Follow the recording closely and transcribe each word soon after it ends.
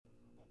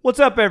What's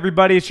up,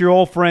 everybody? It's your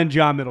old friend,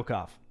 John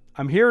Middlecoff.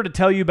 I'm here to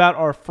tell you about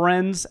our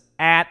friends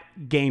at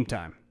Game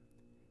Time.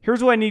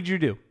 Here's what I need you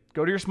to do.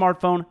 Go to your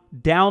smartphone,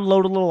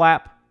 download a little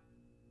app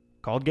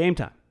called Game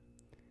Time.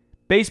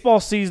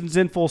 Baseball season's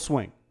in full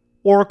swing.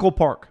 Oracle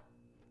Park.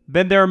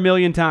 Been there a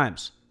million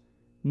times.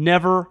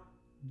 Never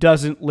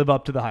doesn't live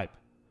up to the hype.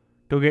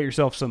 Go get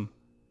yourself some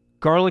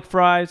garlic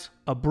fries,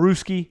 a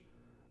brewski,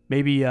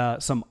 maybe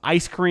some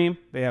ice cream.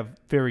 They have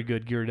very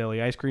good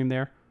Ghirardelli ice cream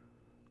there.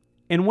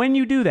 And when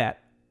you do that,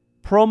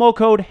 promo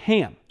code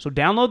HAM. So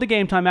download the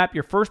Game Time app.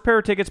 Your first pair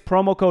of tickets,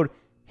 promo code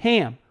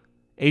HAM,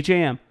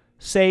 H-A-M,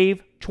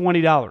 save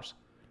 $20.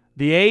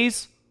 The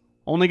A's,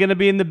 only going to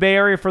be in the Bay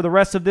Area for the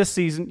rest of this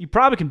season. You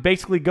probably can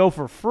basically go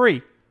for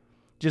free.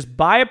 Just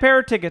buy a pair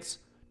of tickets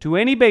to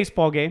any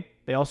baseball game.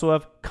 They also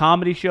have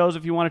comedy shows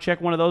if you want to check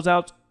one of those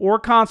out, or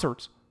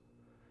concerts.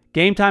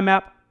 Game Time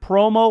app,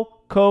 promo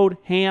code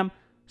HAM,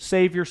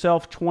 save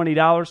yourself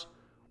 $20.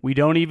 We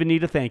don't even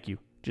need a thank you.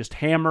 Just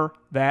hammer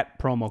that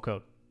promo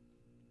code.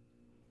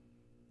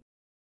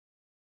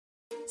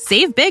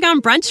 Save big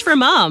on brunch for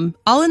mom,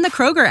 all in the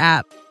Kroger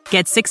app.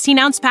 Get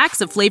 16-ounce packs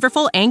of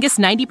flavorful Angus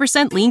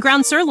 90% lean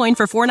ground sirloin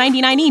for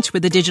 $4.99 each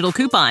with a digital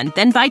coupon.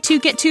 Then buy 2,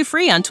 get 2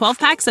 free on 12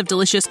 packs of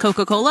delicious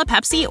Coca-Cola,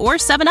 Pepsi, or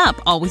 7-Up,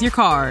 all with your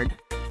card.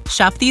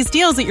 Shop these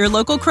deals at your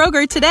local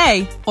Kroger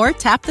today, or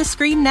tap the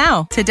screen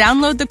now to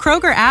download the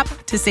Kroger app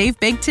to save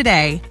big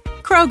today.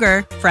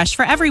 Kroger, fresh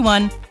for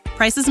everyone.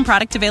 Prices and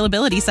product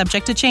availability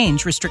subject to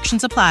change.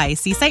 Restrictions apply.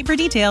 See site for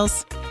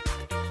details.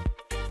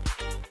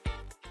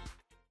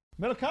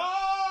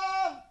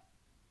 Middlecoff!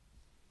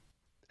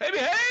 Hey,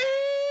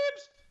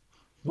 behaves!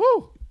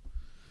 Woo!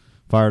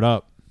 Fired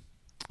up.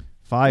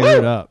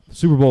 Fired up.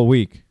 Super Bowl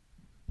week.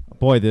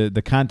 Boy,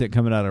 the content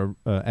coming out of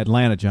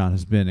Atlanta, John,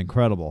 has been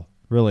incredible.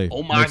 Really.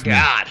 Oh, my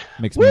God.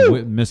 Makes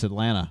me miss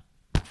Atlanta.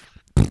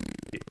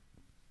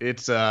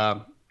 It's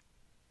kind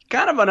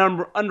of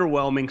an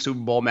underwhelming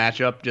Super Bowl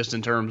matchup just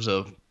in terms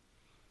of,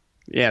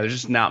 there's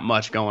just not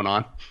much going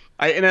on.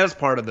 And that's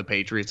part of the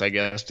Patriots, I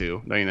guess,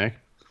 too, don't you think?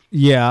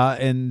 Yeah,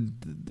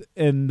 and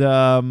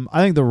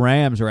I think the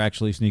Rams are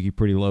actually sneaky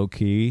pretty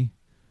low-key.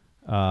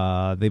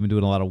 They've been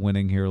doing a lot of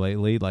winning here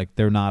lately. Like,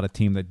 they're not a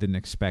team that didn't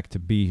expect to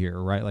be here,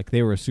 right? Like,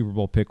 they were a Super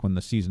Bowl pick when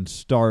the season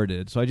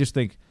started. So I just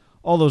think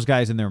all those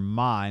guys in their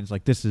minds,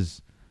 like, this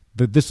is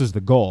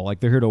the goal.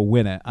 Like, they're here to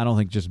win it. I don't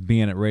think just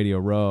being at Radio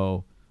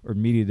Row or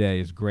Media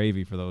Day is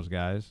gravy for those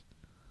guys.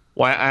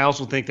 Well, I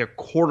also think their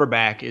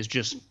quarterback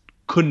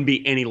couldn't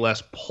be any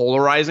less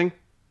polarizing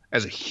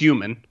as a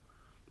human.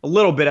 A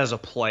little bit as a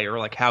player,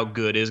 like how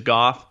good is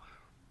Goff?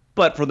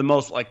 But for the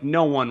most, like,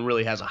 no one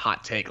really has a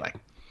hot take. Like,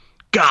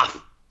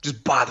 Goff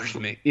just bothers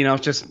me. You know,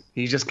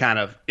 he just kind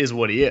of is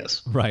what he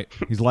is. Right.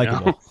 He's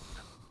likable. You know?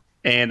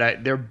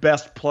 And their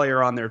best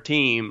player on their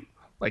team,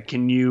 like,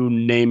 can you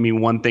name me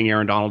one thing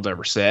Aaron Donald's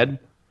ever said?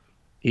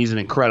 He's an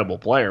incredible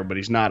player, but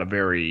he's not a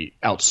very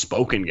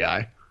outspoken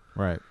guy.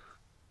 Right.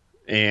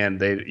 And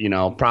they,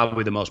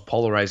 probably the most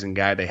polarizing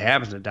guy they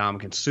have is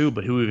Ndamukong Suh,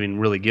 but who even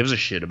really gives a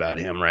shit about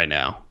him right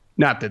now?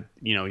 Not that,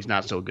 he's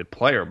not so a good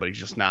player, but he's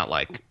just not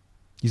like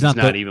he's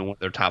not even one of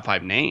their top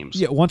 5 names.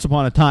 Yeah, once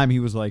upon a time he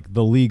was like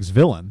the league's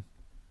villain,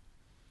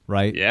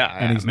 right? Yeah,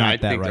 and he's not I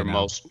that think right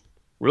now.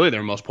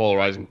 Their most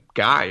polarizing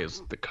guy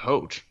is the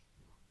coach,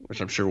 which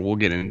I'm sure we'll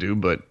get into,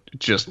 but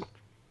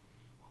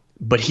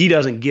he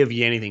doesn't give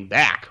you anything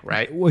back,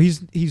 right? Well,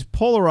 he's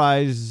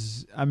polarized.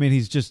 I mean,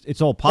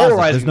 it's all positive.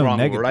 Polarizing, There's no wrong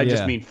negative. word. I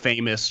just mean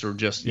famous or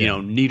just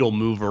needle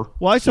mover.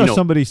 Well, I saw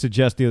somebody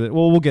suggest the other.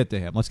 Well, we'll get to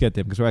him. Let's get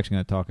to him because we're actually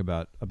going to talk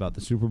about the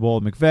Super Bowl,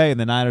 McVay, and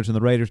the Niners and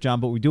the Raiders, John.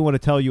 But we do want to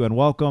tell you and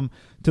welcome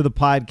to the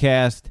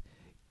podcast,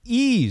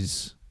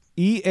 Eaze.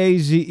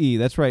 E-A-Z-E.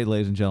 That's right,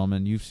 ladies and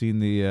gentlemen. You've seen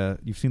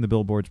the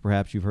billboards.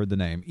 Perhaps you've heard the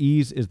name.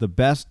 Eaze is the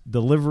best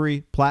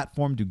delivery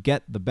platform to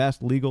get the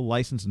best legal,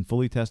 licensed, and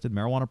fully tested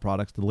marijuana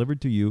products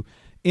delivered to you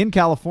in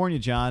California,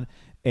 John.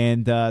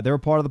 And they're a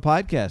part of the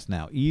podcast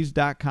now.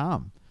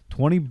 Eaze.com.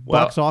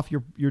 $20 off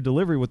your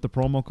delivery with the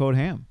promo code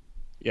HAM.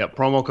 Yeah,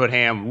 promo code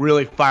HAM.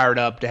 Really fired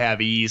up to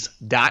have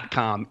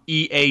Eaze.com.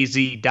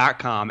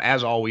 EAZ.com.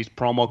 As always,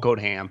 promo code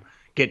HAM.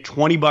 Get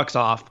 $20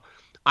 off.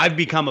 I've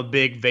become a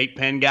big vape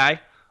pen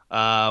guy.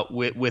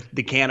 With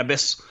the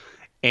cannabis.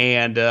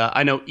 And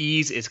I know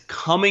Eaze is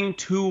coming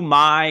to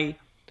my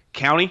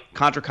county,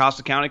 Contra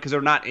Costa County, because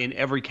they're not in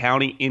every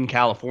county in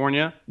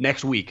California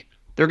next week.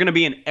 They're going to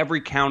be in every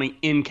county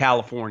in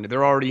California.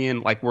 They're already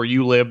in, like, where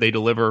you live. They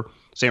deliver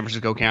San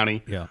Francisco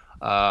County,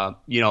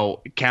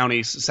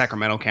 counties,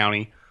 Sacramento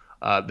County.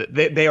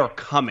 They are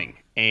coming,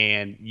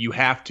 and you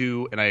have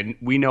to, and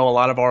we know a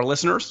lot of our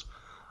listeners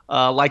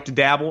like to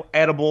dabble,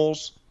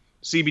 edibles,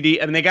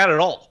 CBD, and they got it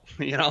all,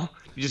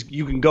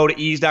 You can go to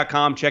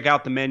eaze.com, check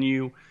out the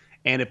menu,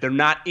 and if they're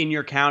not in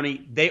your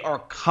county, they are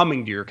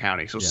coming to your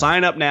county. So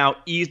sign up now,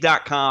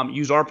 eaze.com,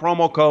 use our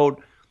promo code,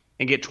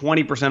 and get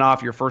 20%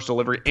 off your first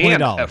delivery. $20.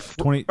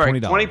 And $20.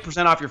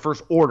 20% off your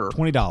first order.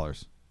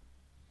 $20.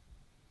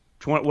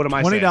 What am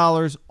I saying?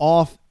 $20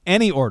 off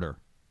any order.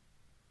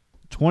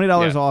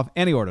 $20 off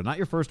any order, not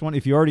your first one.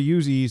 If you already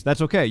use Ease,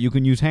 that's okay. You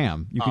can use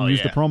Ham. You can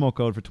use the promo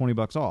code for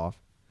 $20 off.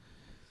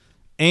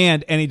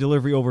 And any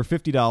delivery over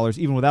 $50,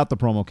 even without the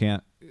promo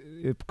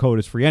code,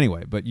 is free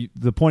anyway. But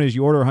the point is,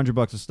 you order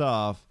 $100 of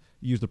stuff,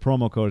 use the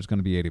promo code, it's going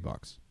to be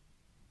 $80.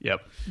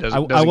 Yep,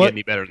 doesn't get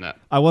any better than that.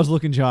 I was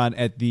looking, John,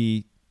 at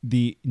the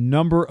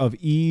number of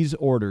Ease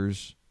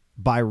orders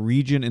by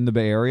region in the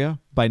Bay Area,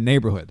 by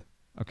neighborhood.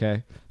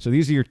 Okay, so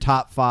these are your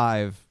top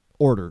 5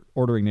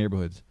 ordering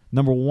neighborhoods.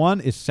 Number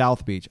 1 is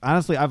South Beach.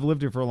 Honestly, I've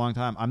lived here for a long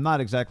time. I'm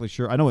not exactly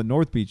sure. I know what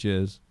North Beach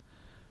is.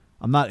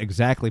 I'm not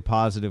exactly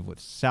positive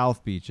what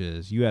South Beach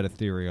is. You had a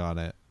theory on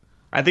it.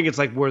 I think it's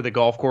like where the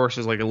golf course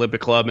is, like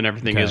Olympic Club and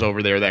everything is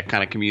over there, that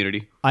kind of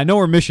community. I know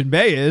where Mission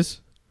Bay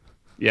is.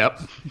 Yep.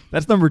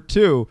 That's number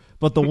 2.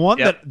 But the one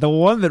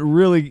that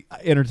really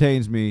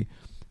entertains me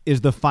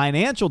is the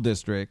Financial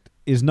District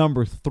is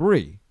number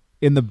 3.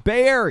 In the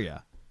Bay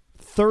Area,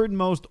 third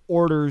most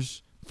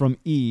orders from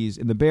Ease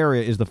in the Bay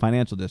Area is the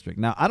Financial District.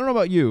 Now, I don't know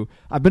about you.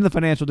 I've been to the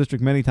Financial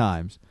District many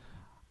times.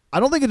 I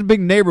don't think it's a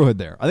big neighborhood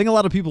there. I think a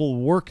lot of people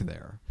work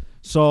there.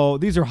 So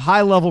these are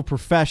high-level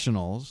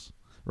professionals,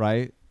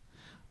 right?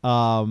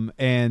 And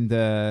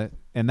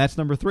that's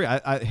number 3.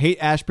 I hate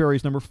Ashbury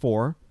is number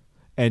 4,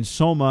 and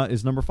Soma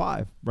is number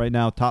 5 right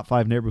now. Top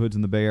 5 neighborhoods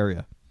in the Bay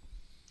Area.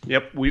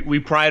 Yep, we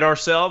pride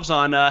ourselves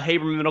on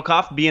Haberman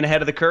Middlecoff being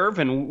ahead of the curve,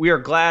 and we are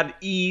glad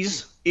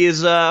Ease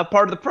is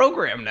part of the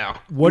program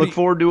now. Look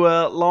forward to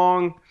a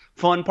long,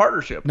 fun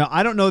partnership. Now,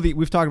 I don't know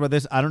we've talked about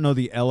this. I don't know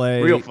the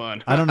L.A. Real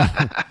fun. I don't know.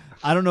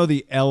 I don't know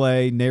the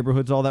L.A.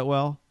 neighborhoods all that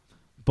well,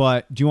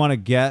 but do you want to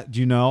get? Do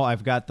you know?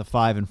 I've got the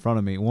 5 in front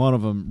of me. One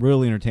of them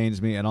really entertains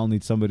me, and I'll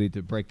need somebody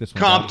to break this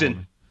one down.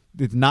 Compton.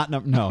 It's not.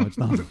 No, it's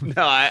not.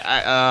 No,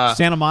 I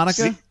Santa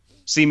Monica.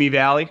 Simi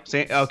Valley.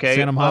 Okay.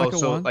 Santa Monica.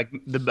 So one. like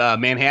the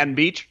Manhattan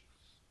Beach.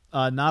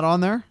 Not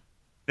on there.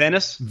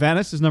 Venice.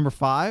 Venice is number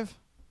 5.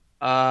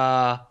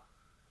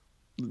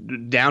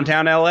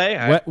 Downtown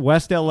LA.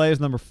 West LA is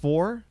number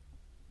 4.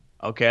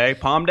 Okay.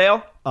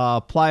 Palmdale.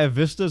 Playa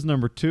Vista is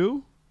number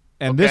 2.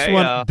 And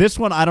okay, this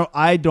one,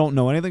 I don't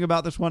know anything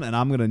about this one, and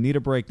I'm going to need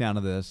a breakdown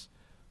of this.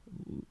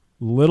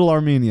 Little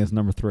Armenia is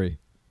number 3.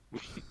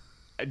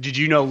 Did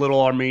you know Little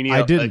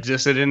Armenia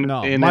existed in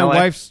my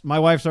LA? My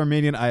wife's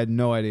Armenian. I had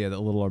no idea that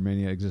Little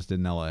Armenia existed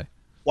in LA.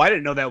 Well, I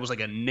didn't know that was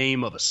like a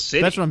name of a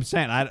city. That's what I'm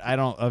saying. I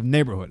don't a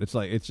neighborhood.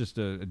 It's just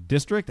a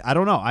district. I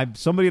don't know.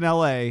 Somebody in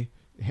LA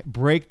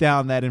break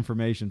down that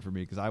information for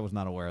me because I was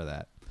not aware of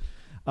that.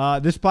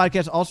 This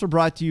podcast also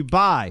brought to you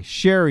by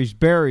Sherry's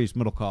Berries,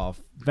 Middlecoff.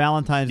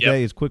 Valentine's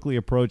Day is quickly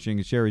approaching,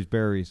 and Sherry's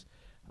Berries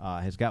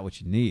has got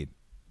what you need.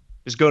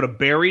 Just go to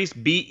berries,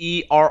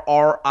 BERRIES.com.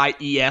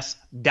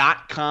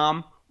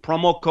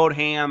 Promo code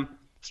HAM.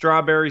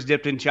 Strawberries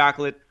dipped in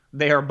chocolate.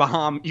 They are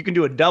bomb. You can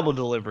do a double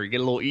delivery.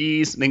 Get a little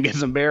Ease, then get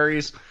some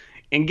berries,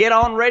 and get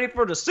on ready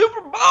for the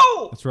Super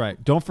Bowl. That's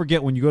right. Don't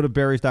forget, when you go to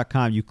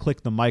berries.com, you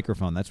click the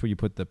microphone. That's where you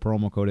put the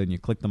promo code in. You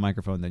click the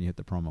microphone, then you hit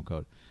the promo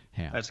code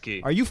HAM. That's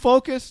key. Are you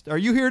focused? Are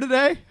you here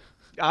today?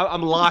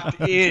 I'm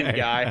locked in,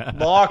 guy.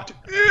 Locked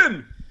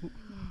in.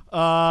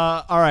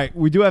 All right.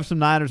 We do have some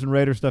Niners and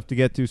Raiders stuff to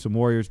get to, some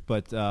Warriors,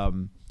 but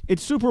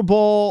it's Super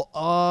Bowl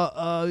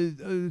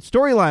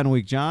storyline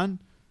week, John.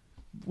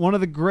 One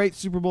of the great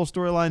Super Bowl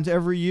storylines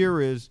every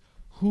year is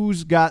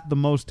who's got the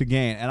most to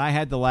gain. And I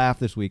had to laugh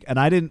this week.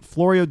 And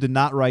Florio did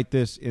not write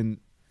this in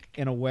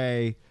a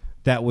way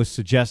that was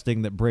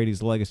suggesting that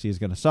Brady's legacy is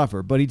going to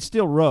suffer. But he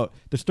still wrote,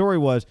 the story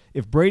was,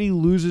 if Brady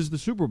loses the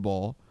Super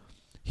Bowl,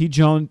 he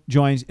joins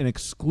an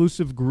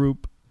exclusive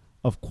group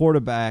of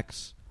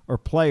quarterbacks or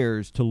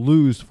players to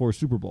lose 4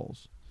 Super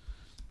Bowls,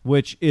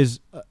 which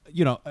is,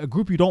 a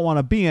group you don't want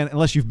to be in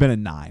unless you've been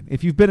in 9.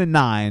 If you've been in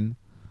 9,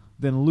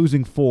 then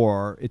losing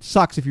 4, it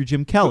sucks if you're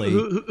Jim Kelly.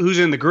 Who's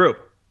in the group?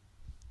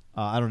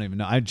 I don't even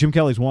know. Jim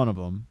Kelly's one of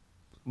them.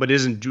 But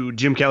isn't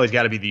Jim Kelly's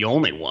got to be the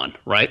only one,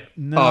 right?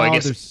 No, I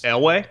guess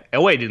Elway.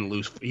 Elway didn't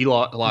lose. He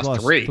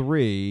lost 3.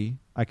 3.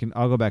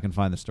 I'll go back and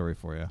find the story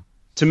for you.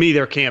 To me,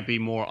 there can't be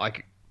more.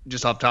 Like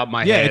just off the top of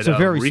my head, yeah, it's a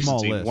very small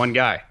list. One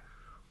guy,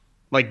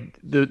 like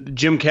the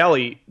Jim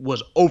Kelly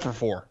was 0 for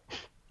 4.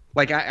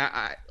 Like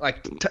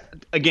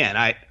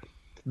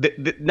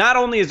not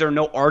only is there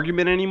no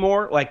argument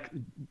anymore, like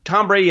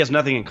Tom Brady has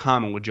nothing in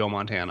common with Joe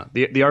Montana.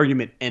 The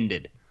argument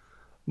ended.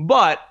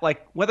 But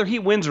like whether he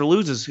wins or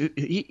loses,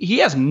 he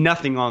has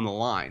nothing on the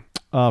line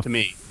to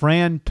me.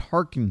 Fran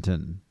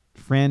Tarkenton.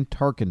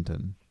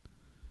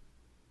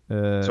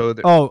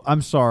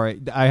 I'm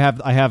sorry. I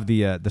have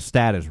the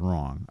stat is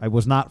wrong. I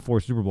was not 4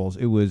 Super Bowls.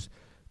 It was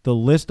the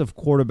list of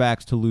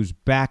quarterbacks to lose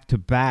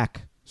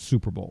back-to-back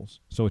Super Bowls.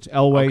 So it's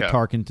Elway, okay,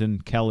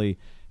 Tarkenton, Kelly,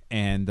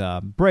 and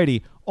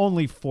Brady.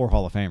 Only 4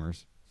 Hall of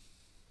Famers.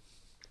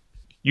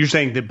 You're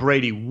saying that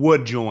Brady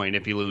would join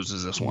if he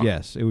loses this one?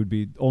 Yes, it would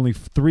be only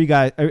 3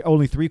 guys.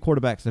 Only 3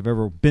 quarterbacks have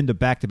ever been to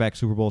back-to-back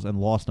Super Bowls and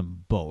lost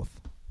them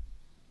both.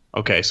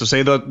 Okay, so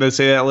say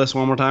that list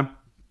one more time.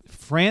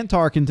 Fran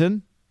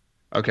Tarkenton.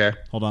 Okay.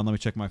 Hold on, let me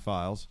check my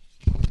files.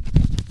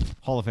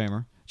 Hall of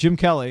Famer. Jim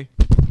Kelly.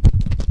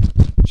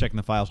 Checking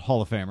the files.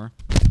 Hall of Famer.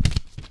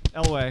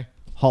 Elway.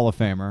 Hall of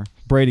Famer.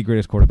 Brady,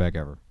 greatest quarterback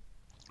ever.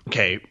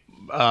 Okay.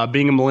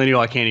 Being a millennial,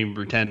 I can't even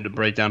pretend to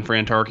break down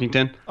Fran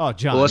Tarkington. Oh,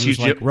 John, well, let's use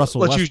like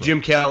Russell let's use Westbrook.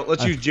 Jim Kelly.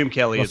 Let's use Jim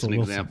Kelly as Russell an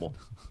Wilson. example.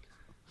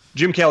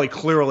 Jim Kelly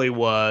clearly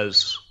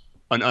was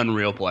an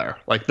unreal player.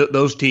 Like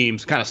those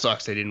teams kind of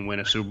sucks they didn't win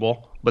a Super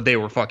Bowl, but they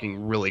were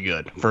fucking really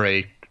good for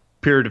a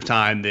period of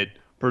time that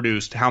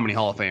produced how many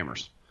Hall of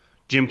Famers?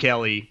 Jim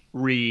Kelly,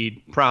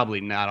 Reed,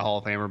 probably not a Hall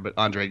of Famer, but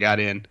Andre got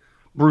in.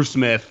 Bruce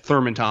Smith,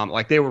 Thurman Thomas,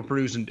 like they were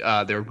producing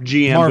their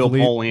GM Bill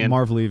Polian,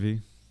 Marv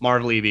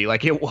Levy.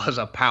 Like it was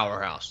a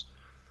powerhouse.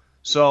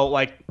 So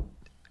like,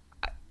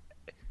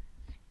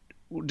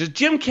 does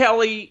Jim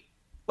Kelly,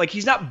 like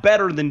he's not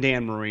better than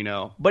Dan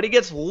Marino, but he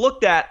gets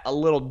looked at a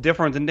little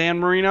different than Dan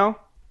Marino,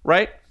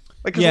 right?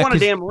 Like because one of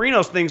Dan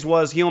Marino's things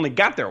was he only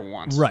got there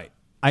once, right?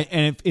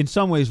 In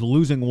some ways,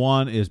 losing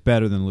one is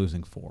better than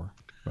losing four,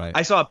 right?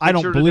 I saw a picture I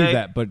don't believe today.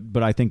 that,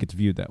 but I think it's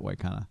viewed that way,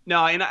 kind of.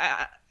 No, and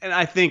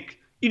I think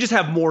you just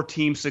have more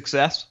team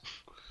success.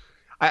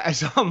 I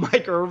saw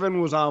Mike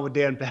Irvin was on with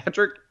Dan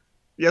Patrick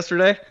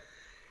yesterday,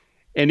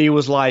 and he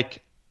was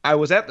like, I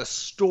was at the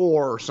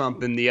store or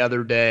something the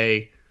other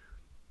day.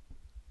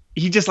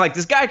 He just like,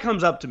 this guy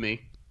comes up to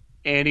me,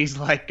 and he's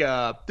like,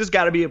 this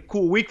got to be a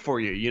cool week for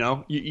you, you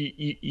know?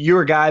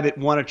 You're a guy that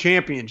won a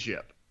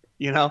championship,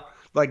 you know?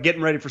 Like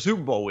getting ready for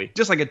Super Bowl week.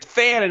 Just like a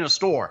fan in a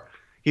store.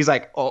 He's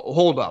like, oh,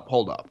 hold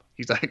up.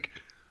 He's like,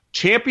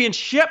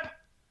 championship?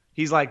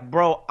 He's like,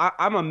 bro,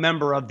 I'm a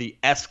member of the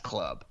S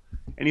Club.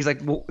 And he's like,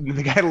 well,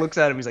 the guy looks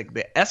at him. He's like,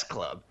 the S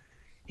Club?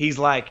 He's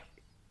like,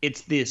 it's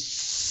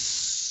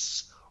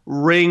this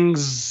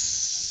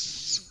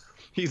rings.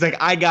 He's like,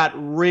 I got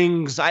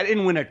rings. I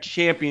didn't win a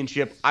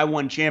championship. I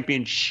won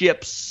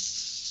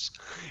championships.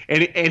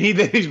 And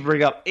he's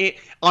bring up it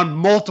on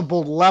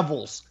multiple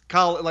levels.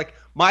 Like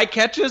my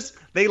catches,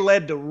 they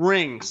led to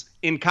rings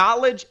in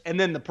college, and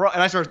then the pro.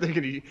 And I started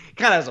thinking he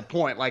kind of has a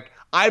point. Like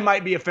I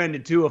might be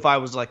offended too if I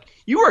was like,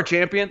 "You were a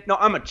champion." No,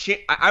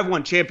 I've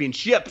won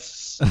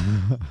championships.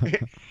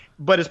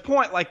 But his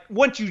point, like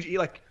once you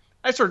like,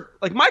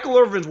 Michael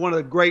Irvin's one of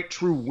the great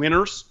true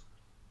winners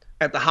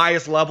at the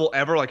highest level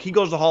ever. Like he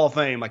goes to the Hall of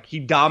Fame. Like he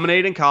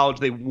dominated in college,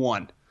 they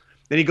won.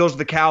 Then he goes to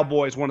the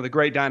Cowboys, one of the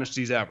great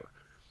dynasties ever.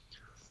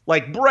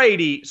 Like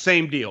Brady,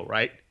 same deal,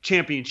 right?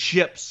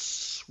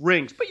 Championships,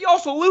 rings, but you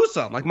also lose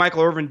some. Like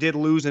Michael Irvin did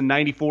lose in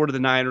 '94 to the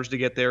Niners to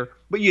get there,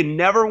 but you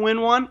never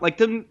win one.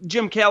 Like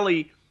Jim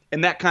Kelly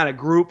and that kind of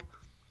group,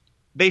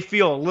 they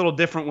feel a little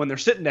different when they're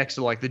sitting next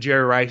to like the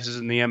Jerry Rices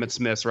and the Emmitt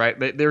Smiths, right?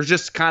 There's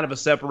just kind of a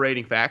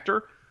separating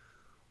factor.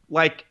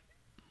 Like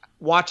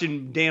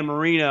watching Dan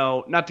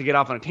Marino, not to get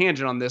off on a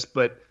tangent on this,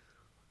 but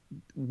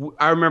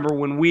I remember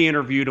when we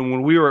interviewed him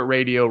when we were at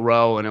Radio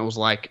Row, and it was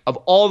like, of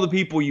all the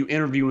people you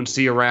interview and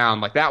see around,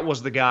 like that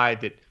was the guy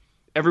that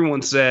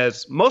everyone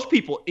says, most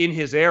people in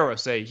his era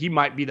say he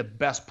might be the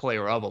best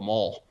player of them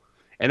all.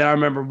 And I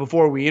remember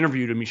before we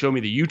interviewed him, he showed me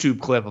the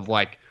YouTube clip of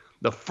like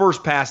the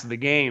first pass of the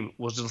game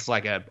was just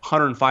like a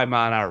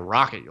 105-mile-an-hour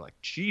rocket. You're like,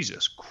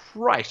 Jesus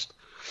Christ.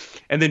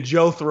 And then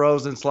Joe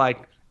throws, and it's like,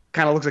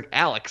 kind of looks like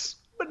Alex.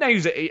 But now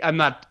I'm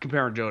not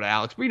comparing Joe to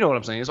Alex, but you know what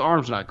I'm saying. His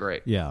arm's not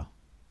great. Yeah.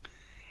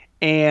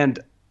 And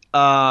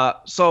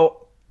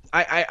so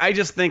I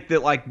just think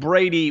that like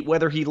Brady,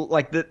 whether he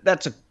like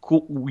that's a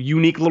cool,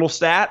 unique little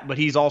stat, but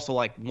he's also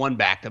like won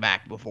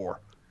back-to-back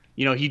before.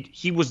 You know,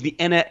 he was the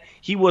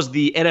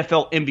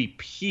NFL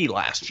MVP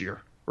last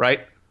year,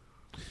 right?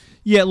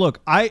 Yeah, look,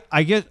 I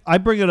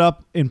bring it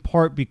up in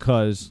part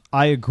because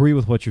I agree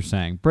with what you're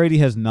saying. Brady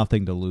has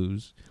nothing to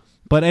lose.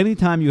 But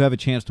anytime you have a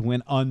chance to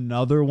win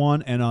another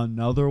one and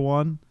another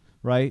one,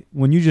 right?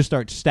 When you just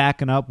start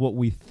stacking up what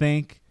we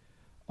think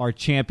are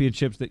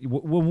championships, that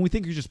when we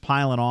think you're just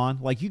piling on,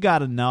 like you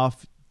got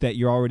enough that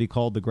you're already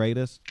called the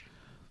greatest.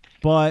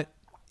 But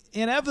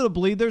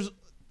inevitably, there's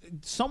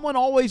someone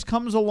always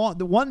comes along.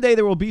 One day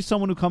there will be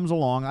someone who comes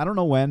along. I don't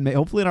know when,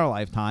 hopefully in our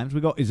lifetimes. We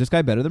go, is this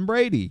guy better than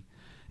Brady?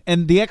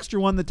 And the extra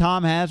one that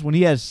Tom has, when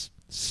he has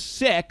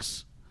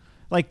 6,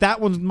 like that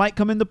one might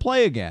come into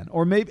play again.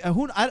 Or maybe,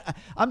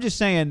 I'm just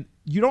saying,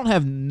 you don't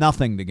have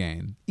nothing to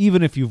gain,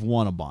 even if you've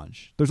won a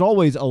bunch. There's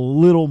always a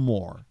little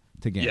more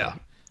to gain. Yeah.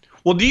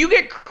 Well, do you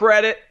get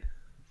credit?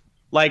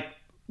 Like,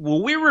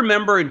 will we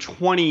remember in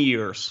 20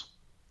 years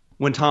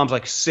when Tom's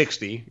like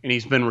 60 and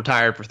he's been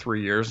retired for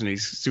 3 years and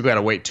he's still got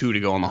to wait 2 to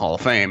go in the Hall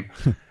of Fame,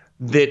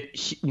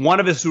 that one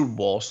of his Super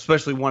Bowls,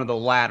 especially one of the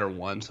latter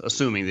ones,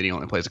 assuming that he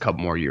only plays a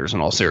couple more years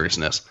in all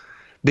seriousness,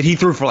 that he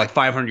threw for like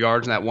 500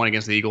 yards in that one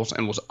against the Eagles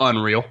and was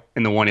unreal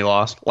in the one he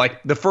lost?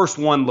 Like the first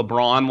one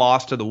LeBron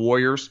lost to the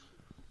Warriors.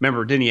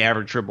 Remember, didn't he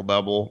average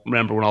triple-double?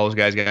 Remember when all those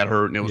guys got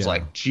hurt and it was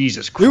like,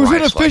 Jesus Christ. It was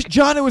inefficient, like,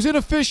 John. It was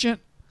inefficient.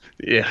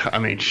 Yeah, I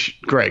mean,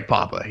 Greg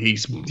Papa,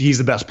 he's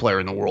the best player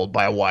in the world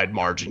by a wide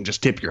margin.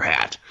 Just tip your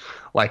hat.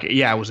 Like,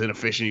 yeah, it was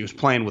inefficient. He was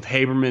playing with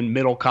Haberman,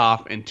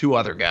 Middlecoff, and 2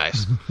 other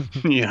guys.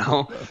 You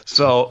know?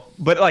 So,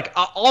 but like,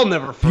 I'll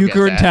never forget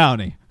Bucher that. and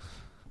Towney.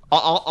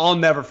 I'll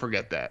never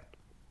forget that.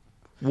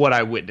 What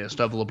I witnessed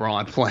of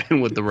LeBron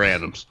playing with the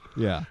randoms.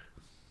 Yeah.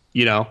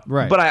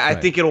 Right, But I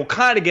right. think it'll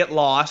kind of get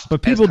lost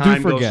But people as time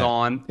do forget. goes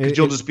on, because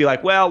you'll just be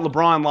like, well,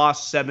 LeBron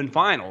lost 7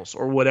 finals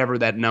or whatever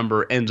that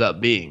number ends up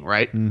being,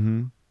 right?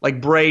 Mm-hmm.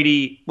 Like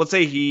Brady, let's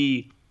say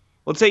he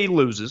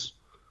loses,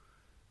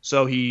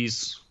 so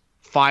he's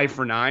 5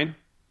 for 9.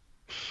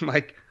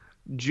 Like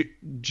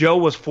Joe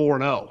was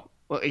 4-0.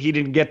 He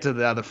didn't get to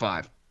the other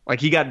 5.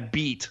 Like he got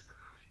beat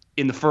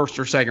in the first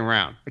or second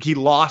round. Like he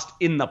lost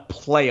in the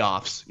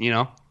playoffs.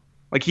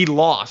 Like he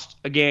lost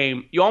a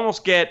game. You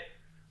almost get.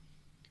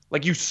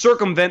 Like you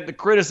circumvent the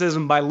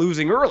criticism by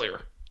losing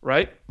earlier,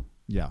 right?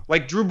 Yeah.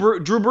 Like Drew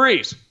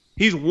Brees,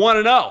 he's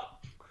 1-0.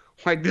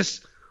 Like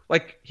this,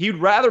 like he'd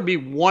rather be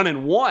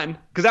 1-1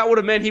 because that would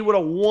have meant he would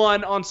have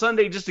won on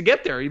Sunday just to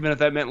get there, even if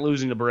that meant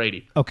losing to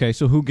Brady. Okay,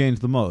 so who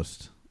gains the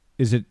most?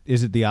 Is it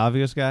the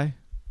obvious guy?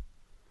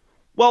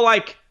 Well,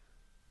 like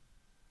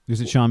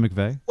Is it Sean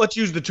McVay? let's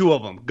use the two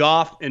of them,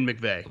 Goff and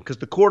McVay, because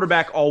the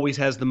quarterback always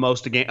has the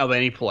most of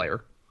any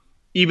player.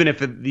 Even if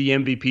the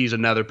MVP is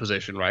another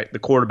position, right? The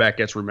quarterback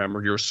gets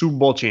remembered. You're a Super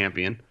Bowl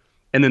champion,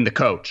 and then the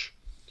coach.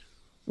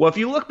 Well, if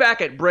you look back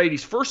at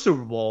Brady's first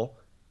Super Bowl,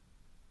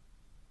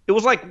 it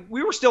was like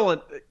we were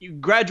still you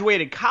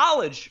graduated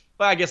college.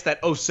 Well, I guess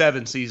that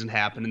 2007 season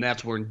happened, and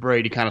that's when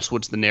Brady kind of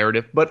switched the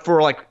narrative. But for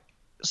like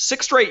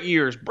 6 straight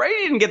years,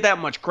 Brady didn't get that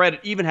much credit,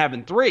 even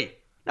having 3.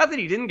 Not that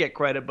he didn't get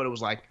credit, but it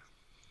was like,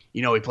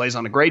 he plays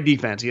on a great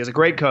defense. He has a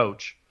great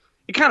coach.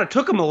 It kind of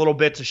took him a little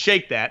bit to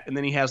shake that, and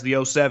then he has the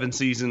 2007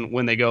 season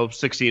when they go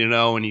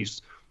 16-0 and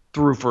he's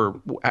threw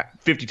for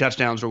 50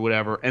 touchdowns or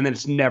whatever, and then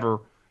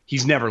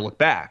he's never looked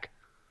back.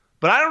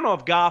 But I don't know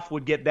if Goff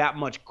would get that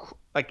much.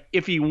 Like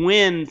if he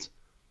wins,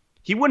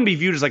 he wouldn't be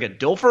viewed as like a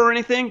Dilfer or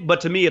anything.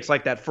 But to me, it's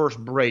like that first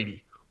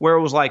Brady, where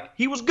it was like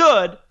he was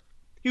good,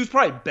 he was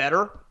probably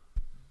better,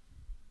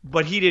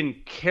 but he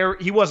didn't care.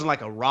 He wasn't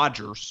like a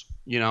Rodgers,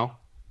 or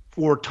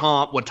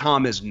what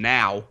Tom is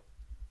now,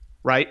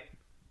 right?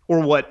 Or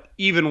what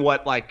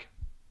like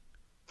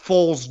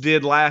Foles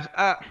did last.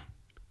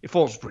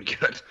 Foles was pretty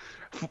good.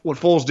 What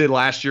Foles did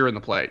last year in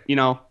the play,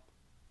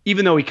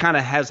 even though he kind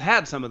of has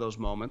had some of those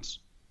moments.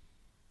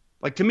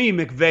 Like to me,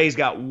 McVay's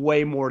got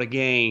way more to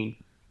gain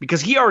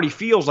because he already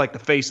feels like the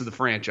face of the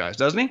franchise,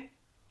 doesn't he?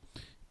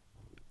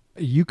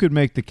 You could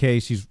make the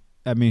case he's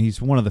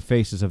one of the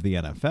faces of the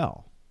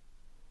NFL.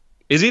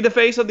 Is he the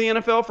face of the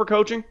NFL for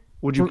coaching?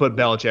 Would you put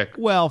Belichick?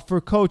 Well, for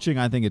coaching,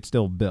 I think it's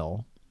still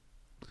Bill.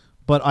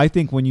 But I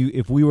think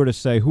if we were to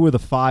say who are the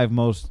 5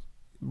 most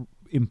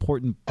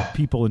important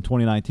people in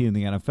 2019 in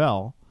the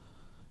NFL,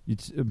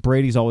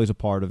 Brady's always a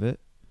part of it,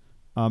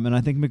 and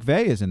I think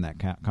McVay is in that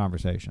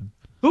conversation.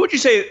 Who would you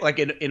say, like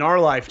in our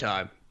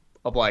lifetime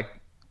of like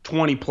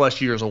 20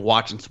 plus years of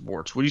watching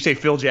sports, would you say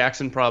Phil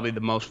Jackson probably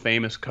the most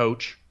famous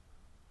coach?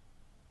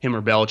 Him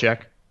or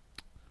Belichick?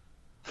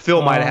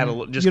 Phil might have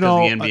had just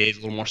because the NBA is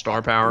a little more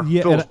star power.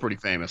 Yeah, Phil's pretty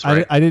famous,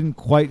 right? I didn't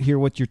quite hear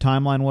what your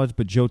timeline was,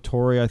 but Joe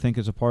Torre, I think,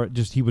 is a part.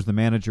 Just he was the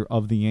manager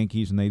of the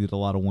Yankees, and they did a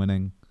lot of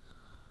winning.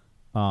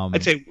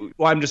 I'd say.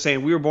 Well, I'm just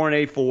saying we were born in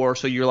 '84,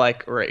 so you're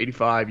like, or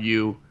 '85.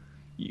 You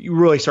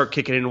really start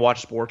kicking in to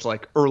watch sports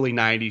like early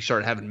 '90s.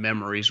 Start having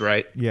memories,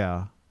 right?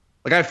 Yeah.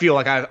 Like I feel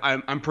like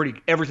I'm pretty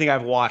everything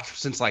I've watched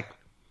since like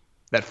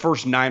that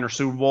first Niner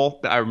Super Bowl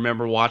that I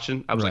remember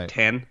watching. I was like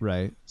 10.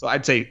 Right. So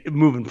I'd say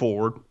moving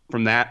forward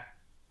from that.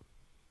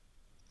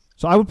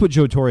 So I would put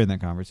Joe Torre in that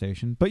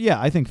conversation. But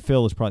yeah, I think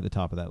Phil is probably the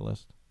top of that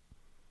list.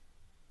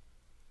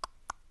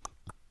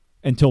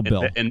 Until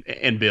Bill.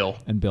 And Bill.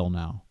 And Bill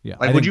now. Yeah.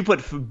 Like, would you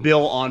put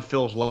Bill on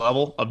Phil's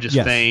level of just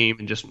fame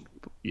and just,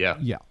 yeah.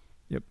 Yeah.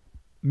 Yep.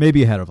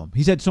 Maybe ahead of him.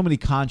 He's had so many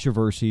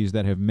controversies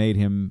that have made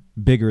him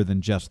bigger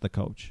than just the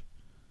coach.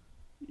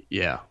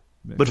 Yeah.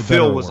 But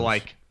Phil was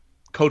like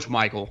Coach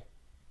Michael.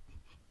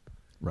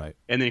 Right.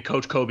 And then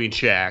Coach Kobe and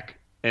Shaq.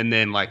 And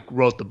then, like,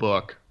 wrote the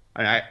book.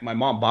 My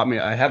mom bought me.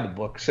 I have the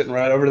book sitting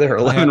right over there.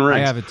 11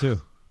 Rings. I have it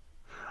too.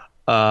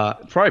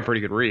 It's probably a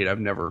pretty good read. I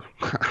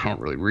don't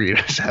really read.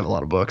 I just have a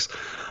lot of books.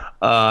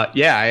 Sean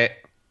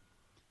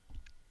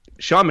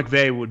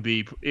McVay would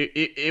be.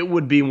 It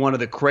would be one of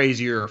the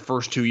crazier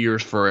first 2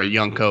 years for a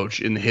young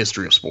coach in the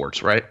history of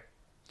sports, right?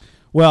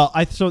 Well,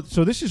 so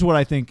this is what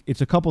I think.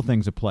 It's a couple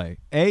things at play.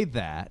 A,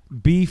 that.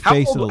 B,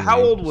 face of the league.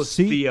 How old was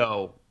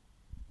Theo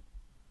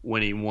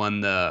when he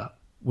won the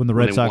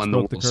Red Sox won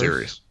broke the the World curse?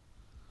 Series?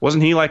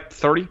 Wasn't he like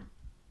 30?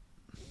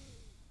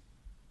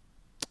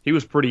 He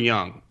was pretty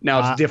young.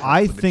 Now it's different.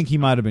 I think he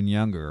might have been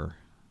younger.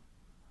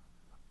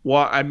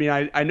 Well, I mean,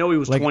 I know he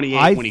was Like,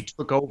 28 when he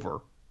took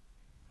over,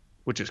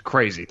 which is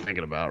crazy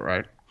thinking about,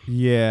 right?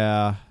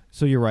 Yeah.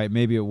 So you're right.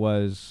 Maybe it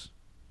was.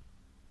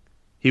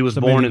 He was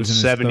born in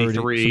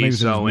 73,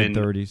 so in his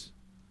mid-30s.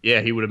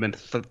 Yeah, he would have been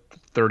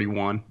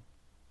 31.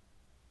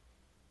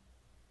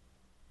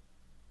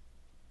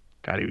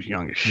 God, he was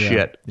young as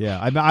shit. Yeah,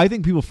 I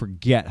think people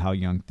forget how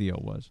young Theo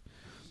was.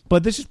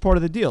 But this is part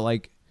of the deal.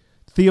 Like,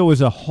 Theo is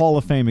a Hall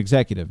of Fame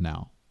executive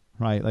now,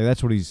 right? Like,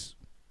 that's what he's...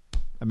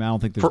 I mean, I don't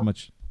think there's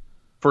much...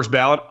 First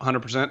ballot,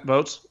 100%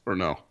 votes, or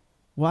no?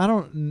 Well, I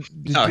don't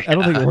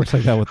think it works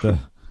like that with the...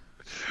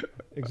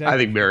 Exactly. I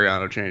think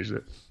Mariano changed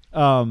it.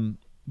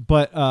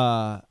 But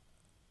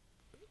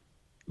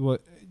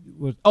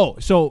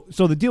So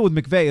the deal with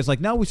McVay is like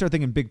now we start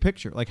thinking big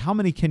picture. Like how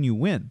many can you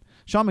win?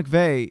 Sean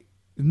McVay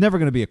is never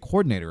going to be a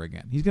coordinator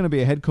again. He's going to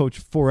be a head coach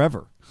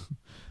forever.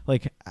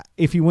 Like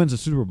if he wins a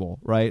Super Bowl,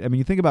 right? I mean,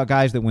 you think about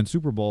guys that win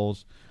Super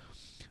Bowls,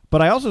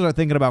 but I also start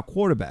thinking about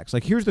quarterbacks.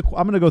 Like I'm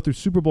going to go through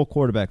Super Bowl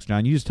quarterbacks,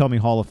 John. You just tell me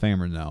Hall of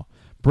Famers now.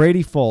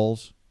 Brady,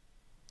 Foles.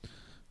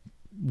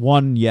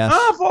 One, yes.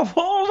 For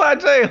Foles, I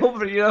tell you,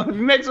 hopefully, if he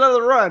makes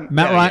another run.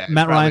 Matt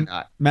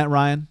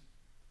Ryan.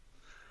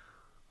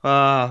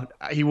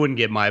 He wouldn't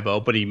get my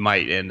vote, but he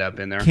might end up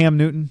in there. Cam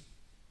Newton.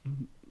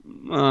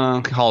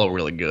 Hall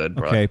really good,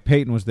 bro. Okay,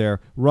 Peyton was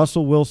there.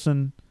 Russell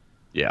Wilson.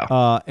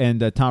 Yeah.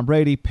 And Tom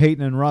Brady,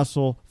 Peyton and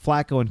Russell,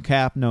 Flacco and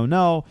Cap,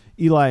 no.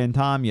 Eli and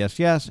Tom, yes.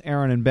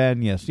 Aaron and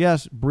Ben,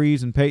 yes.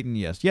 Breeze and Peyton,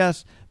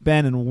 yes.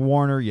 Ben and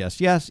Warner,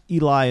 yes.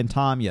 Eli and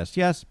Tom,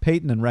 yes.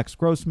 Peyton and Rex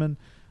Grossman.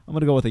 I'm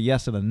going to go with a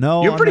yes and a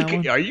no.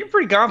 Are you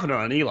pretty confident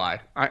on Eli?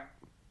 I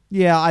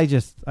think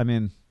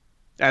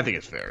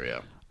it's fair,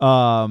 yeah.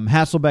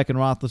 Hasselbeck and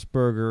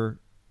Roethlisberger,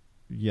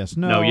 yes,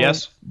 no.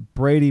 Yes.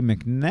 Brady,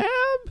 McNabb?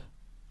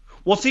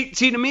 Well, see,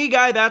 to me,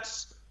 guy,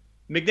 that's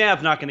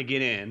McNabb's not going to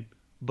get in,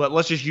 but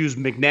let's just use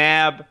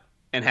McNabb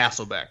and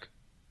Hasselbeck.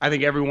 I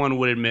think everyone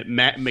would admit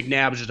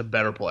McNabb is just a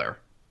better player.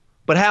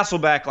 But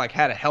Hasselbeck,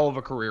 had a hell of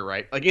a career,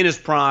 right? In his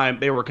prime,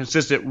 they were a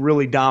consistent,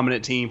 really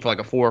dominant team for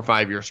a 4 or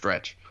 5 year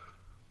stretch.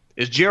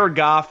 Is Jared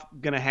Goff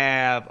going to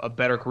have a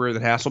better career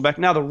than Hasselbeck?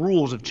 Now, the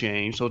rules have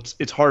changed, so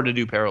it's hard to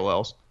do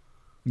parallels.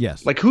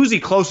 Yes. Who's he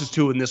closest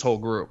to in this whole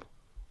group?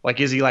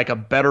 Is he a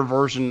better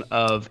version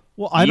of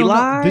I don't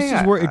Eli? know. This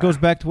is where it goes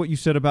back to what you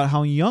said about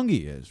how young he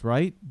is,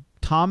 right?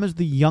 Tom is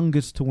the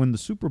youngest to win the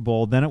Super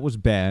Bowl. Then it was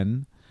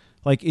Ben.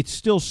 It's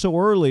still so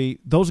early.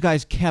 Those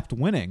guys kept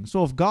winning.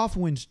 So if Goff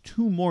wins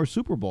 2 more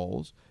Super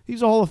Bowls,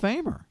 he's a Hall of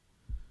Famer.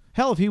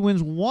 Hell, if he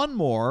wins 1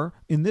 more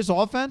in this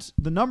offense,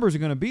 the numbers are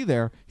going to be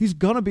there. He's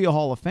going to be a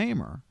Hall of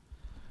Famer.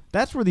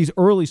 That's where these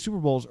early Super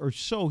Bowls are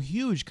so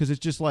huge because it's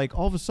just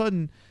all of a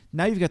sudden,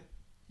 now you've got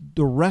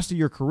the rest of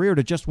your career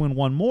to just win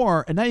 1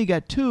 more, and now you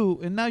got 2,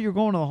 and now you're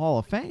going to the Hall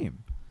of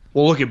Fame.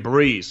 Well, look at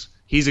Breeze.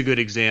 He's a good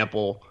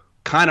example.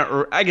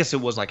 I guess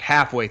it was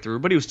halfway through,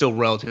 but he was still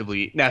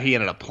relatively. Now he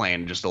ended up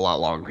playing just a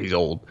lot longer. He's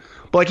old.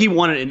 But he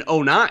won it in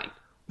 2009.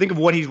 Think of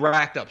what he's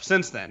racked up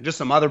since then. Just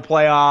some other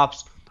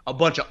playoffs, a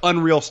bunch of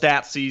unreal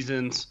stat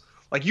seasons.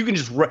 You can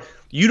just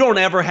you don't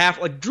ever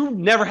have Drew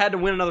never had to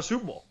win another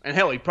Super Bowl, and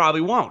hell, he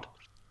probably won't.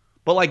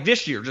 But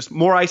this year, just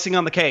more icing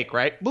on the cake,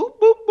 right? Boop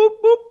boop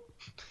boop boop.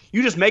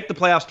 You just make the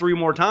playoffs 3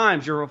 more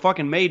times, you're a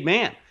fucking made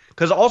man.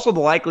 Because also the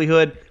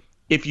likelihood,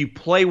 if you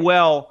play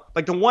well,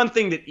 the one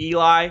thing that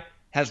Eli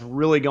has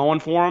really going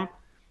for him,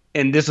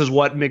 and this is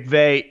what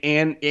McVay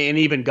and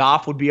even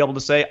Goff would be able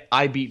to say,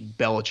 I beat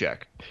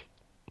Belichick.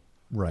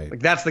 Right.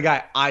 That's the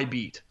guy I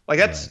beat.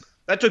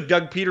 That took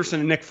Doug Peterson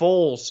and Nick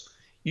Foles.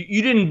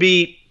 You didn't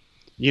beat,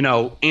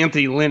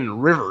 Anthony Lynn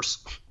and Rivers.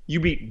 You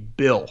beat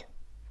Bill.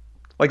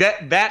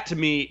 That to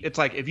me, it's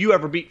if you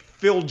ever beat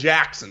Phil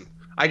Jackson,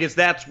 I guess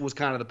that was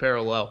kind of the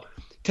parallel.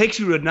 Takes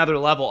you to another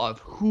level of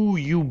who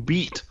you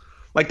beat.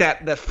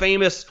 That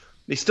famous,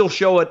 they still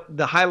show it,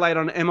 the highlight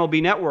on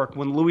MLB Network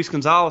when Luis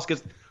Gonzalez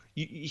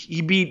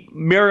he beat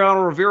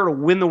Mariano Rivera to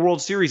win the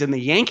World Series and the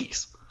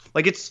Yankees.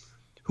 It's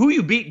who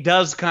you beat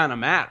does kind of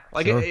matter.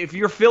 Sure. If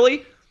you're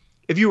Philly,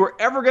 if you were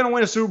ever going to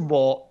win a Super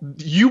Bowl,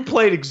 you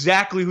played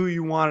exactly who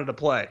you wanted to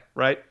play,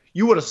 right?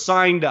 You would have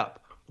signed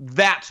up.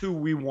 That's who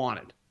we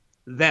wanted.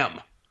 Them.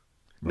 Right.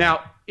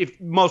 Now,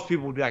 if most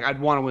people would be I'd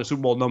want to win a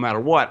Super Bowl no matter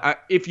what.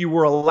 If you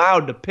were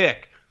allowed to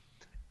pick,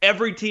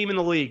 every team in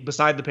the league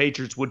beside the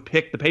Patriots would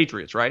pick the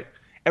Patriots, right?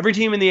 Every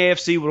team in the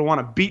AFC would want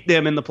to beat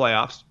them in the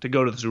playoffs to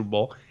go to the Super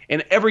Bowl,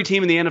 and every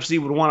team in the NFC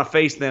would want to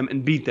face them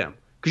and beat them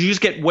because you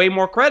just get way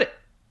more credit,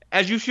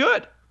 as you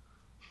should,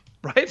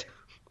 right?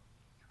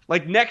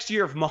 Next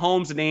year, if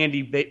Mahomes and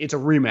Andy, it's a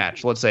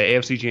rematch, let's say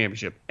AFC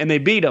Championship, and they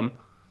beat them,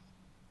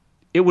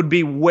 it would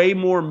be way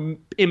more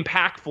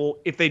impactful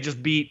if they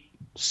just beat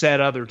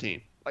said other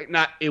team.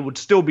 It would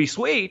still be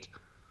sweet,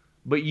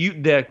 but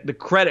the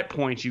credit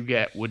points you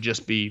get would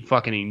just be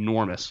fucking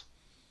enormous.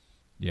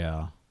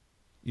 Yeah.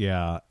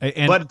 Yeah.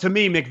 But to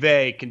me,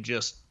 McVay can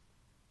just,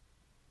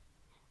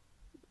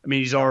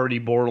 he's already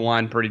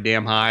borderline pretty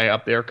damn high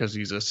up there because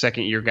he's a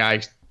second-year guy.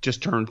 He's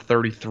just turned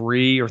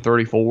 33 or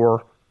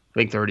 34. I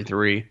think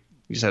 33.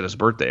 He just had his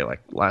birthday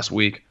last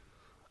week.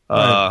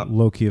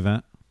 Low-key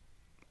event.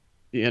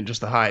 Yeah, just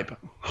the hype.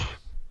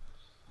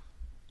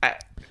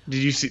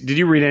 Did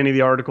you read any of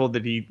the article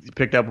that he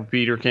picked up with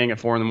Peter King at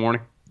 4 a.m?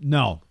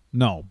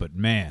 No, but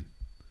man,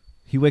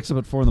 he wakes up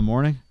at 4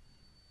 a.m?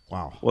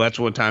 Wow. Well, that's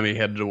what time he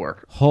headed to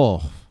work.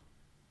 Oh,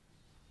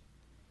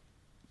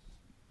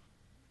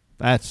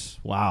 that's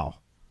wow.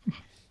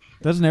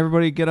 Doesn't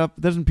everybody get up?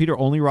 Doesn't Peter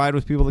only ride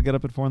with people that get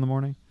up at 4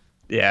 a.m?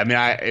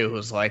 Yeah, it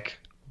was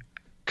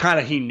kind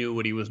of he knew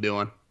what he was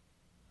doing.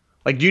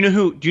 Do you know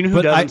who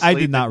doesn't sleep? I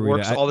did not and read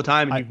works it. all the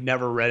time, and you've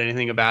never read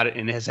anything about it,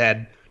 and has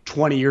had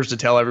 20 years to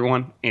tell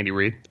everyone? Andy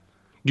Reid.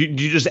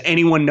 Does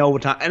anyone know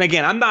what time? And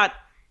again, I'm not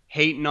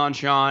hating on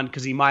Sean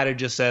because he might have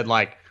just said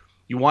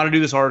you want to do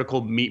this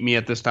article, meet me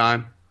at this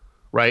time,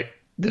 right?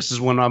 This is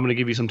when I'm going to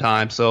give you some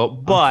time. So,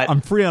 but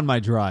I'm free on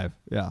my drive.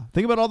 Yeah.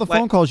 Think about all the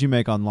phone calls you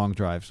make on long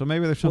drives. So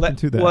maybe there's something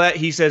to that. Well,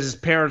 he says his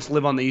parents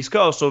live on the East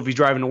Coast, so if he's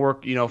driving to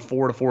work,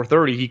 4 to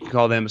 4:30, he can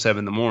call them at 7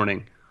 in the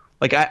morning.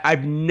 Like,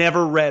 I've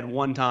never read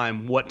one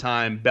time what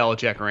time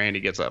Belichick or Andy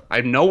gets up.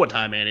 I know what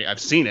time Andy. I've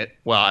seen it.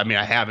 Well, I mean,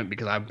 I haven't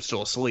because I'm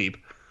still asleep.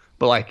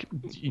 But, like,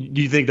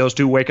 do you think those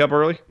two wake up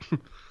early?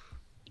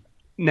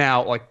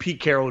 Now, like, Pete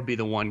Carroll would be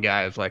the one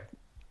guy who's like,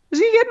 is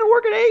he getting to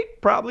work at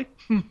 8? Probably.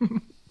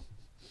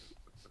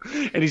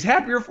 And he's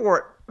happier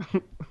for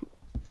it.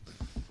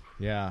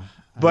 Yeah.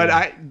 But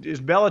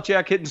is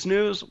Belichick hitting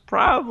snooze?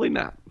 Probably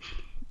not.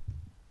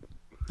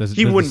 Does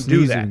he wouldn't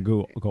do that. Even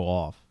go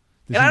off.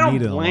 And I don't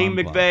blame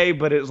McVay,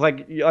 but it's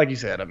like you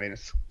said. I mean,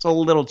 it's a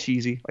little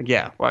cheesy. Like,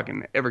 yeah,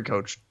 fucking every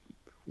coach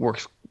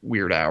works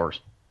weird hours.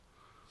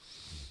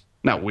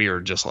 Not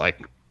weird, just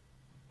like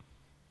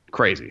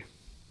crazy.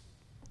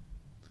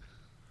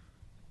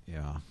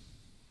 Yeah.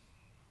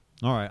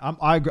 All right.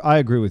 I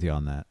agree with you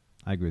on that.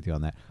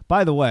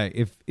 By the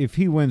way, if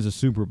he wins a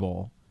Super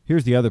Bowl,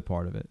 here's the other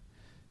part of it.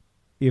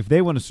 If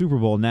they win a Super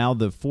Bowl, now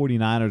the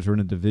 49ers are in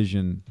a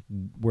division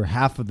where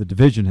half of the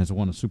division has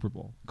won a Super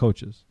Bowl.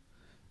 Coaches.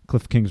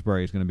 Cliff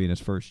Kingsbury is going to be in his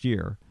first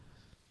year.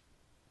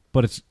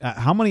 But it's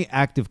how many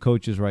active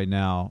coaches right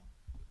now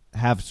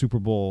have Super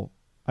Bowl?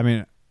 I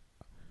mean,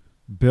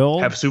 Bill.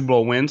 Have Super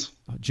Bowl wins?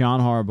 John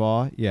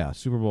Harbaugh. Yeah,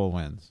 Super Bowl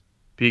wins.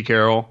 Pete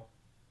Carroll,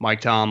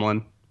 Mike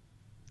Tomlin,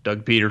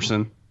 Doug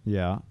Peterson.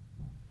 Yeah.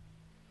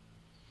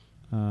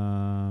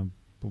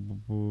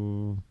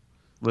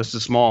 List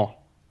is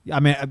small.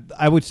 I mean,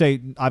 I would say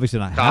obviously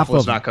not half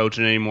of them. not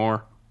coaching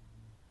anymore.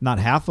 Not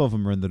half of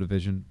them are in the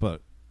division,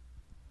 but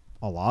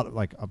a lot.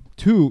 Like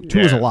two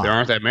is a lot. There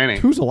aren't that many.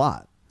 Two's a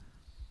lot.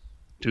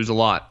 Two's a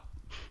lot.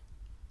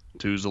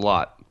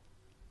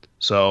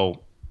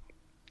 So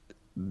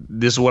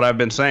this is what I've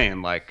been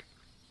saying. Like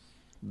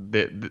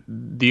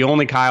the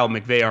only Kyle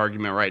McVay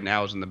argument right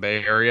now is in the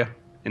Bay Area,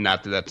 and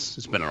not that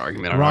it's been an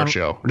argument on our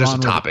show, just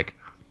a topic.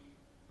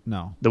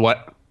 No. The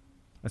what?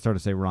 I started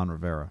to say Ron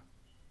Rivera.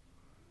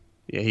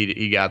 Yeah,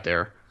 he got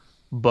there.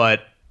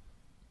 But,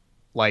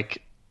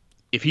 like,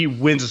 if he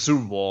wins a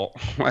Super Bowl...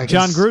 Like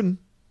John Gruden.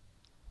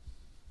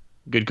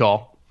 Good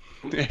call.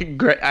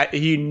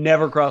 He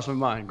never crossed my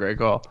mind. Great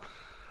call.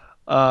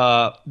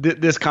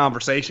 This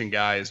conversation,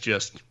 guy, is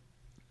just...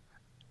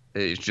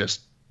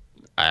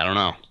 I don't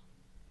know.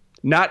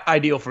 Not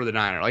ideal for the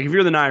Niners. Like, if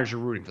you're the Niners,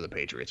 you're rooting for the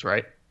Patriots,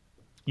 right?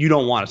 You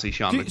don't want to see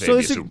Sean McVay be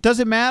a Super Bowl. Does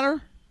it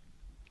matter?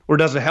 Or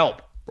does it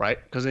help,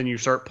 right? Because then you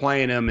start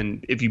playing him,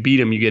 and if you beat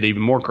him, you get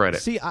even more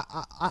credit. See,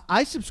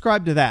 I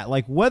subscribe to that.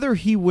 Like, whether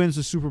he wins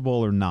the Super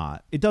Bowl or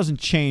not, it doesn't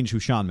change who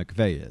Sean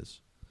McVay is.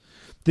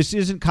 This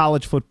isn't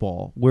college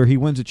football where he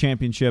wins a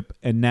championship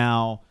and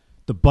now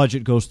the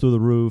budget goes through the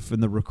roof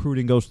and the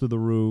recruiting goes through the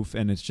roof,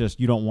 and it's just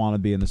you don't want to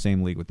be in the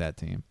same league with that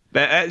team.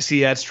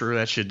 See, that's true.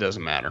 That shit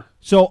doesn't matter.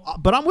 So,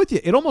 but I'm with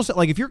you. It almost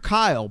like if you're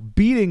Kyle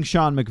beating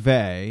Sean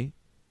McVay,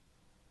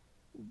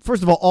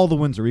 first of all the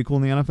wins are equal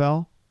in the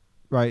NFL.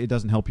 Right, it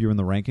doesn't help you in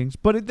the rankings,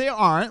 but they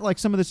aren't. Like,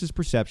 some of this is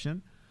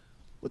perception.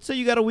 Let's say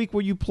you got a week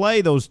where you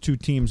play those two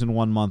teams in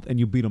 1 month and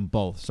you beat them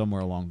both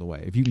somewhere along the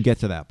way. If you can get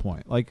to that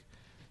point, like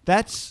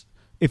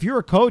if you're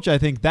a coach, I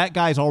think that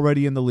guy's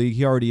already in the league.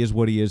 He already is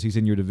what he is. He's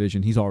in your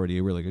division. He's already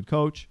a really good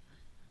coach.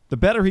 The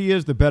better he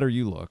is, the better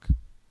you look,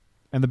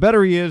 and the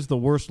better he is, the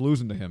worse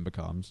losing to him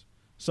becomes.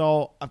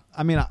 So,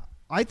 I mean,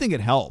 I think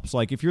it helps.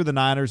 Like, if you're the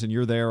Niners and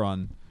you're there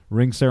on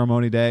ring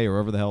ceremony day or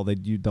whatever the hell they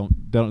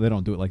don't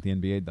do it like the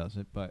NBA does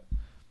it, but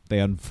they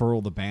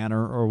unfurl the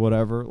banner or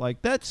whatever. Like,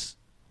 I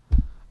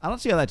don't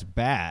see how that's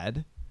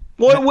bad.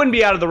 Well, it wouldn't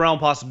be out of the realm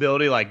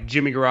possibility, like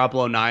Jimmy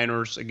Garoppolo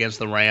Niners against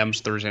the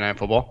Rams Thursday Night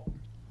Football,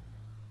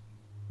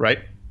 right?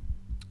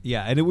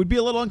 Yeah, and it would be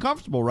a little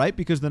uncomfortable, right?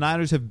 Because the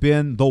Niners have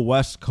been the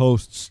West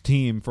Coast's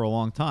team for a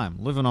long time,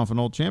 living off an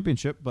old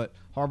championship, but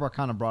Harbaugh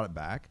kind of brought it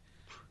back.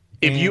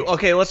 If you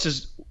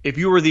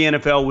were the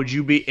NFL, would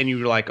you be, and you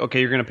were like,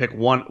 okay, you're going to pick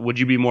one, would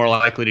you be more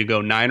likely to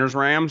go Niners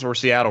Rams or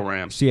Seattle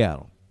Rams?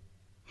 Seattle.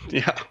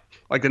 Yeah.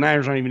 Like, the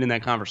Niners aren't even in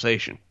that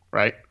conversation,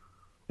 right?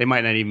 They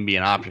might not even be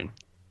an option.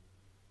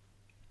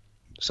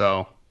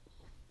 So.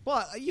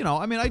 Well,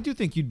 I mean, I do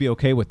think you'd be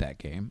okay with that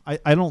game.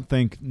 I don't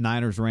think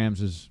Niners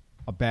Rams is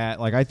a bad,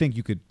 like, I think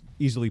you could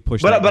easily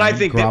push that. But I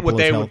think that what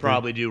they would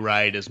probably do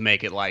right is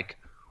make it like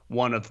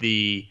one of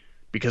the,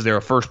 because they're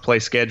a first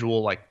place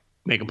schedule, like,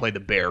 make them play the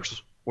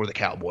Bears or the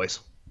Cowboys,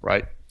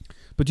 right?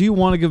 But do you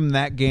want to give them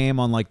that game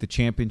on, like, the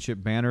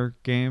championship banner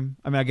game?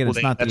 I mean, again,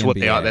 it's not the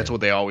NBA. That's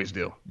what they always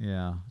do.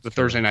 Yeah. The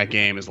Thursday night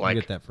game is like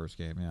get that first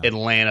game, yeah.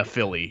 Atlanta,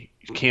 Philly,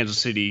 Kansas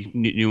City,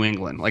 New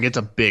England. Like, it's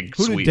a big,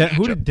 sweet matchup.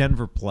 Who did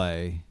Denver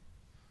play?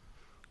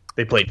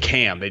 They played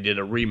Cam. They did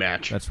a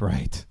rematch. That's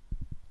right.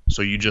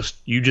 So you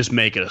just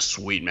make it a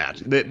sweet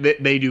match.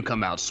 They do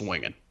come out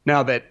swinging.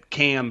 Now that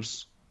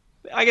Cam's,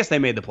 I guess they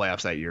made the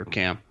playoffs that year,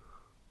 Cam.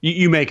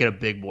 You make it a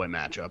big boy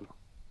matchup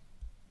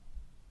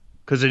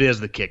because it is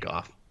the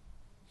kickoff.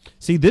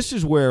 See, this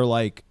is where,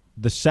 like,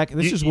 the second.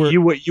 This is where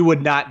you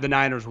would not. The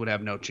Niners would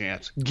have no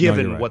chance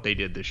given right. what they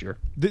did this year.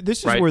 This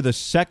is right? where the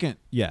second.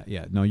 Yeah.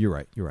 No, you're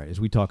right. You're right. As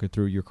we talk it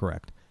through, you're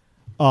correct.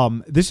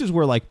 This is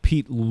where like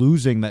Pete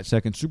losing that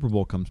second Super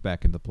Bowl comes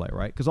back into play,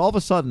 right? Because all of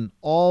a sudden,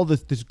 all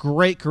this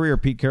great career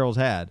Pete Carroll's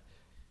had,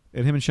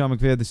 and him and Sean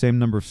McVay had the same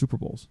number of Super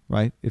Bowls,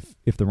 right?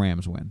 If the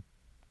Rams win,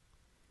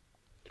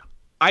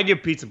 I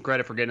give Pete some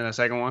credit for getting that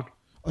second one.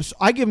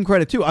 I give him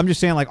credit too. I'm just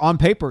saying, like on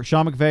paper,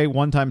 Sean McVay,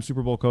 one-time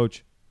Super Bowl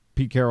coach,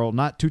 Pete Carroll,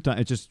 not two-time.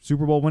 It's just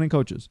Super Bowl winning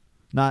coaches.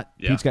 Not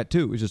Pete's got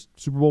two. It's just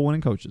Super Bowl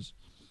winning coaches.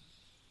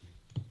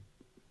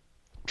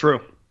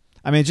 True.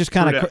 I mean, it's just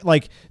kind of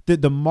like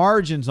the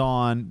margins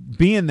on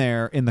being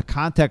there in the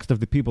context of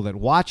the people that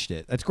watched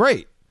it. That's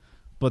great,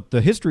 but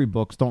the history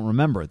books don't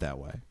remember it that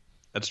way.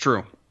 That's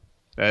true.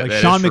 Like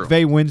Sean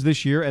McVay wins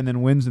this year and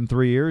then wins in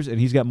 3 years, and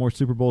he's got more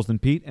Super Bowls than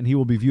Pete, and he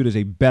will be viewed as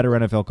a better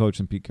NFL coach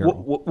than Pete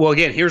Carroll. Well,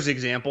 again, here's the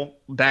example.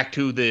 Back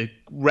to the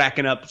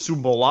racking up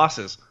Super Bowl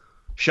losses.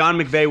 Sean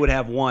McVay would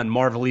have 1.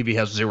 Marvin Levy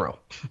has 0.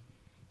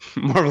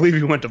 Marvin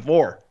Levy went to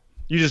 4.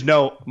 You just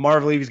know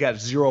Marvin Levy's got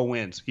 0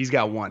 wins. He's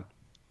got 1.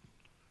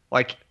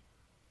 Like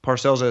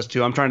Parcells has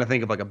 2. I'm trying to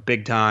think of like a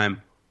big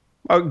time.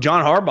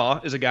 John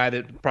Harbaugh is a guy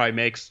that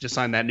probably just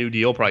signed that new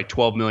deal, probably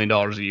 $12 million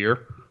a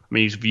year. I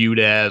mean, he's viewed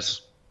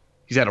as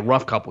he's had a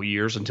rough couple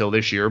years until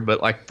this year,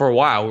 but like for a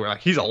while, we're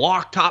like, he's a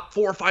lock top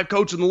 4 or 5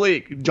 coach in the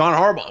league. John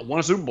Harbaugh won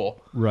a Super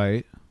Bowl.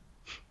 Right.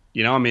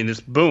 You know, I mean,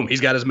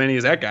 he's got as many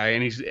as that guy,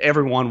 and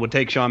everyone would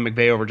take Sean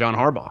McVay over John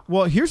Harbaugh.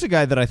 Well, here's a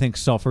guy that I think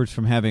suffers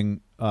from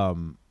having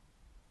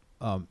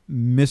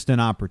missed an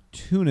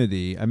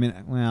opportunity. I mean,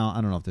 well,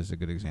 I don't know if this is a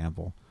good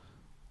example.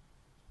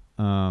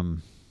 I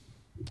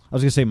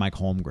was gonna say Mike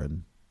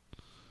Holmgren,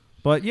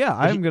 but yeah,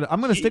 I'm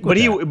gonna stick with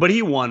that. But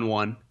he won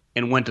 1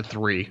 and went to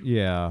 3.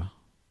 Yeah.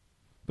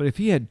 But if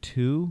he had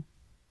 2,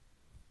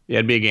 yeah,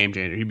 it'd be a game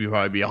changer. He'd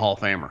probably be a Hall of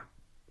Famer.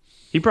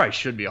 He probably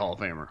should be a Hall of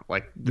Famer,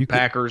 like the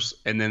Packers,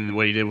 and then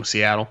what he did with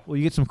Seattle. Well,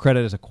 you get some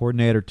credit as a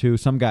coordinator too.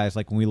 Some guys,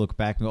 like when we look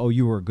back and go, "Oh,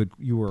 you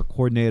were a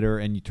coordinator,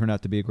 and you turned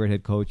out to be a great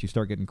head coach." You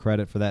start getting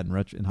credit for that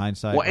in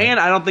hindsight. Well, and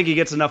I don't think he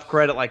gets enough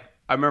credit. Like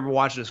I remember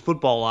watching his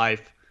football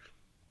life.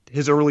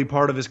 His early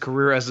part of his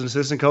career as an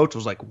assistant coach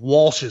was like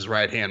Walsh's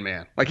right-hand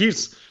man. Like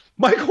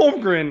Mike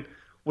Holmgren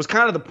was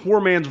kind of the poor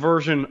man's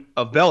version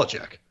of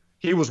Belichick.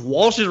 He was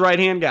Walsh's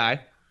right-hand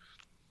guy.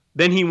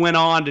 Then he went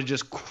on to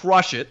just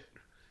crush it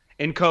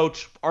and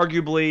coach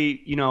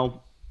arguably,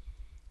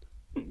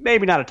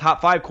 maybe not a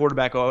top 5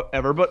 quarterback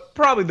ever, but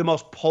probably the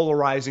most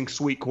polarizing,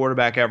 sweet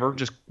quarterback ever,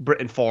 just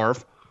Britton Favre.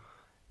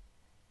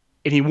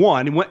 And he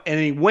won.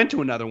 He went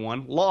to another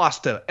one,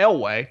 lost to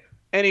Elway,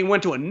 and he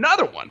went to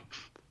another one,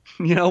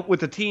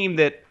 with a team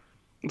that,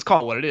 let's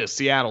call it what it is,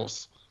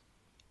 Seattle's.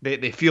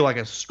 They feel like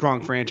a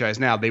strong franchise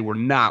now. They were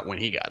not when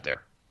he got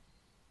there.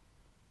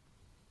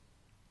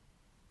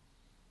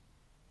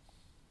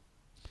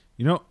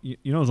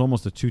 It was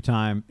almost a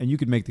 2-time, and you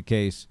could make the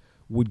case,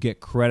 would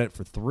get credit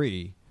for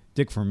 3,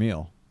 Dick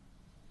Vermeil.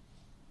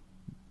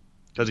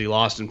 Because he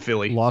lost in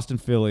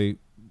Philly.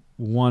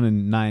 Won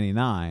in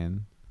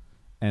 99,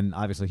 and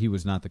obviously he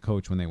was not the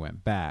coach when they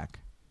went back.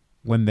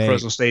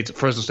 Fresno State's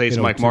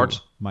Mike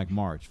Martz. Mike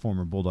Martz,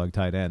 former Bulldog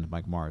tight end,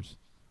 Mike Martz.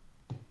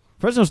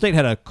 Fresno State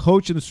had a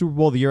coach in the Super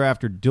Bowl the year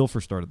after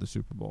Dilfer started the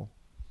Super Bowl.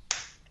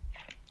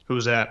 Who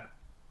was that?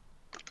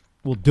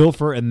 Well,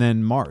 Dilfer and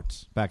then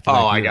Martz back to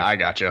I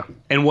got you.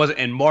 And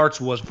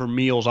Martz was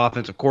Vermeil's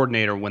offensive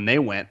coordinator when they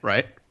went,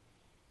 right?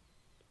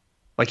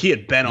 Like he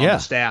had been on the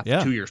staff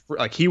 2 years.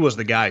 Like he was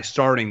the guy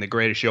starting the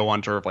greatest show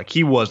on turf. Like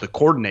he was the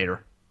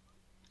coordinator.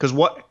 Because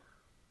what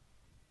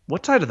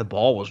side of the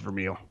ball was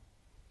Vermeil?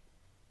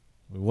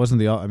 It wasn't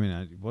the. I mean,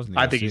 it wasn't.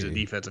 I think he's a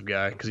defensive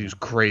guy because he was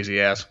crazy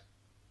ass.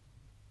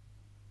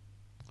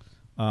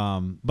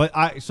 But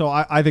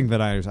I think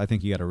that I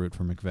think you got to root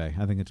for McVay.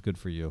 I think it's good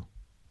for you.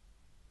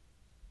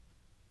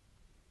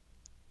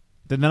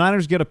 Did the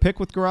Niners get a pick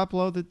with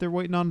Garoppolo that they're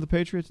waiting on the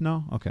Patriots?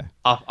 No? Okay.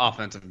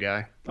 Offensive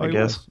guy, I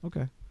guess.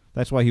 Okay.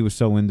 That's why he was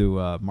so into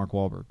Mark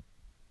Wahlberg.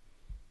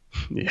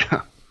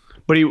 Yeah.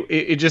 But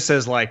it just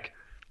says, like,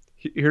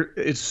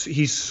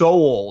 he's so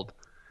old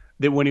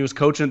that when he was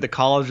coaching at the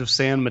College of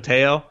San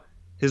Mateo,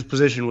 his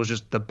position was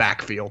just the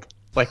backfield.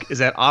 Like, is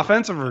that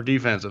offensive or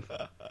defensive?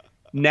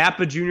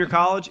 Napa Junior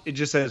College, it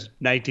just says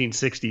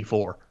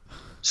 1964.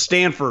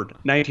 Stanford,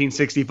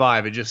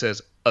 1965, it just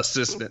says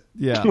assistant.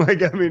 Yeah.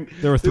 Like, I mean,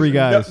 there were 3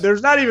 guys.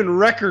 There's not even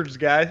records,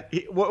 guys.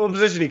 What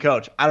position did he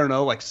coach? I don't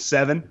know, like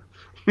 7.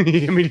 I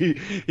mean,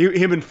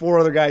 him and 4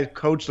 other guys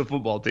coached the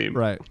football team.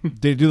 Right.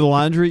 Did he do the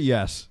laundry?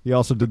 Yes. He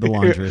also did the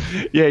laundry.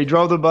 Yeah, he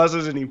drove the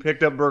buses and he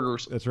picked up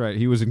burgers. That's right.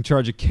 He was in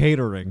charge of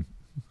catering.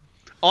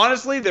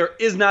 Honestly, there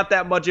is not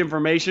that much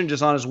information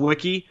just on his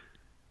wiki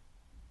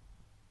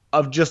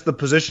of just the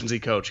positions he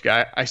coached,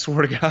 guy. I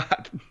swear to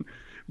God.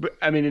 But,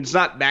 I mean, it's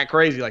not that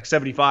crazy. Like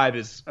 75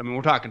 is, I mean,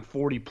 we're talking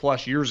 40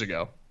 plus years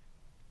ago.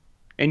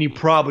 And you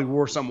probably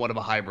were somewhat of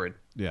a hybrid.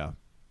 Yeah.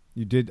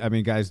 You did. I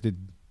mean, guys did.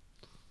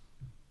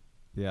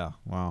 Yeah.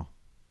 Wow.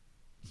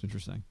 It's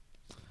interesting.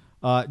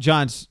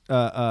 John,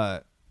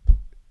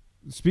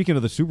 speaking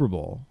of the Super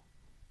Bowl,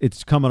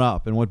 It's coming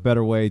up, and what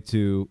better way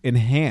to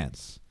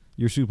enhance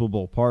your Super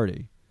Bowl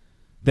party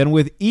than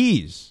with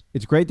Ease?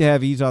 It's great to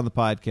have Ease on the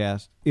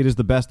podcast. It is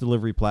the best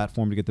delivery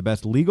platform to get the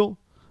best legal,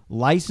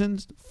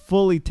 licensed,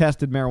 fully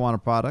tested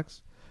marijuana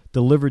products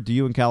delivered to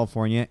you in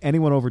California.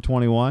 Anyone over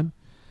 21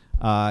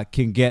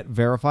 can get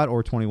verified,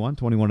 or 21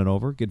 and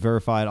over, get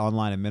verified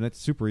online in minutes.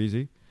 Super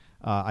easy.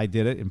 I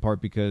did it in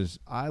part because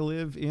I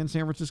live in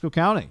San Francisco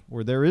County,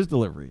 where there is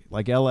delivery,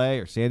 like L.A.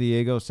 or San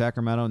Diego,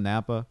 Sacramento,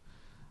 Napa.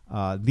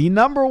 The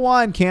number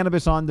one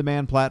cannabis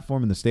on-demand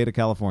platform in the state of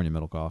California,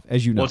 Middlecoff,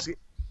 as you know. Well,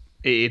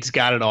 it's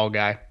got it all,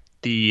 guy.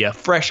 The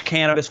fresh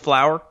cannabis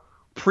flower,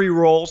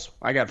 pre-rolls.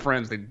 I got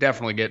friends that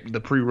definitely get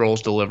the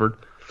pre-rolls delivered.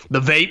 The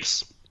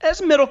vapes,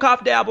 as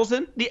Middlecoff dabbles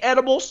in. The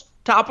edibles,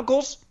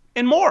 topicals,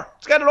 and more.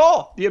 It's got it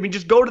all. I mean,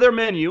 just go to their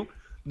menu.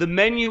 The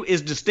menu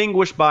is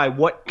distinguished by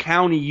what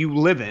county you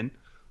live in,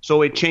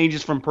 so it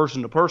changes from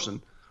person to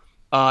person.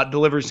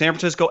 Delivery San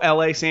Francisco,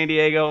 LA, San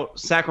Diego,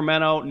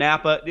 Sacramento,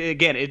 Napa.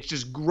 Again, it's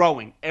just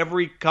growing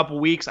every couple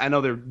weeks. I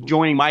know they're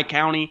joining my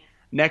county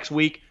next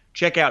week.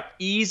 Check out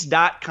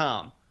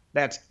ease.com.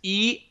 That's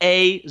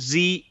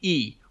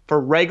EAZE for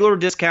regular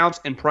discounts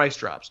and price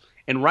drops.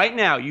 And right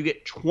now, you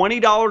get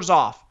 $20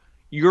 off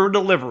your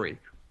delivery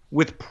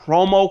with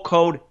promo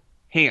code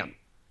HAM.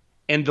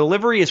 And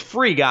delivery is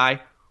free, guy,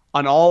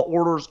 on all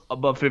orders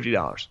above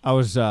 $50. I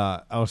was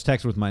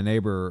texting with my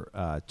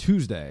neighbor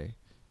Tuesday,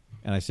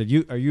 and I said,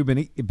 "Are you a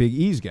big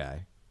Ease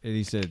guy?" And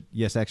he said,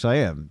 "Yes, actually,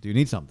 I am. Do you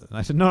need something?" And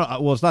I said, "No,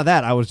 well, it's not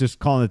that. I was just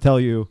calling to tell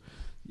you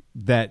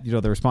that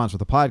the response with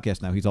the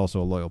podcast now. He's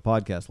also a loyal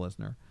podcast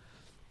listener,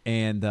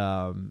 and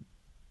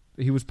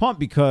he was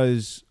pumped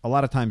because a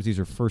lot of times these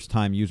are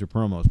first-time user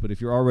promos. But if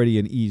you're already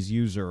an Ease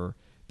user,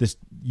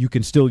 you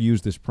can still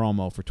use this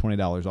promo for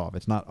 $20 off.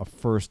 It's not a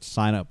first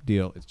sign-up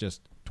deal. It's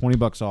just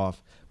 $20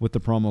 off with the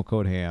promo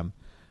code HAM.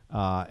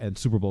 And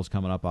Super Bowl's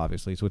coming up,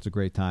 obviously, so it's a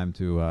great time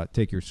to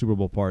take your Super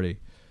Bowl party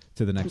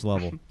to the next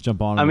level.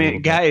 Jump on. I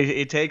mean, guy,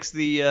 it takes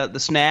the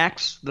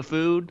snacks, the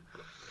food,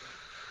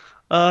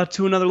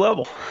 to another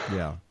level.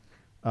 Yeah,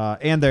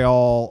 and they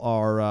all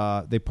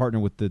are. They partner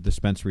with the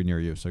dispensary near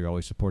you, so you're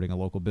always supporting a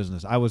local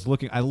business. I was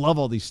looking. I love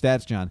all these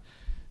stats, John.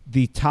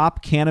 The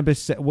top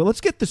cannabis. Well,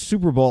 let's get the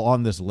Super Bowl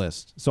on this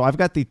list. So I've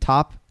got the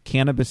top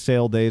cannabis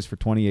sale days for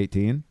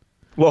 2018.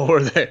 What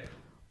were they?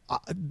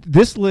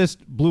 This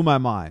list blew my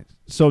mind.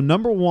 So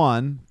number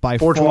one by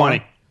 420.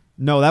 far.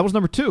 No, that was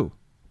number two.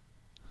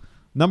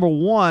 Number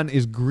one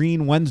is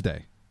Green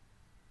Wednesday.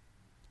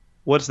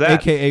 What's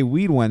that? AKA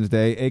Weed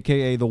Wednesday,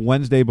 AKA the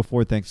Wednesday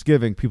before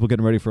Thanksgiving. People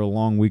getting ready for a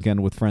long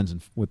weekend with friends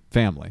and with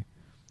family.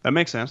 That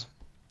makes sense.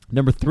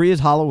 Number three is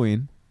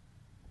Halloween.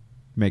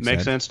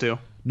 Makes sense too.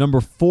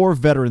 Number four,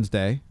 Veterans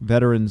Day.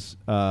 Veterans,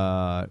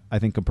 I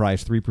think,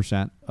 comprise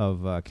 3%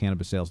 of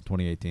cannabis sales in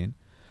 2018.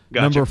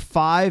 Gotcha. Number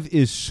five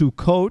is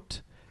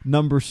Sukkot.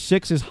 Number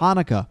six is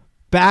Hanukkah.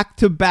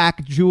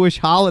 Back-to-back Jewish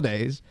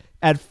holidays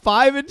at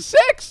 5 and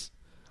 6.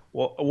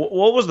 Well,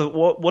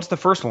 what's the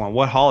first one?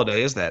 What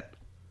holiday is that?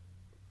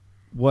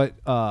 What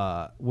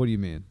do you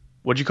mean?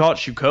 What'd you call it?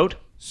 Sukkot?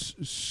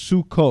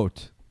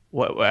 Sukkot.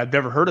 What? I've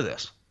never heard of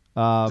this. Is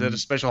that a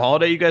special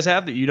holiday you guys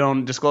have that you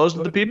don't disclose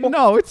to the people?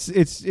 No, it's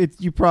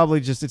you probably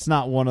just, it's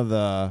not one of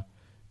the,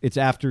 it's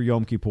after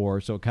Yom Kippur,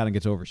 so it kind of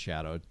gets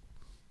overshadowed.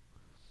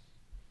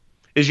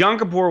 Is Yom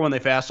Kippur when they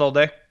fast all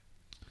day?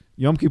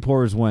 Yom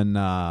Kippur is when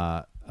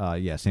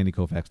Sandy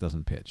Koufax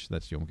doesn't pitch.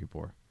 That's Yom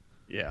Kippur.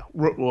 Yeah.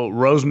 Well,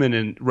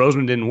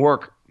 Roseman didn't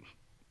work.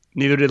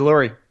 Neither did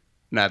Lurie.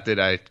 Not that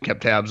I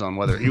kept tabs on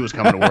whether he was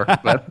coming to work,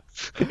 but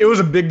it was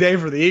a big day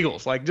for the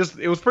Eagles.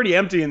 It was pretty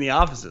empty in the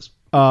offices.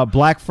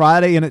 Black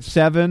Friday in at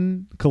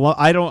 7.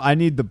 I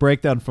need the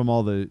breakdown from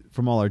all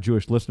our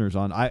Jewish listeners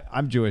on.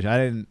 I'm Jewish. I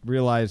didn't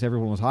realize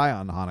everyone was high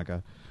on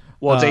Hanukkah.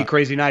 Well, it's 8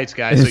 crazy nights,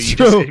 guys.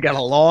 So you got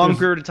a long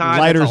period of time.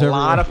 That's a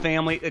lot of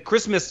family.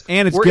 Christmas,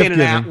 and it's we're gift in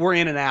and giving. out. We're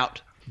in and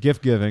out.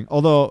 Gift giving.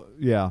 Although,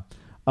 yeah.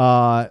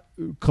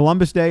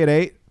 Columbus Day at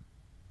 8.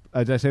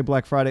 Did I say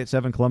Black Friday at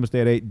 7? Columbus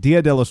Day at 8.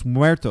 Dia de los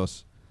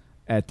Muertos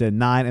at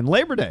 9. And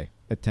Labor Day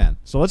at 10.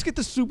 So let's get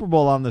the Super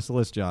Bowl on this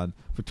list, John,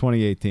 for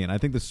 2018. I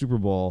think the Super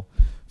Bowl,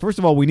 first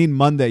of all, we need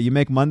Monday. You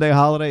make Monday a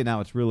holiday?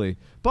 Now it's really.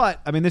 But,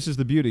 I mean, this is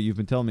the beauty. You've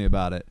been telling me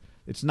about it.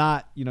 It's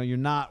not, you're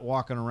not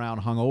walking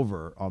around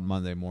hungover on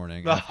Monday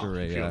morning after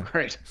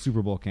a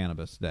Super Bowl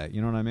cannabis day.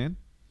 You know what I mean?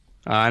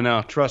 I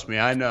know. Trust me,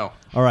 I know.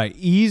 All right.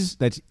 Ease,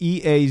 that's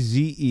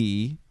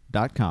EAZE.com.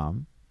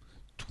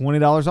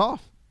 $20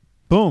 off.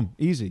 Boom.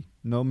 Easy.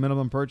 No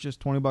minimum purchase,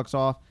 $20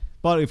 off.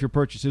 But if your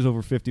purchase is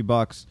over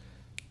 $50,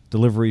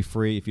 delivery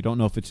free. If you don't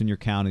know if it's in your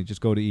county,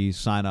 just go to Ease,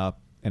 sign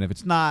up. And if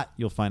it's not,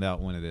 you'll find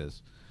out when it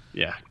is.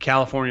 Yeah.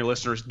 California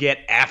listeners, get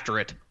after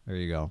it. There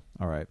you go.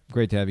 All right.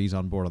 Great to have Ease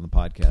on board on the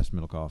podcast,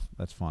 Middlecoff.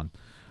 That's fun.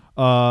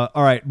 All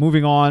right.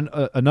 Moving on.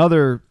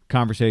 Another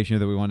conversation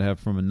that we want to have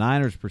from a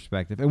Niners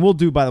perspective. And we'll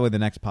do, by the way, the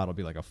next pod will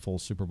be like a full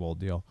Super Bowl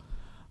deal.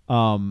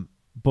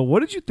 But what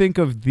did you think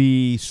of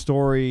the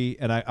story?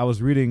 And I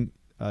was reading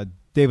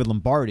David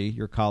Lombardi,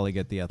 your colleague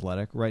at The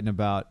Athletic, writing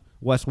about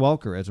Wes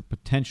Welker as a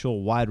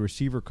potential wide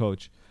receiver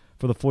coach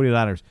for the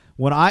 49ers.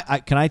 When I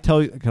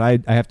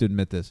have to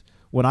admit this.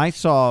 When I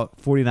saw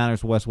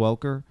 49ers Wes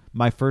Welker,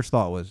 my first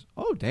thought was,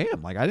 oh,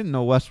 damn, like I didn't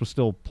know Wes was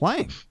still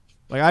playing.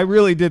 Like I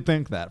really did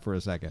think that for a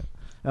second.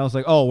 And I was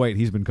like, oh, wait,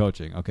 he's been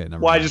coaching. Okay, never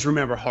mind. I just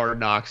remember Hard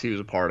Knocks. He was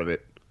a part of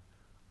it.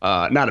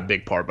 Not a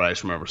big part, but I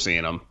just remember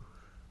seeing him.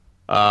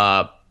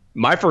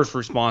 My first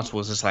response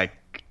was just like,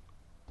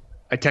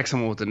 I text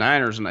someone with the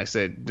Niners and I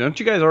said, don't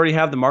you guys already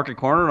have the market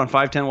cornered on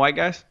 5'10" white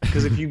guys?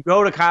 Because if you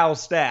go to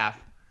Kyle's staff,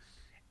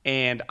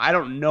 and I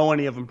don't know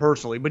any of them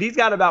personally, but he's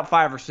got about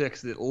 5 or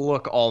 6 that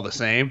look all the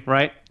same,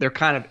 right? They're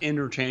kind of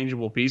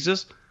interchangeable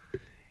pieces.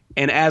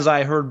 And as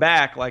I heard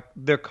back, like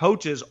their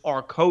coaches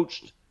are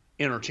coached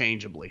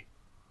interchangeably.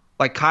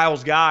 Like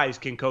Kyle's guys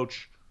can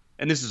coach,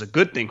 and this is a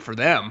good thing for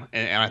them,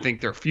 and I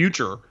think their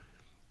future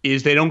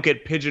is they don't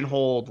get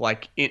pigeonholed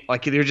like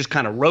they're just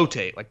kind of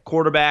rotate, like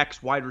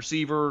quarterbacks, wide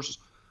receivers,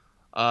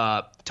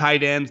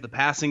 tight ends, the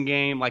passing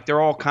game, like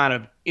they're all kind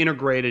of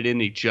integrated in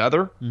each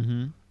other.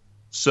 Mm-hmm.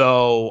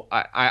 So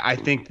I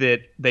think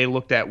that they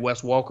looked at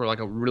Wes Welker like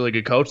a really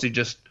good coach. They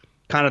just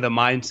kind of the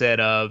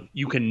mindset of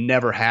you can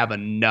never have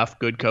enough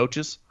good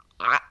coaches.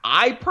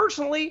 I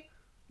personally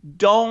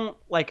don't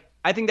like.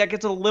 I think that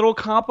gets a little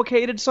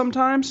complicated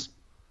sometimes.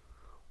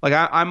 Like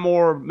I'm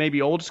more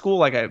maybe old school,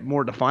 like I have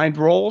more defined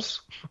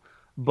roles.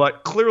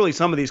 But clearly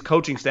some of these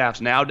coaching staffs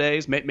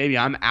nowadays, maybe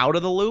I'm out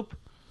of the loop.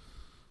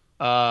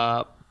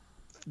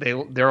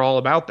 They're all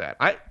about that.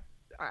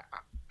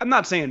 I'm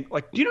not saying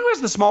like. Do you know who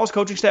has the smallest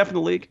coaching staff in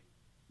the league?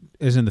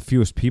 Isn't the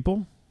fewest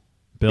people?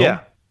 Bill? Yeah.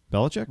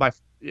 Belichick?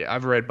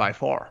 I've read by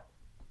far,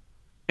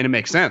 and it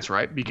makes sense,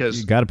 right? Because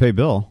you got to pay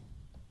Bill.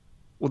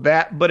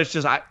 Well, but it's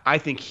just I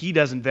think he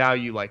doesn't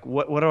value like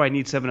what do I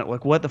need 7?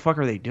 Like what the fuck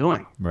are they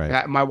doing?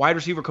 Right. My wide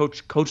receiver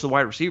coach the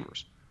wide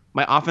receivers.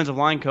 My offensive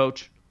line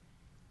coach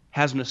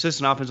has an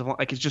assistant offensive line.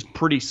 Like it's just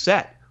pretty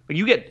set. Like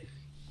you get.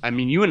 I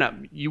mean,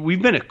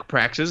 we've been at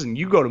practices, and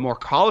you go to more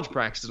college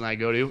practices than I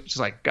go to. It's just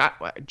like, God,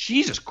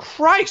 Jesus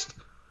Christ.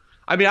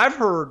 I mean, I've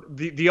heard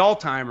the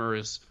all-timer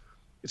it's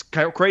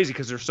kind of crazy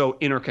because they're so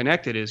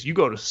interconnected, is you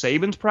go to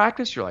Saban's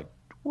practice, you're like,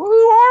 who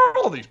are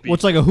all these people? Well,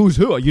 it's like a who's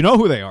who. You know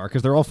who they are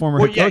because they're all former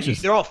head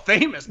coaches. They're all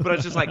famous, but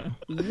it's just like,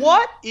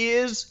 what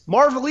is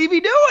Marv Levy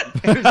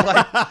doing? And it's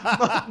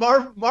like,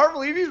 Marv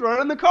Levy's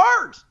running the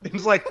Cards.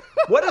 It's like,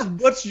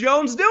 what's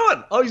Jones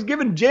doing? Oh, he's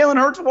giving Jalen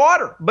Hurts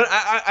water. But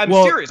I'm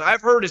serious.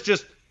 I've heard it's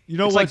just, you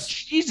know, it's like,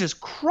 Jesus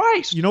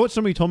Christ. You know what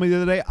somebody told me the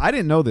other day? I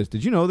didn't know this.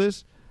 Did you know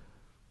this?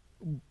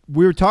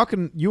 We were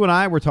talking, you and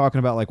I were talking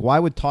about, like, why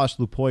would Tosh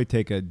Lupoy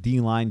take a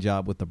D-line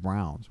job with the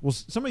Browns? Well,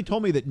 somebody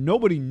told me that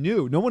nobody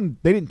knew.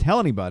 They didn't tell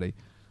anybody.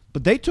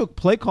 But they took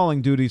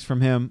play-calling duties from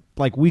him,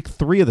 like, week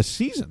 3 of the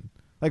season.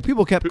 Like,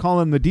 people kept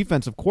calling him the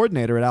defensive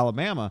coordinator at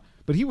Alabama,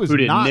 but he was Who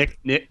did, not.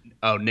 Nick?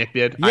 Oh, Nick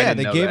did? Yeah,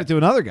 they gave it to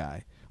another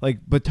guy. Like,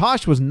 but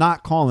Tosh was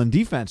not calling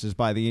defenses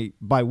by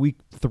week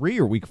 3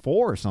 or week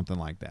 4 or something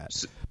like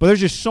that. But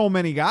there's just so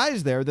many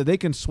guys there that they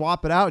can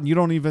swap it out, and you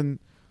don't even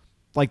 –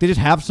 like, they just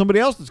have somebody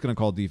else that's going to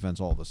call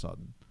defense all of a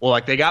sudden. Well,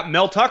 like, they got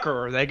Mel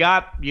Tucker. Or they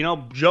got,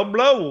 Joe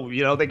Blow.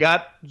 They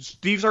got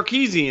Steve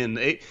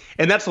Sarkisian.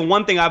 And that's the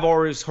one thing I've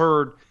always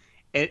heard.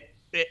 And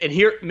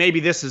here,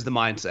 maybe this is the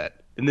mindset.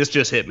 And this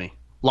just hit me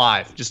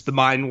live. Just the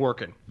mind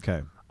working.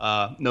 Okay.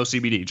 No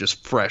CBD,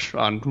 just fresh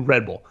on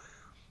Red Bull.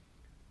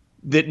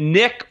 That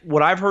Nick,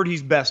 what I've heard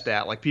he's best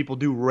at, like people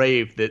do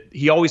rave, that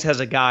he always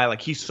has a guy,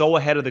 like he's so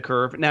ahead of the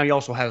curve. Now he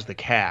also has the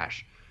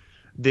cash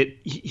that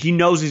he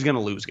knows he's going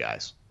to lose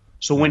guys.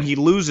 So when he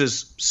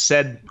loses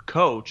said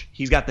coach,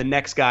 he's got the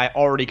next guy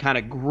already kind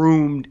of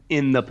groomed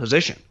in the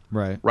position.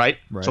 Right?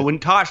 So when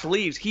Tosh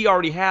leaves, he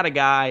already had a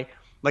guy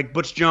like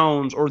Butch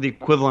Jones or the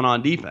equivalent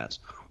on defense.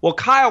 Well,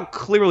 Kyle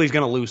clearly is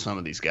going to lose some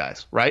of these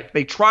guys, right?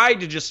 They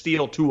tried to just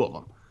steal 2 of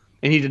them,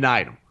 and he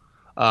denied them.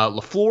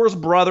 LaFleur's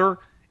brother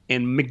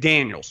and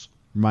McDaniels.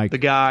 Mike, the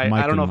guy,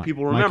 Mike I don't know and if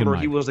people Mike. remember,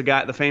 he was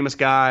the famous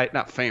guy,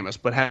 not famous,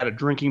 but had a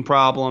drinking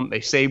problem.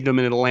 They saved him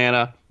in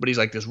Atlanta, but he's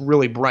like this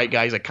really bright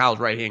guy. He's like Kyle's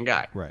right-hand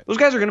guy. Right. Those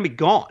guys are going to be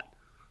gone.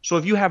 So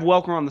if you have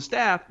Welker on the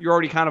staff, you're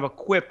already kind of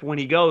equipped when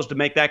he goes to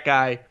make that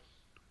guy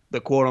the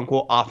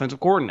quote-unquote offensive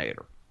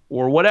coordinator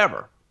or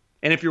whatever.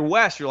 And if you're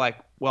Wes, you're like,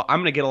 well, I'm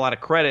going to get a lot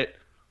of credit.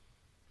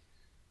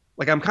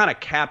 Like, I'm kind of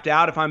capped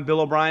out if I'm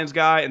Bill O'Brien's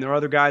guy, and there are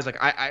other guys, like,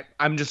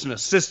 I'm just an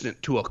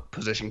assistant to a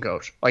position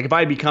coach. Like, if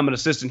I become an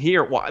assistant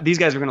here, well, these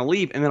guys are going to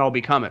leave, and then I'll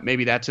become it.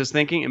 Maybe that's his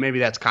thinking, and maybe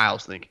that's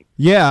Kyle's thinking.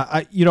 Yeah,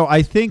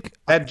 I think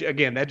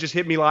that just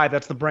hit me live.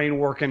 That's the brain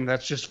working.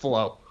 That's just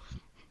flow.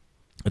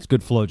 It's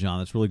good flow, John.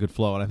 That's really good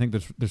flow, and I think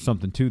there's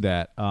something to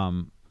that.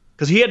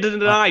 Because he had to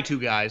deny 2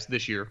 guys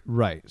this year.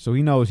 Right. So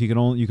he knows you can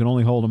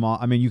only hold them off.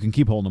 I mean, you can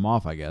keep holding them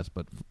off, I guess,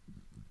 but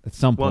at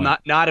some point. Well,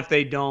 not if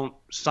they don't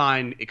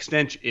sign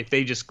extension. If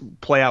they just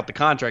play out the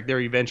contract,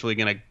 they're eventually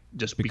going to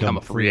just become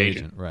a free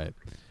agent. Right.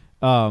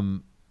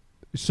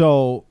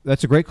 So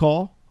that's a great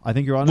call. I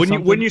think you're on.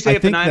 Wouldn't you say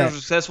if the Niners are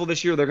successful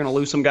this year, they're going to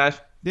lose some guys?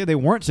 Yeah, they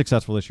weren't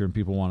successful this year, and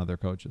people wanted their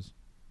coaches.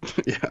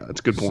 Yeah, that's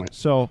a good point.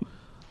 So,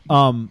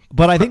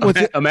 But I think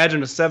what's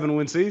imagine a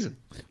 7-win season.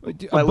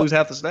 Might lose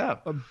half the staff.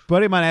 A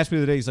buddy of mine asked me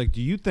the other day, he's like,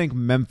 do you think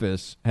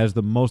Memphis has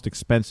the most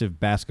expensive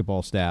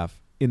basketball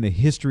staff in the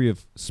history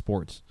of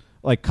sports?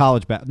 Like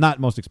college not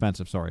most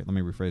expensive, sorry. Let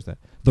me rephrase that.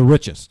 The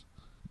richest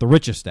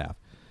staff.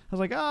 I was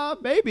like,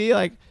 maybe.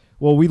 Like,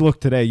 well, we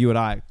looked today, you and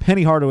I.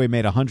 Penny Hardaway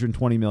made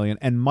 $120 million,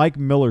 and Mike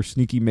Miller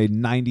sneaky made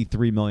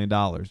 $93 million,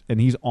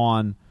 and he's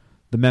on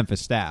the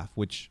Memphis staff,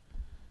 which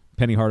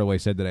Penny Hardaway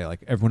said today,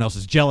 like, everyone else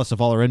is jealous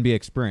of all our NBA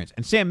experience.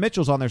 And Sam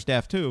Mitchell's on their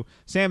staff too.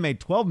 Sam made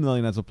 $12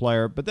 million as a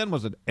player, but then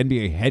was an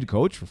NBA head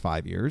coach for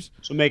 5 years.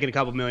 So making a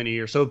couple million a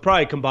year. So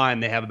probably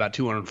combined, they have about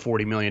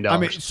 $240 million. I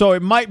mean, so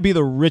it might be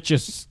the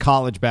richest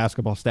college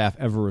basketball staff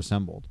ever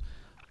assembled.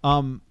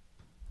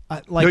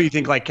 You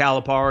think like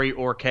Calipari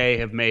or Kay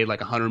have made like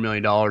 $100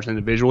 million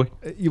individually?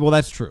 Well,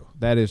 that's true.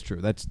 That is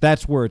true.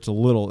 That's where it gets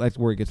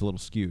a little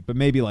skewed. But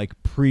maybe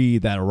like pre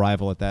that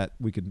arrival at that,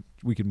 we could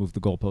move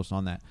the goalpost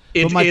on that.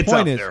 But my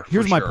point is,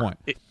 here's my point: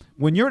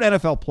 when you're an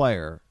NFL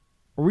player,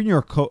 or when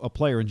you're a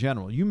player in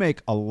general, you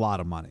make a lot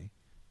of money,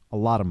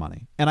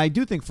 And I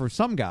do think for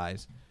some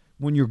guys,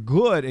 when you're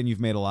good and you've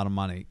made a lot of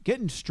money,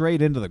 getting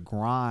straight into the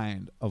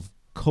grind of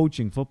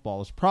coaching football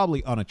is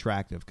probably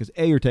unattractive because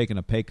A, you're taking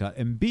a pay cut,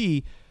 and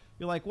B,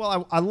 you're like,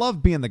 well, I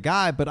love being the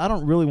guy, but I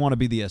don't really want to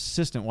be the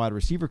assistant wide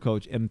receiver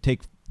coach and take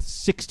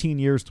 16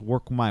 years to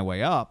work my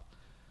way up.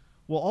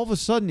 Well, all of a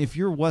sudden, if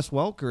you're Wes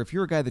Welker, if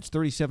you're a guy that's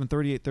 37,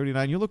 38,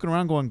 39, you're looking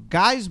around going,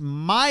 guys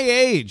my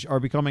age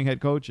are becoming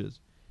head coaches.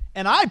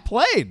 And I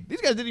played.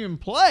 These guys didn't even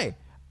play.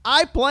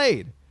 I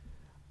played.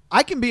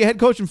 I can be a head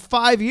coach in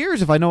 5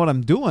 years if I know what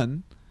I'm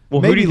doing.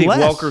 Well, maybe who do you think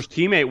less. Welker's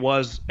teammate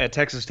was at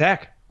Texas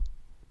Tech?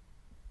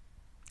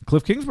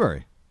 Cliff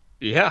Kingsbury.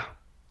 Yeah.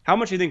 How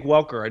much do you think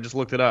Welker, I just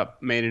looked it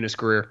up, made in his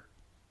career?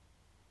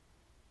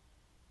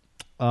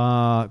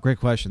 Great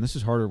question. This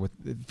is harder I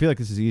feel like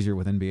this is easier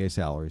with NBA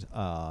salaries.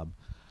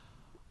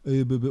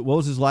 What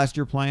was his last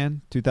year plan?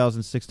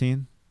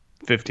 2016?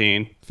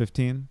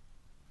 15.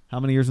 How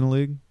many years in the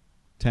league?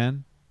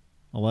 10?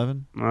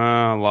 11?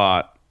 A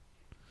lot.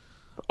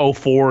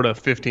 04 to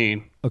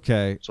 15.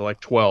 Okay. So like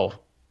 12.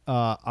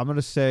 I'm going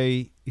to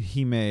say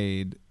he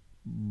made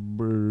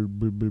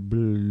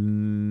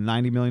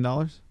 $90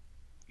 million.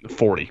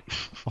 40.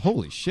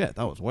 Holy shit,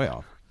 that was way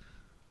off.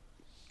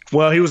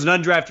 Well, he was an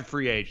undrafted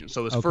free agent,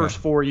 so his first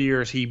 4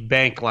 years he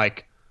banked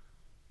like.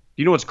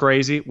 You know what's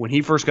crazy? When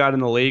he first got in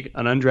the league,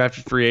 an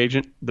undrafted free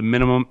agent, the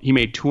minimum he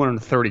made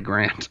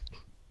 $230,000.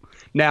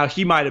 Now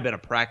he might have been a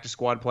practice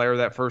squad player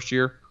that first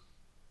year,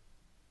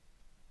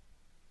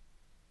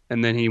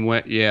 and then he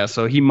went. Yeah,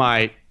 so he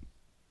might.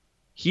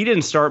 He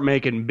didn't start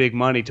making big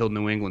money till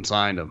New England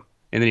signed him,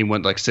 and then he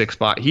went like 6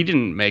 spots. He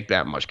didn't make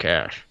that much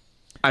cash.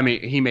 I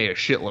mean, he made a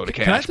shitload of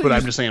cash, but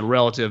I'm just saying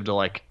relative to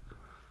like.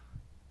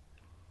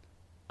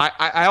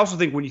 I also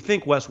think when you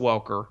think Wes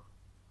Welker,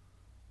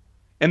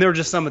 and there are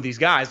just some of these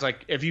guys,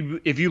 like if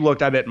you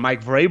looked, I bet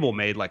Mike Vrabel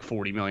made like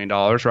 $40 million,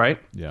 right?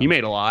 Yeah. He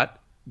made a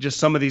lot. Just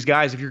some of these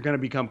guys, if you're going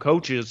to become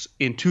coaches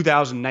in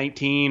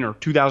 2019 or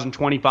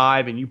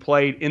 2025 and you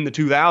played in the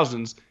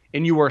 2000s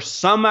and you were a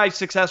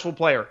semi-successful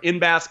player in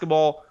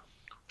basketball,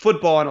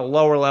 football on a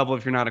lower level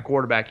if you're not a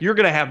quarterback, you're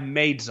going to have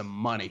made some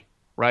money,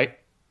 right?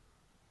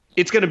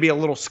 It's going to be a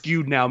little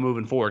skewed now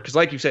moving forward. Because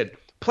like you said,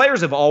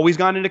 players have always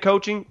gone into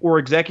coaching or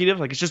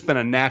executive. Like it's just been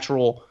a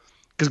natural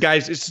 – because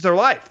guys, it's just their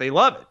life. They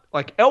love it.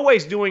 Like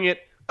Elway's doing it.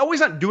 Elway's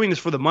not doing this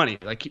for the money.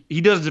 Like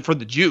he does it for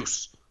the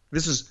juice.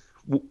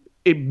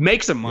 It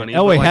makes him money.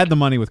 Elway had the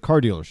money with car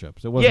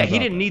dealerships. It wasn't he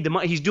didn't need the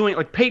money. He's doing –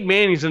 like Peyton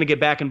Manning's going to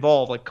get back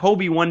involved. Like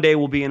Kobe one day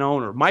will be an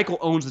owner. Michael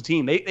owns the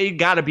team. They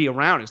got to be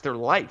around. It's their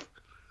life.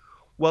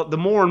 Well, the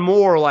more and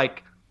more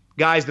like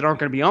guys that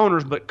aren't going to be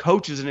owners but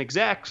coaches and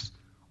execs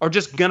 – are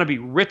just going to be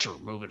richer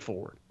moving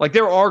forward. Like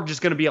there are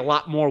just going to be a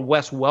lot more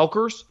Wes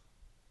Welkers,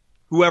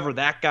 whoever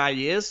that guy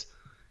is,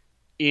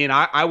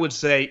 I would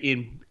say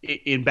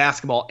in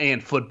basketball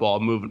and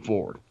football moving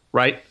forward,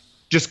 right?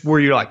 Just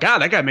where you're like, God,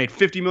 that guy made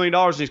 $50 million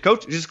in his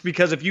coaching. Just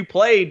because if you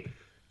played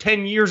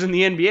 10 years in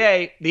the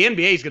NBA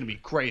is going to be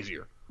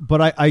crazier.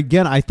 But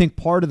I think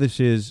part of this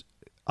is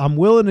I'm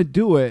willing to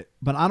do it,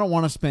 but I don't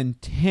want to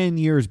spend 10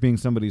 years being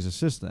somebody's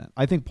assistant.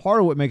 I think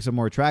part of what makes it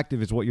more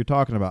attractive is what you're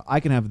talking about.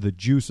 I can have the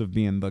juice of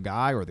being the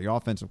guy or the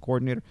offensive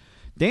coordinator.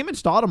 Damon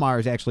Stoudemire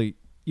is actually,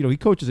 he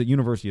coaches at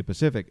University of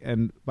Pacific,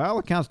 and by all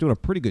accounts doing a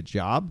pretty good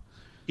job.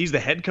 He's the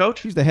head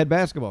coach? He's the head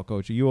basketball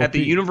coach at UOP. At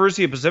the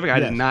University of Pacific?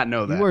 I did not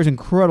know that. He wears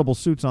incredible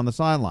suits on the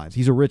sidelines.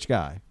 He's a rich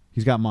guy.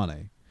 He's got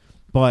money.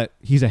 But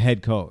he's a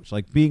head coach.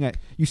 Like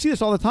you see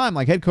this all the time,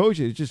 like head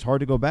coaches, it's just hard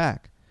to go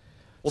back.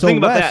 Well, think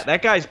about that.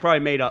 That guy's probably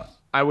made up.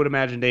 I would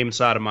imagine Damon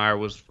Stoudemire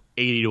was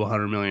 $80 to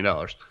 $100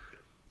 million.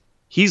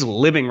 He's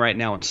living right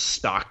now in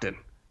Stockton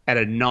at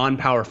a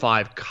non-Power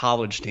 5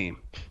 college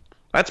team.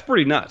 That's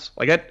pretty nuts.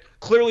 Like that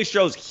clearly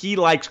shows he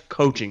likes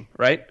coaching,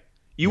 right?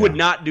 You would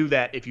not do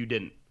that if you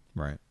didn't.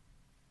 Right.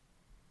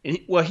 And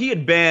he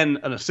had been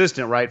an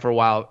assistant, right, for a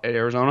while at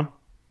Arizona?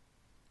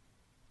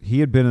 He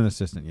had been an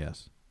assistant,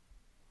 yes.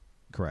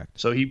 Correct.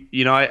 So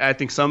I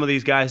think some of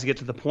these guys get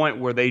to the point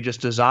where they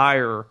just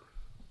desire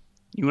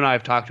You and I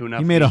have talked to enough.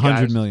 He made of these $100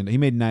 guys million. He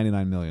made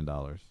 $99 million.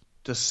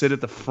 to sit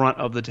at the front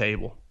of the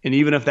table, and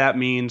even if that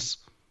means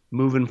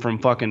moving from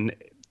fucking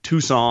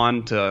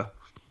Tucson to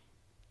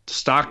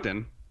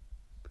Stockton,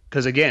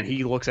 because again,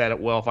 he looks at it,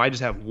 well, if I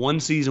just have one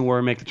season where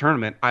I make the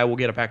tournament, I will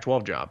get a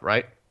Pac-12 job,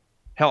 right?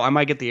 Hell, I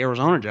might get the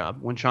Arizona job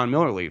when Sean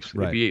Miller leaves,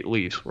 Right. if he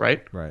leaves,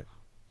 right? Right.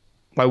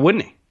 Why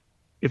wouldn't he?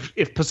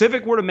 If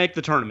Pacific were to make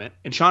the tournament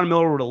and Sean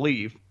Miller were to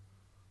leave,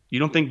 you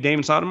don't think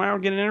Damon Sotomayor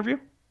would get an interview?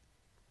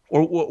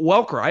 Or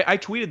Welker? I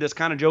tweeted this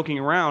kind of joking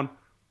around.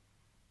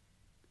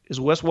 Is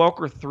Wes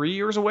Welker 3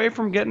 years away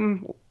from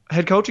getting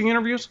head coaching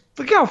interviews?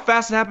 Look how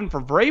fast it happened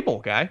for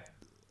Vrabel, guy.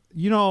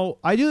 You know,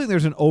 I do think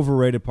there's an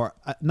overrated part.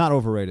 Not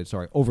overrated,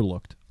 sorry,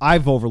 overlooked.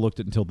 I've overlooked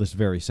it until this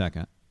very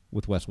second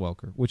with Wes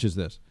Welker, which is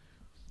this.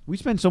 We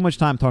spend so much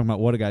time talking about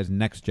what a guy's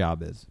next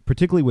job is,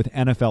 particularly with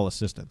NFL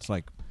assistants.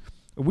 Like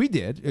we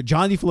did.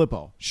 John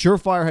DeFilippo,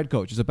 surefire head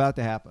coach, is about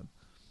to happen.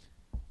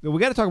 But we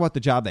got to talk about the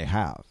job they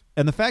have.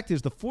 And the fact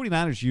is the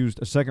 49ers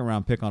used a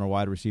second-round pick on a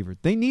wide receiver.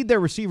 They need their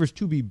receivers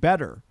to be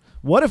better.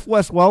 What if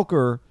Wes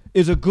Welker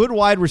is a good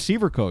wide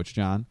receiver coach,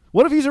 John?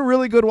 What if he's a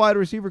really good wide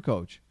receiver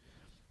coach?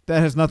 That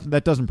has nothing.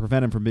 That doesn't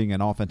prevent him from being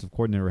an offensive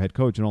coordinator or head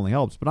coach. It only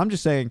helps. But I'm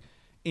just saying,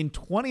 in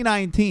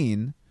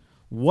 2019,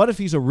 what if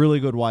he's a really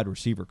good wide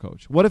receiver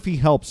coach? What if he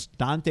helps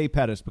Dante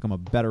Pettis become a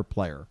better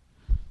player?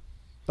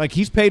 Like,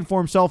 he's paid for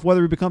himself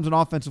whether he becomes an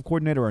offensive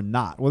coordinator or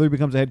not, whether he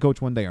becomes a head coach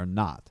one day or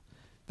not.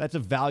 That's a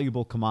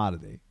valuable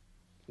commodity.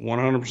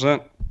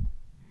 100%.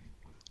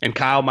 And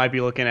Kyle might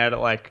be looking at it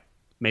like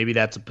maybe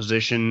that's a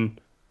position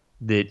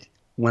that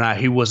when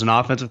he was an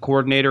offensive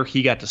coordinator,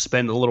 he got to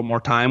spend a little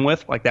more time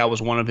with. Like that was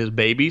one of his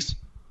babies.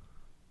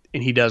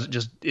 And he does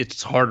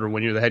it's harder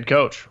when you're the head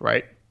coach,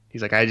 right?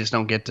 He's like, I just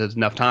don't get to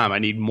enough time. I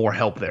need more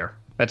help there.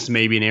 That's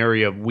maybe an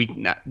area of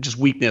weakness.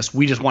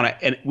 We want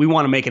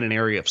to make it an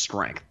area of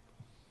strength.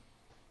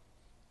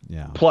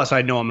 Yeah. Plus,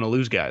 I know I'm going to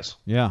lose guys.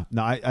 Yeah.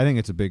 No, I think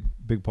it's a big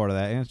part of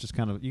that. And it's just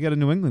kind of, you got a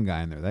New England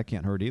guy in there. That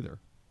can't hurt either.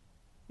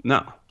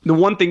 No. The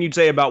one thing you'd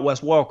say about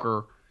Wes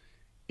Welker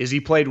is he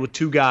played with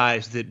two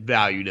guys that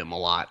valued him a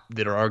lot,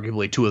 that are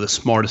arguably two of the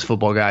smartest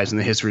football guys in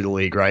the history of the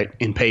league, right?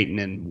 In Peyton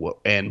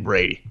and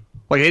Brady.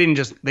 Like,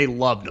 they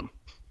loved him.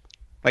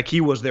 Like, he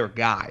was their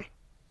guy.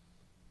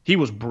 He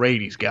was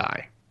Brady's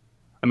guy.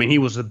 I mean, he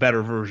was the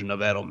better version of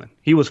Edelman.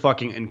 He was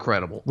fucking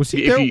incredible. Was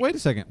he there? Wait a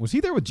second. Was he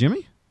there with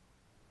Jimmy?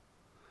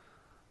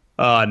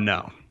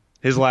 No.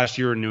 His last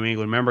year in New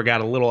England, remember,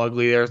 got a little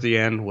ugly there at the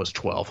end, was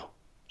 12.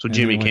 So And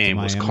Jimmy then went to came,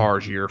 was Miami.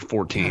 Carr's year,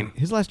 14.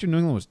 His last year in New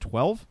England was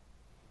 12?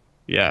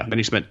 Yeah, then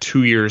he spent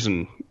 2 years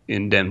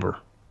in Denver.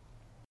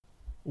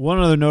 One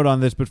other note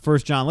on this, but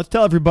first, John, let's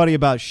tell everybody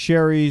about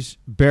Sherry's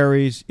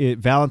Berries.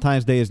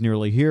 Valentine's Day is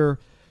nearly here.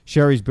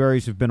 Sherry's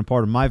Berries have been a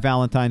part of my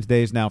Valentine's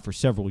Days now for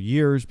several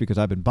years because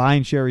I've been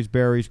buying Sherry's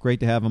Berries. Great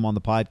to have them on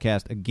the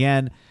podcast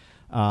again.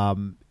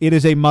 It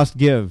is a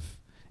must-give,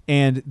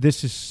 and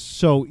this is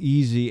so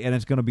easy, and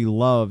it's going to be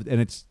loved,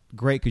 and it's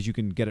great because you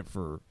can get it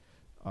for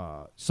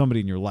somebody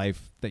in your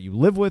life that you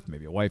live with,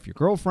 maybe a wife, your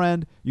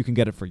girlfriend. You can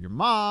get it for your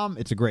mom.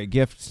 It's a great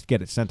gift.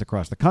 Get it sent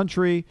across the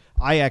country.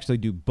 I actually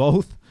do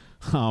both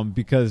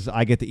because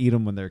I get to eat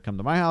them when they come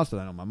to my house, and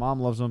I know my mom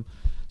loves them.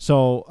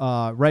 So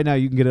right now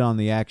you can get it on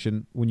the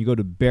action when you go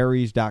to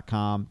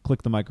berries.com,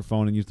 click the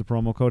microphone, and use the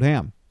promo code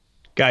HAM.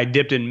 Guy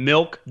dipped in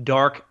milk,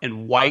 dark,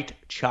 and white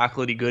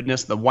chocolatey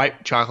goodness. The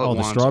white chocolate Oh,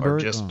 the ones strawberry? are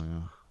just, Oh, yeah.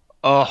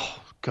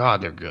 oh,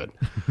 God, they're good.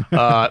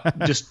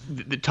 Just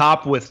the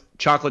top with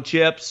chocolate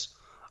chips,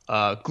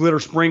 glitter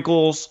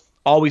sprinkles,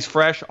 always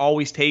fresh,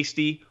 always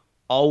tasty,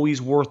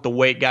 always worth the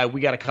wait, guy.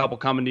 We got a couple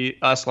coming to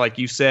us, like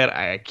you said.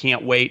 I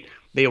can't wait.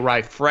 They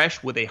arrive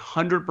fresh with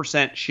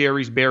 100%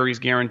 Sherry's Berries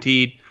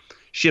guaranteed.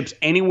 Ships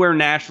anywhere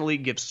nationally.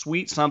 Gives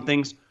sweet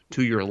somethings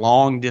to your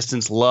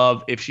long-distance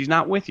love if she's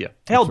not with you.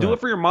 Hell, do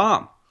it for your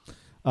mom.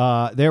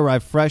 They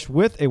arrive fresh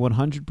with a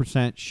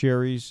 100%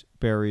 Sherry's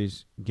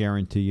Berries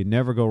guarantee. You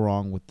never go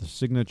wrong with the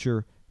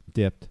signature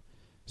dipped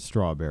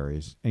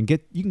strawberries. And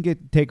you can get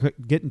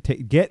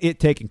it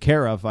taken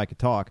care of, if I could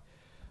talk,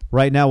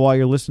 right now while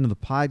you're listening to the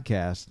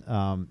podcast.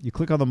 You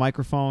click on the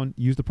microphone,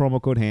 use the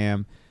promo code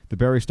HAM. The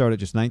berries start at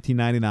just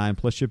 $19.99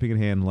 plus shipping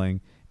and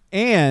handling.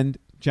 And,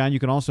 John, you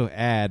can also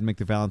make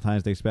the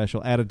Valentine's Day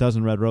special, add a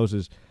dozen red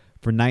roses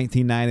for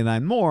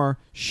 $19.99 more,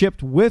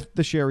 shipped with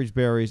the Sherry's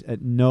Berries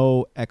at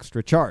no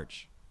extra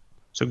charge.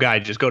 So,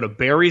 guys, just go to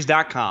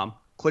berries.com,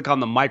 click on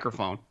the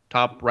microphone,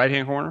 top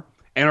right-hand corner,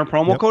 enter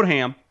promo code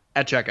HAM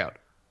at checkout.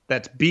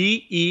 That's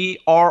BERRIES.com.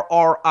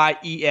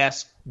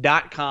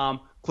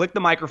 Click the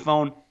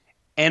microphone,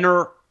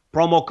 enter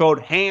promo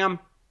code HAM.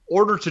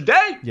 Order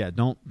today. Yeah,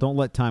 don't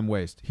let time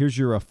waste. Here's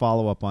your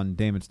follow-up on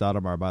Damon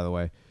Stoudemire, by the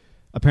way.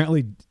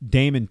 Apparently,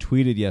 Damon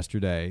tweeted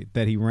yesterday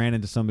that he ran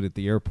into somebody at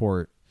the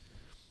airport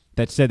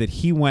that said that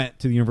he went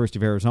to the University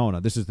of Arizona.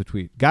 This is the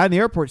tweet. Guy in the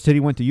airport said he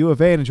went to U of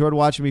A and enjoyed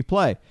watching me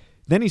play.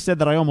 Then he said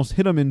that I almost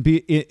hit him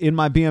in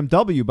my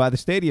BMW by the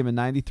stadium in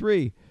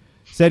 '93.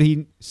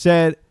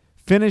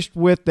 Finished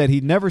with that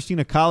he'd never seen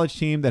a college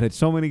team that had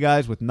so many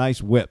guys with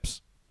nice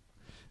whips.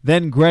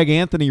 Then Greg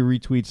Anthony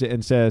retweets it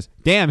and says,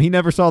 "Damn, he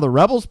never saw the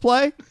Rebels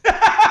play?"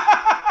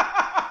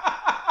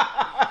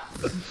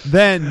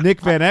 Then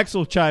Nick Van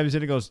Exel chimes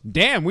in and goes,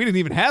 "Damn, we didn't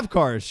even have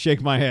cars."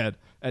 Shake my head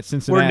at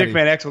Cincinnati. Where did Nick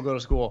Van Exel go to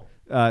school?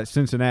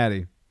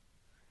 Cincinnati.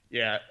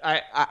 Yeah,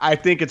 I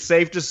think it's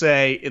safe to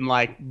say in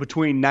like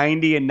between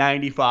 90 and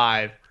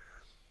 95,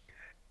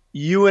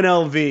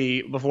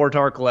 UNLV before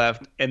Tark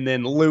left, and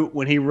then Lute,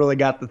 when he really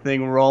got the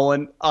thing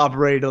rolling,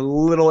 operated a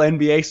little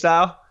NBA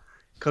style.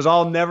 Because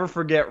I'll never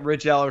forget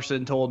Rich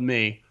Ellerson told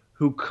me,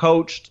 who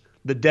coached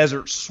the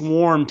Desert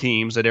Swarm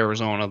teams at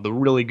Arizona, the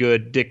really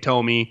good Dick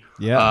Tomey,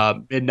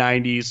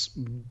 mid-90s,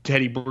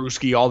 Teddy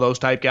Bruschi, all those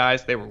type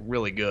guys. They were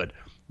really good.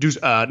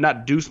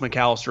 Not Deuce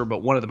McAllister,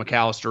 but one of the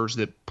McAllisters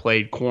that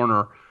played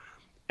corner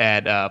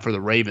for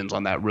the Ravens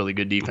on that really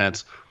good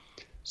defense,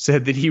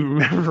 said that he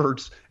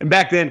remembers. And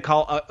back then,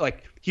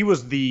 he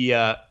was the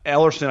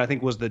Ellerson, I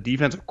think, was the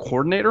defensive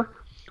coordinator,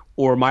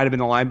 or might have been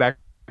the linebacker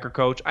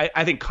coach.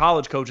 I think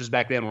college coaches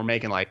back then were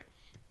making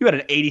you had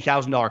an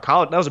 $80,000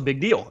 college. That was a big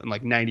deal in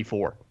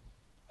 94.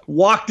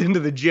 Walked into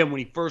the gym when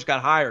he first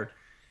got hired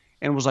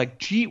and was like,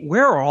 "Gee,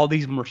 where are all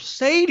these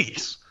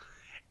Mercedes?"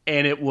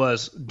 And it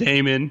was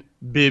Damon,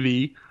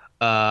 Bibby,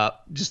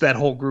 just that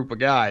whole group of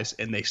guys.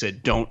 And they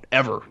said, "Don't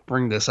ever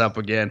bring this up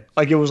again."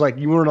 It was like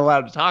you weren't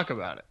allowed to talk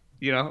about it.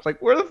 It's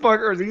like, where the fuck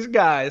are these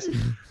guys?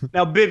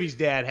 Now, Bibby's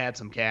dad had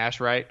some cash,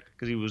 right?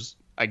 Because he was,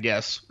 I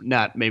guess,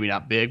 maybe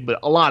not big, but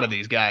a lot of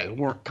these guys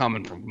weren't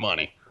coming from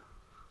money.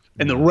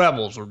 And the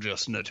Rebels were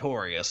just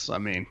notorious. I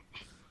mean,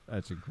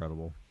 that's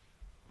incredible.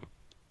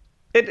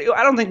 I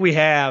don't think we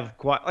have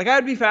quite.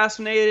 I'd be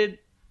fascinated.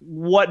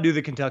 What do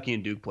the Kentucky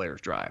and Duke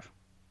players drive?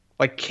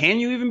 Can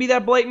you even be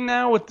that blatant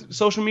now with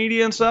social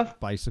media and stuff?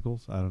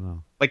 Bicycles? I don't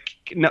know.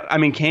 No, I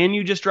mean, can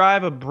you just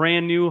drive a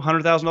brand new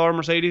 $100,000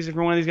 Mercedes if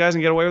you're one of these guys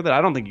and get away with it? I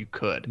don't think you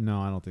could.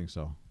 No, I don't think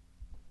so.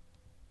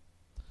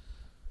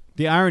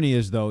 The irony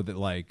is, though,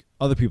 that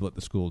other people at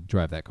the school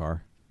drive that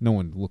car. No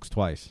one looks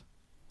twice,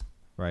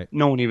 right?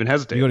 No one even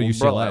hesitates. You go to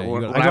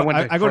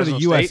UCLA. I go to the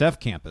USF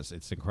campus.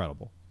 It's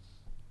incredible.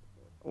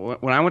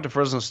 When I went to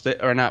Fresno State,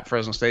 or not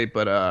Fresno State,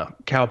 but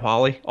Cal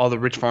Poly, all the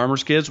rich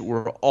farmers' kids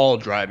were all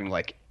driving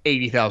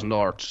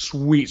 $80,000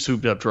 sweet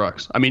souped up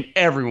trucks. I mean,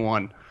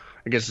 everyone.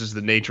 I guess this is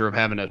the nature of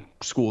having a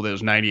school that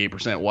was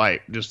 98%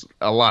 white. Just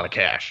a lot of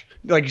cash.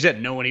 Like you said,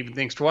 no one even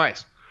thinks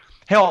twice.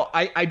 Hell,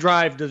 I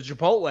drive to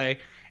Chipotle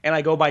and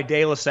I go by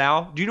De La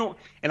Salle. Do you know?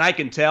 And I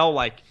can tell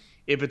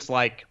if it's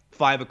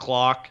 5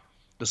 o'clock,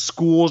 the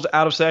school's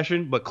out of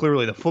session, but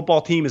clearly the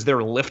football team is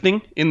there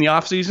lifting in the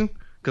off season,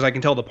 because I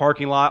can tell the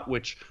parking lot,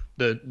 which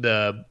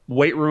the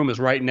weight room is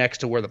right next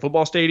to where the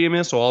football stadium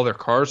is, so all their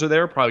cars are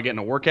there, probably getting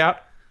a workout.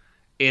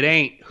 It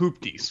ain't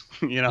hoopties,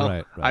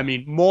 Right. I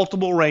mean,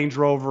 multiple Range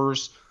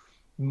Rovers,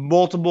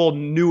 multiple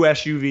new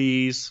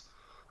SUVs.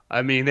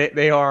 I mean,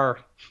 they're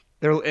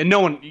and no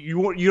one you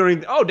don't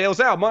even De La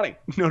Salle money.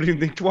 You don't even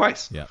think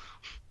twice. Yeah,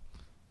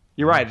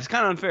 you're right. It's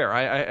kind of unfair.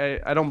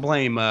 I don't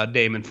blame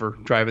Damon for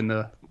driving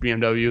the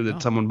BMW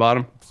that someone bought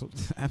him.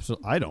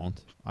 Absolutely, I don't.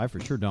 I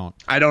for sure don't.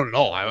 I don't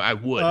know. I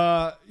would.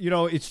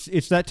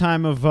 It's that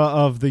time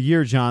of the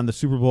year, John. The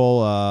Super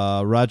Bowl.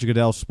 Roger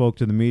Goodell spoke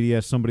to the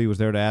media. Somebody was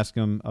there to ask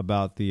him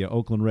about the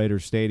Oakland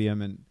Raiders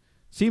stadium, and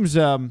seems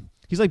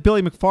he's like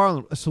Billy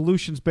McFarland, a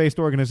solutions-based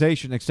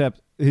organization.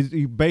 Except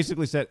he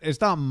basically said,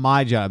 "It's not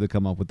my job to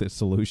come up with this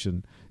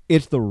solution.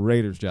 It's the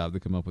Raiders' job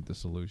to come up with this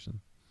solution."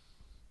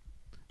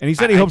 And he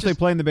said he hopes they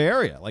play in the Bay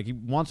Area. He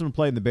wants them to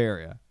play in the Bay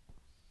Area.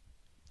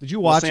 Did you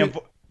watch it?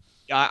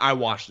 I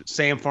watched it.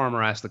 Sam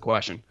Farmer asked the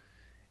question.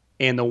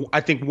 And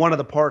I think one of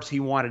the parts he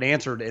wanted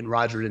answered, and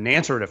Roger didn't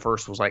answer it at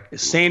first, was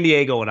is San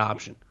Diego an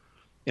option?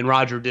 And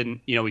Roger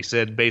didn't, he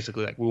said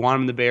basically we want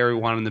him in the Bay Area,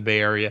 we want him in the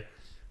Bay Area.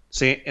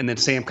 And then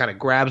Sam kind of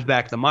grabs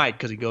back the mic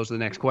because he goes to the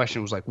next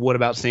question, was what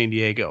about San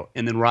Diego?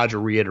 And then Roger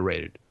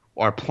reiterated,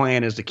 our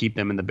plan is to keep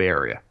them in the Bay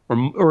Area.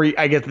 Or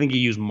I think he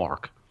used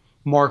Mark.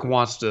 Mark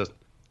wants to,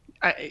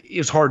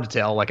 it's hard to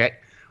tell.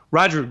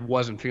 Roger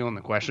wasn't feeling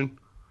the question.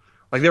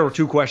 There were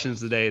two questions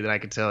today that I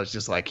could tell. It's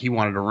just he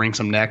wanted to wring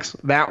some necks.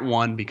 That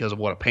one, because of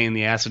what a pain in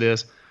the ass it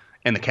is.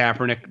 And the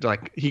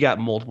Kaepernick, he got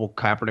multiple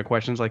Kaepernick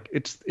questions.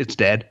 It's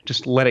dead.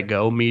 Just let it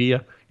go,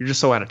 media. You're just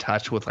so out of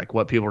touch with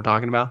what people are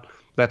talking about.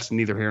 That's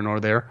neither here nor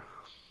there.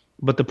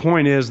 But the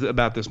point is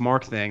about this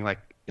Mark thing,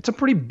 it's a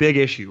pretty big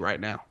issue right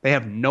now. They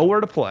have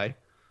nowhere to play.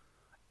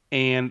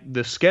 And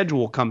the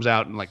schedule comes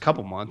out in a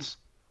couple months.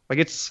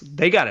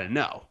 They got to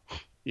know,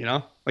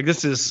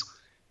 this is.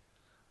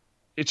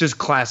 It's just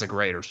classic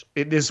Raiders.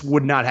 This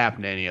would not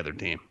happen to any other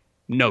team.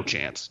 No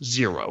chance.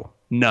 Zero.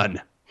 None.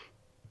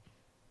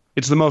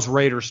 It's the most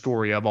Raider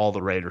story of all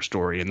the Raider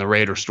story and the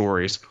Raider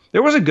stories.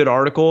 There was a good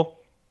article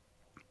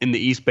in the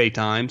East Bay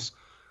Times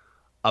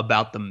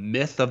about the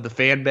myth of the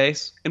fan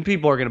base, and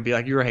people are going to be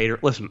like, you're a hater.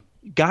 Listen,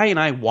 Guy and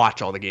I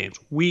watch all the games.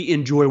 We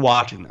enjoy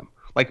watching them.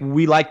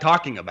 We like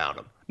talking about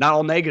them, not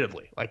all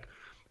negatively.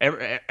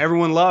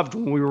 Everyone loved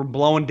when we were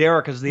blowing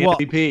Derek as the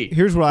MVP.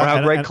 Here's what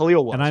how great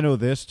Khalil was. And I know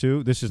this,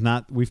 too. This is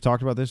not – we've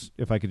talked about this,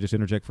 if I could just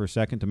interject for a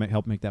second to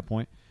help make that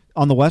point.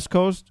 on the West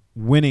Coast,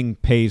 winning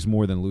pays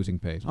more than losing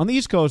pays. On the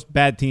East Coast,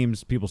 bad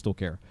teams, people still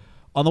care.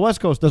 On the West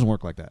Coast, it doesn't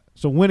work like that.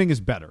 So winning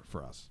is better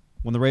for us.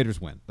 When the Raiders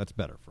win, that's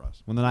better for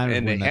us. When the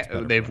Niners win, that's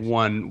better. They've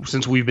won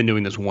since we've been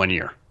doing this 1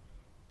 year.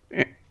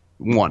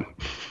 One.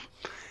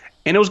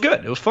 And it was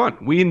good. It was fun.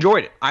 We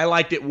enjoyed it. I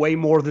liked it way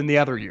more than the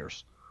other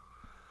years.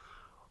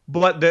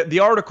 But the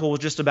article was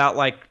just about,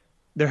 like,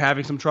 they're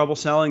having some trouble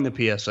selling the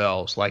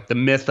PSLs. Like, the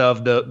myth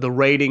of the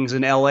ratings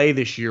in LA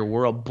this year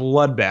were a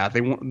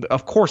bloodbath.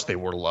 Of course they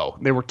were low.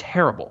 They were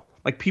terrible.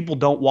 Like, people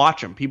don't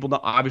watch them. People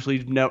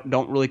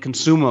don't really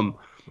consume them.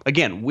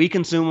 Again, we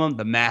consume them.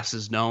 The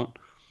masses don't.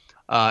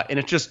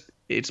 And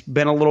it's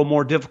been a little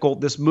more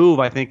difficult, this move,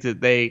 I think,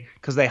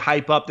 because they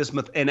hype up this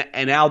myth.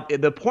 And Al,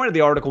 the point of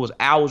the article was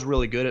Al was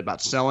really good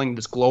about selling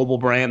this global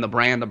brand, the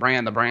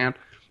brand.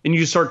 And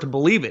you start to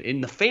believe it.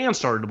 And the fans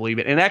started to believe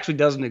it. And it actually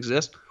doesn't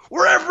exist.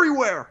 We're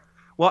everywhere.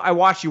 Well, I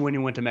watched you when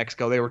you went to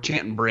Mexico. They were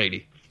chanting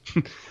Brady.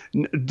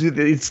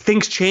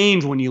 Things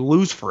change when you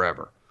lose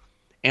forever.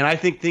 And I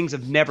think things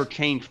have never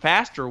changed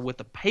faster with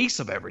the pace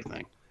of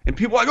everything. And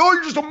people are like, oh,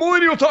 you're just a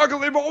millennial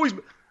talking. They've always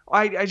been.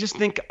 I just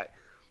think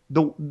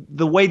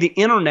the way the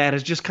internet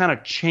has just kind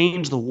of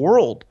changed the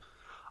world.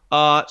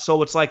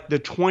 So it's like the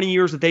 20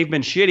 years that they've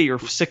been shitty, or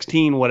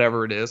 16,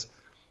 whatever it is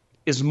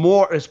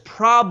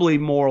probably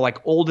more like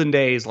olden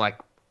days, like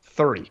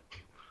 30,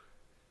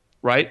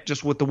 right?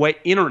 Just with the way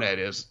internet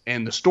is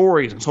and the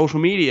stories and social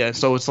media.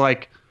 So it's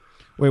like,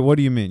 wait, what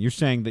do you mean? You're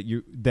saying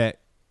that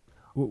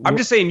I'm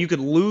just saying you could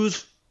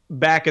lose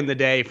back in the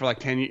day for like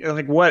 10 years.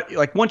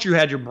 Like once you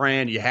had your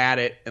brand, you had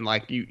it, and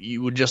like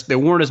you would just, there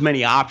weren't as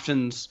many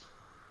options.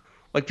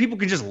 Like, people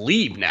could just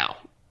leave now,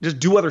 just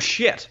do other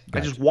shit.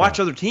 Gotcha. I just watch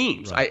other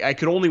teams. Right. I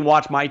could only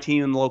watch my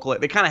team in the local.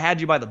 They kind of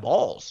had you by the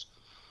balls.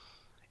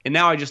 And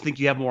now I just think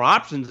you have more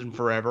options than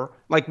forever.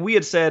 Like we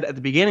had said at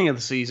the beginning of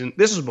the season,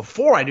 this was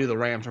before I knew the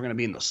Rams were going to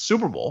be in the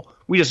Super Bowl.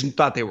 We just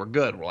thought they were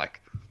good. We're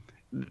like,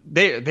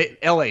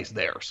 LA's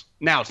theirs.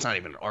 Now it's not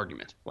even an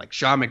argument. Like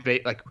Sean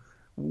McVay, like,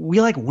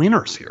 we like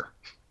winners here,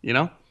 you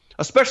know?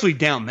 Especially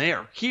down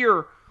there.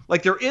 Here,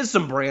 like, there is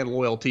some brand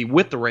loyalty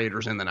with the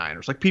Raiders and the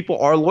Niners. Like, people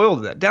are loyal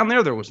to that. Down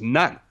there was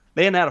none.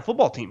 They hadn't had a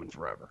football team in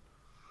forever.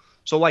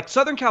 So, like,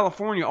 Southern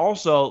California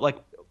also, like,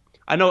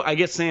 I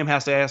guess Sam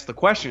has to ask the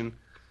question,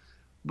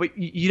 but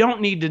you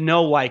don't need to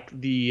know, like,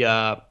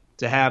 to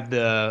have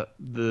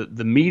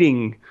the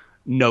meeting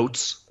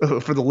notes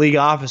for the league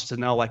office to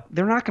know, like,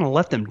 they're not going to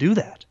let them do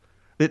that.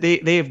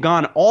 They have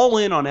gone all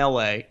in on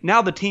LA.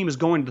 Now the team is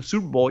going to the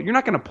Super Bowl. You're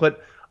not going to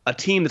put a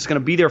team that's going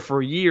to be there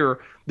for a year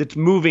that's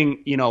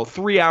moving,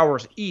 3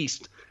 hours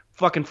east,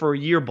 fucking for a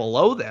year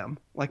below them.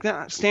 Like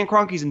that, Stan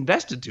Kroenke's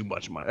invested too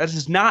much money. That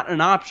is not an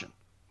option.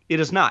 It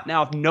is not.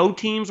 Now, if no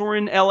teams were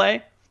in LA,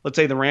 let's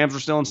say the Rams were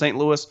still in St.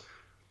 Louis,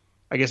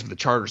 I guess if the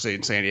Chargers stayed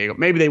in San Diego,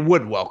 maybe they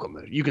would welcome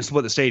it. You can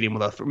split the stadium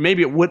with us.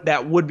 Maybe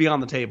that would be on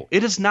the table.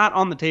 It is not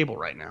on the table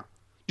right now.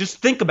 Just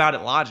think about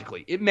it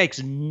logically. It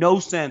makes no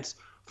sense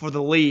for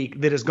the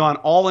league that has gone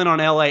all in on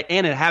LA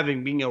and it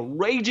having been a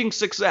raging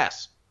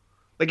success.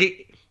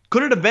 Like,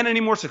 could it have been any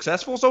more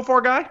successful so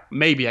far, Guy?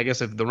 Maybe, I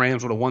guess, if the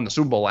Rams would have won the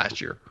Super Bowl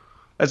last year.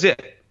 That's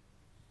it.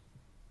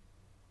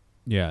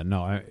 Yeah,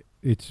 no,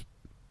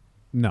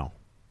 no.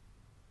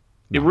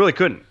 It really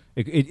couldn't.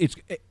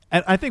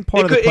 I think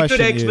part of the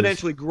question it could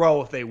exponentially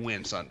grow if they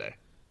win Sunday.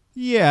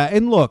 Yeah,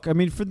 and look, I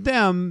mean, for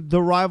them,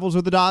 the rivals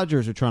are the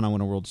Dodgers are trying to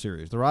win a World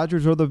Series. The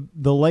Dodgers are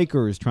the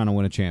Lakers trying to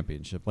win a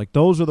championship. Like,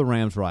 those are the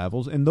Rams'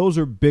 rivals, and those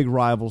are big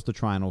rivals to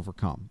try and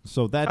overcome.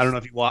 So that's. I don't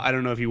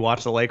know if you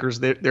watch the Lakers.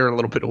 They're a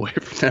little bit away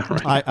from that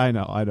right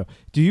now. I know.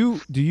 Do you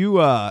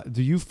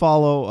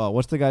follow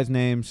what's the guy's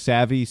name?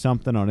 Savvy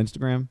something on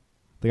Instagram?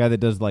 The guy that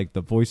does like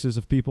the voices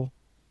of people.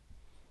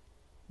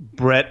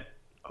 Brett.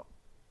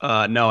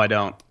 No, I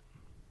don't.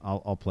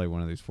 I'll play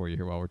one of these for you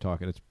here while we're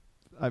talking.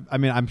 I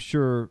mean, I'm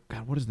sure.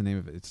 God, what is the name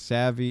of it? It's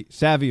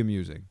Savvy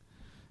Amusing.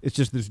 It's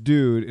just this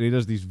dude, and he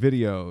does these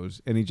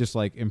videos, and he just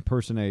like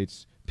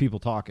impersonates people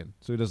talking.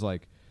 So he does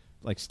like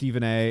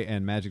Stephen A.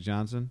 and Magic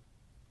Johnson.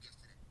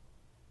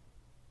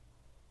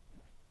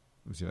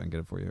 Let me see if I can get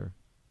it for you here.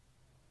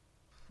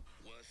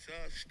 What's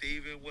up,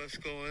 Steven? What's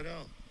going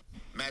on?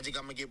 Magic,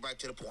 I'm gonna get right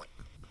to the point.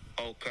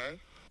 Okay.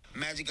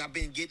 Magic, I've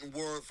been getting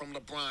word from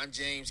LeBron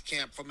James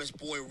camp, from his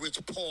boy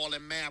Rich Paul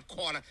and Mav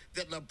Carter,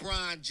 that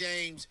LeBron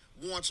James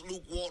wants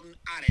Luke Walton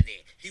out of there.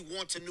 He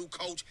wants a new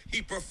coach.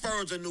 He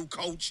prefers a new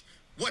coach.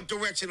 What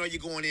direction are you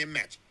going in,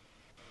 Magic?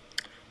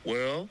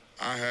 Well,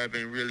 I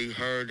haven't really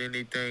heard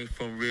anything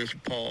from Rich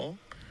Paul,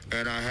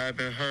 and I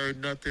haven't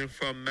heard nothing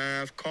from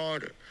Mav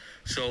Carter.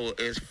 So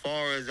as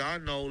far as I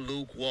know,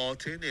 Luke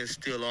Walton is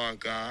still our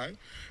guy,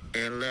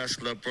 unless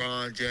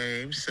LeBron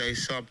James say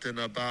something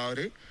about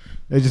it.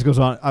 It just goes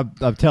on.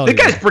 I'm telling you.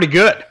 That guy's pretty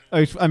good.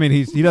 I mean,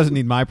 he doesn't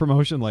need my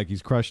promotion. Like,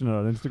 he's crushing it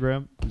on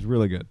Instagram. He's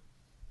really good.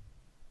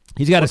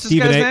 He's got What's a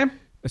Stephen this guy's A. name?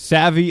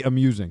 Savvy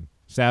Amusing.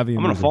 I'm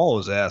going to follow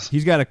his ass.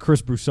 He's got a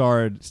Chris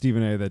Broussard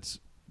Stephen A. that's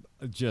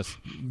just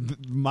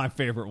my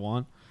favorite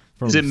one.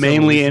 Is it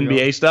mainly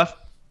NBA stuff?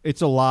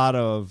 It's a lot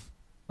of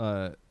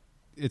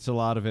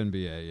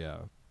NBA, yeah.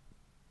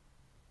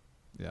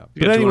 Yeah.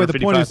 You But got anyway, the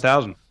point is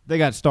 255,000. they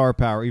got star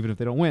power even if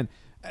they don't win.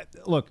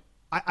 Look,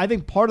 I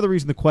think part of the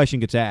reason the question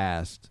gets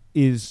asked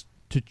is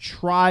to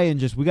try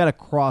and we got to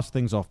cross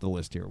things off the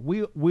list here.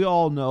 We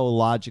all know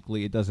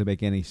logically it doesn't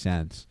make any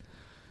sense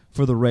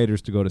for the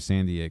Raiders to go to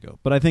San Diego.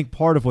 But I think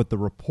part of what the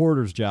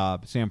reporter's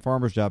job, Sam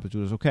Farmer's job, is to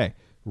do is, okay,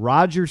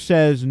 Roger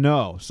says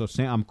no, so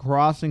I'm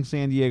crossing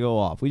San Diego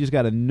off. We just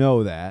got to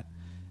know that.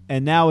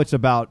 And now it's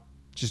about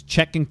just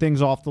checking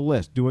things off the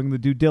list, doing the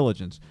due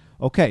diligence.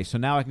 Okay, so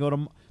now I can go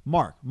to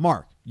Mark.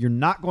 Mark, you're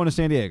not going to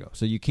San Diego,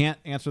 so you can't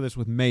answer this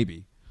with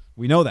maybe.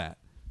 We know that.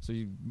 So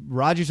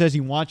Roger says he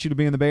wants you to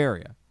be in the Bay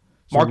Area.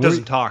 So Mark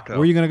doesn't talk, though.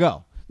 Where are you going to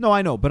go? No,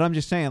 I know, but I'm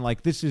just saying,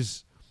 like, this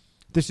is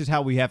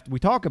how we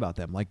talk about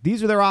them. Like,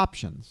 these are their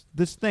options.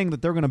 This thing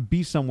that they're going to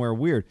be somewhere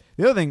weird.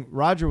 The other thing,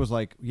 Roger was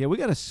like, yeah, we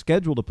got a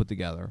schedule to put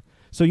together.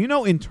 So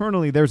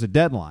internally there's a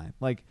deadline.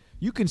 Like,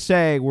 you can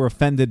say we're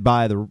offended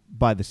by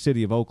the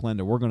city of Oakland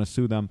or we're going to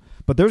sue them,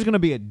 but there's going to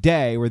be a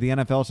day where the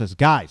NFL says,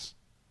 guys,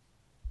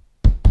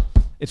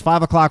 it's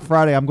 5 o'clock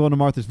Friday. I'm going to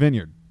Martha's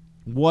Vineyard.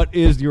 What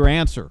is your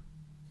answer?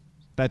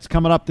 That's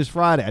coming up this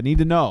Friday. I need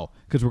to know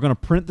because we're going to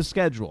print the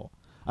schedule.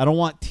 I don't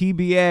want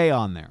TBA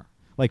on there.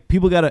 Like,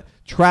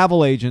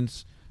 travel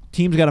agents,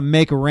 teams got to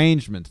make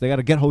arrangements. They got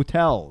to get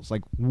hotels.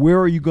 Like, where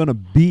are you going to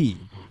be?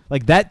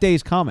 Like, that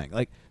day's coming.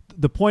 Like,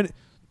 the point,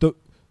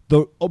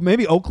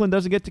 maybe Oakland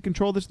doesn't get to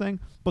control this thing,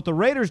 but the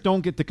Raiders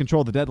don't get to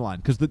control the deadline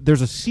because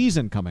there's a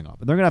season coming up,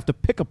 and they're going to have to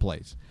pick a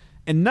place.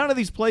 And none of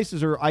these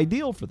places are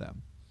ideal for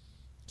them.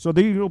 So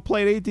they will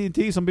play at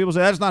AT&T. Some people say,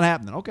 that's not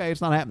happening. Okay,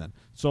 it's not happening.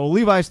 So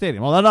Levi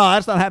Stadium. Well, no,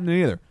 that's not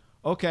happening either.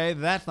 Okay,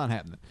 that's not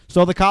happening.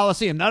 So the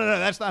Coliseum. No,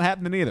 that's not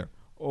happening either.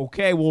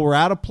 Okay, well, we're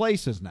out of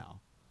places now.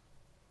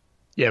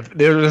 Yeah,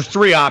 there's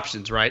three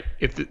options, right?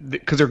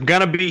 Because they're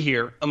going to be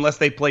here unless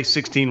they play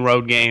 16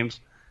 road games,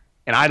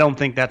 and I don't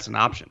think that's an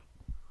option.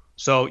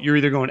 So you're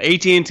either going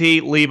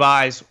AT&T,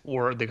 Levi's,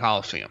 or the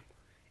Coliseum.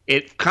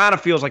 It kind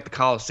of feels like the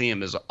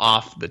Coliseum is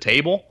off the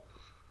table.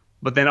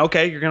 But then,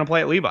 okay, you're going to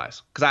play at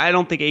Levi's because I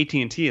don't think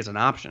AT&T is an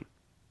option.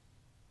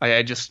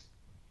 The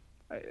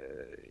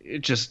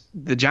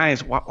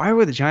Giants. Why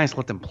would the Giants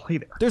let them play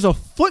there?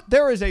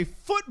 There is a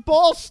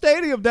football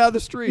stadium down the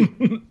street,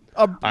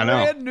 a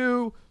brand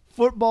new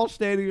football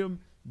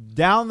stadium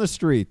down the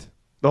street.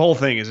 The whole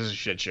thing is a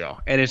shit show,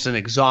 and it's an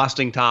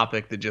exhausting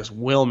topic that just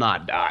will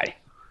not die.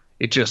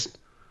 It's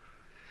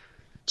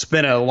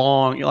been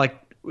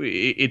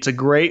it's a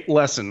great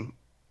lesson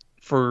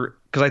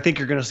because I think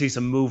you're going to see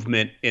some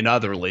movement in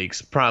other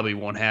leagues. Probably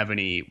won't have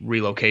any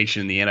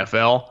relocation in the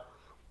NFL.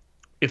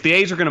 If the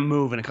A's are going to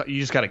move, you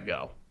just got to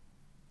go.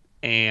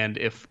 And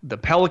if the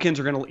Pelicans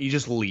are going to, you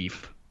just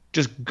leave.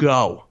 Just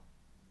go.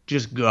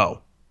 Just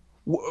go.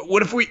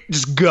 What if we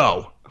just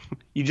go?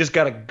 You just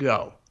got to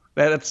go.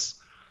 That's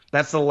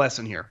the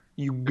lesson here.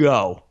 You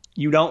go.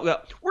 You don't go.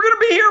 We're going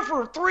to be here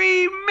for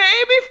 3,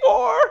 maybe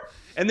 4.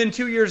 And then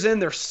 2 years in,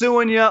 they're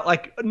suing you.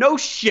 Like, no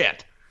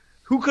shit.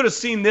 Who could have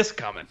seen this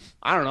coming?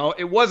 I don't know.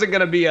 It wasn't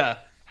going to be a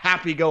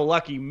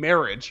happy-go-lucky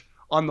marriage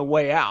on the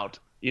way out.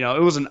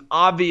 It was an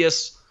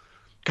obvious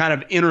kind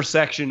of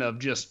intersection of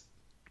just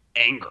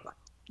anger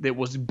that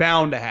was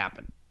bound to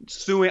happen.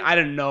 Suing, I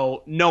didn't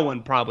know. No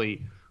one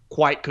probably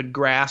quite could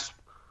grasp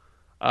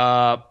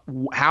how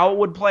it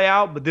would play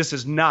out, but this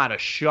is not a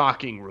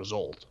shocking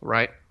result,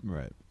 right?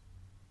 Right.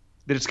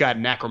 That it's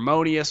gotten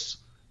acrimonious,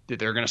 that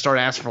they're going to start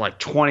asking for like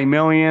 $20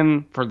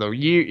 million for the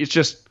year.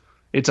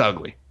 It's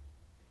ugly.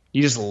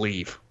 You just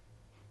leave.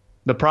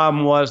 The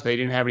problem was they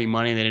didn't have any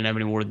money. They didn't have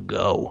anywhere to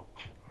go.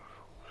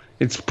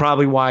 It's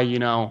probably why,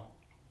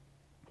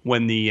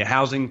 when the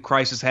housing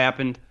crisis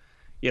happened,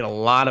 you had a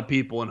lot of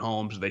people in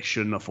homes they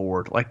shouldn't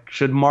afford. Like,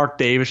 should Mark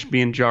Davis be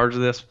in charge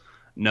of this?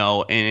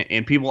 No.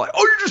 And people are like,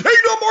 oh, you're just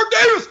hating on Mark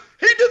Davis.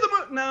 He did the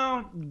move.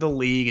 No, the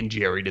league and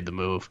Jerry did the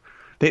move.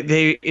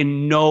 They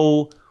in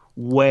no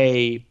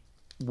way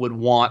would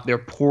want their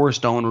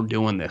poorest owner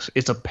doing this.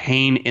 It's a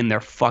pain in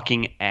their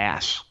fucking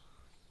ass.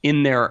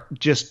 In their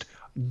just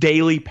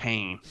daily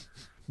pain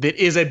that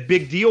is a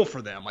big deal for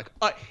them. Like,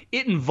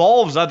 it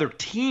involves other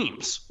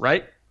teams,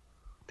 right?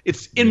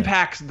 It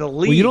impacts the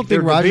league. Well, you don't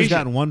think Roger's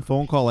gotten one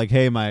phone call like,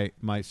 hey, my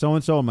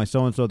so-and-so and my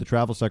so-and-so, the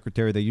travel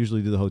secretary, they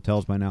usually do the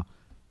hotels by now.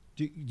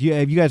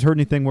 Have you guys heard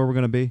anything where we're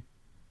going to be?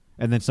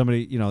 And then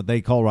somebody,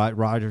 they call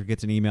Roger,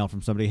 gets an email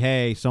from somebody,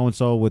 hey,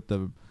 so-and-so with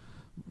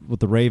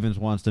the Ravens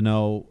wants to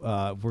know,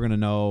 we're going to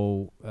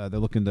know, they're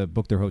looking to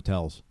book their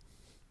hotels.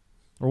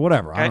 Or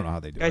whatever. I don't know how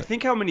they do it. I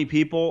think how many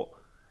people,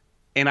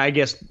 and I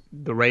guess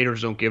the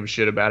Raiders don't give a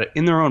shit about it,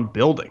 in their own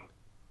building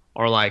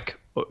are like...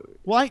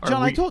 Well,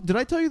 John, did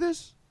I tell you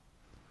this?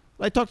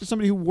 I talked to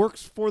somebody who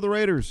works for the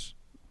Raiders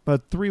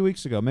about 3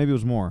 weeks ago. Maybe it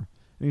was more.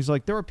 And he's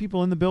like, there are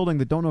people in the building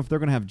that don't know if they're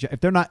going to have...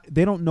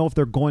 They don't know if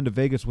they're going to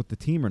Vegas with the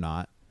team or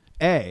not.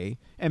 A.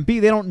 And B,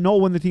 they don't know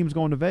when the team's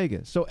going to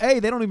Vegas. So A,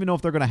 they don't even know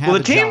if they're going to have a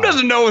job. Well, the team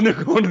doesn't know when they're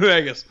going to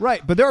Vegas.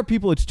 Right, but there are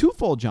people, it's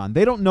twofold, John.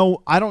 They don't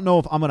know, I don't know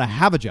if I'm going to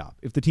have a job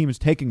if the team is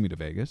taking me to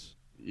Vegas.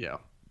 Yeah.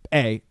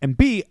 A. And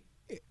B,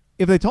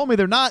 if they told me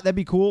they're not, that'd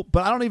be cool.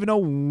 But I don't even know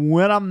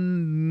when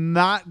I'm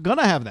not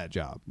gonna have that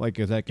job. Like,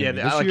 is that gonna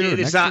be this year?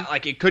 It's not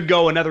like it could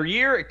go another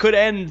year. It could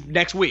end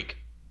next week,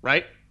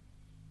 right?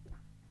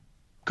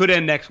 Could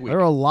end next week. There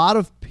are a lot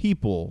of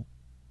people.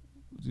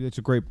 It's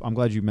a great. I'm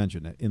glad you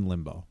mentioned it. In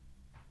limbo.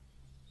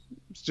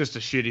 It's just a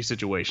shitty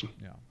situation.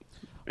 Yeah.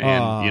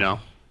 And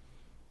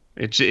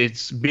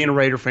it's being a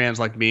Raider fan's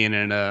like being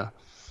in a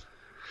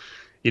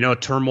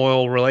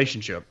turmoil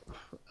relationship,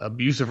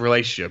 abusive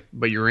relationship.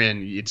 But you're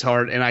in. It's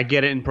hard, and I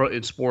get it.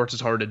 In sports,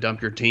 it's hard to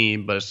dump your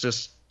team, but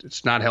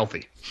it's not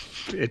healthy.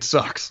 It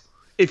sucks.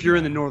 If you're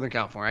in the Northern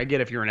California, I get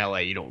if you're in LA,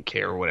 you don't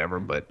care or whatever,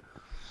 but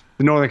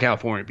the Northern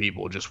California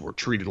people just were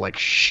treated like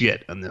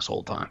shit in this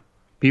whole time.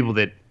 People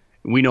that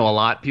we know a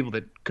lot, people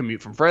that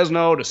commute from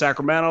Fresno to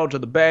Sacramento to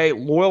the Bay,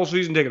 loyal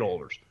season ticket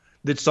holders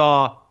that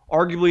saw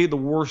arguably the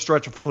worst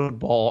stretch of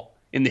football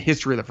in the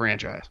history of the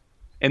franchise.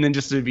 And then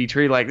just to be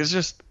treated like this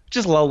is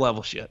just low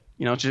level shit.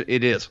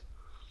 It is.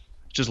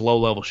 It's just low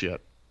level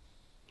shit.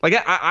 Like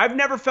I've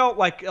never felt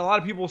like a lot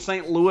of people in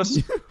St.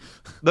 Louis.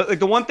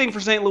 the one thing for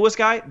St. Louis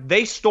guy,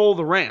 they stole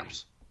the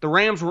Rams. The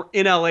Rams were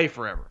in LA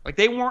forever. Like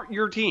they weren't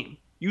your team.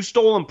 You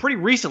stole them pretty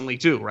recently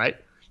too, right?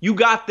 You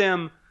got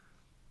them.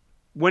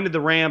 When did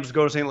the Rams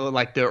go to St. Louis?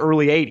 Like the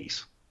early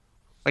 80s.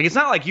 Like it's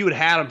not like you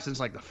had them since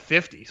like the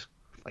 50s.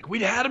 Like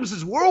we'd had them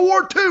since World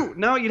War II.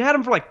 No, you'd had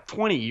them for like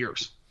 20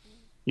 years.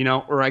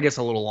 Or I guess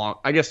a little long.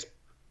 I guess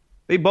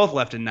they both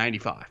left in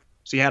 95.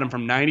 So you had them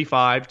from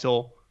 95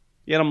 till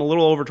you had them a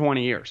little over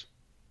 20 years.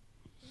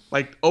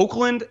 Like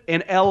Oakland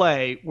and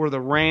LA were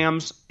the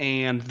Rams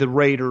and the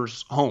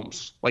Raiders'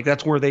 homes. Like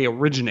that's where they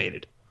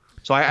originated.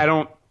 So I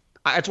don't.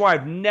 That's why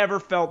I've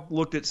never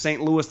looked at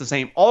St. Louis the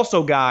same.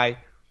 Also, Guy,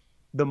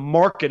 the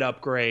market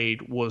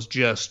upgrade was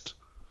just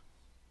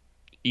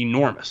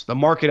enormous. The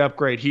market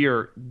upgrade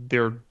here,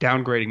 they're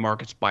downgrading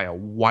markets by a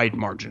wide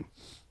margin.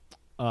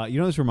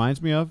 This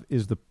reminds me of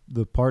is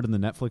the part in the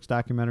Netflix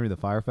documentary, The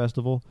Fire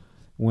Festival,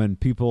 when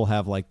people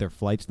have like their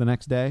flights the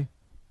next day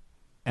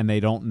and they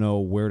don't know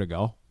where to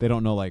go. They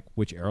don't know like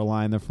which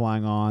airline they're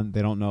flying on.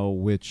 They don't know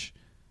which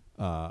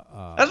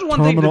That's one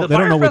terminal. thing. They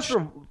don't know which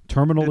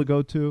terminal to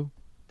go to.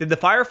 Did the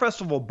Fire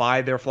Festival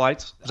buy their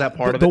flights? Was that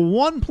part of it? The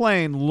one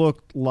plane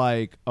looked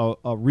like a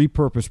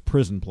repurposed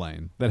prison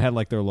plane that had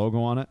like their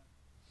logo on it.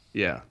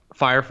 Yeah.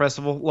 Fire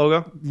Festival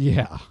logo?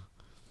 Yeah.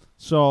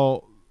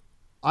 So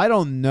I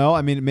don't know.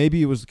 I mean,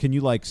 maybe it was, can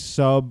you like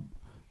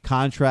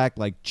subcontract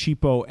like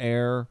cheapo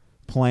air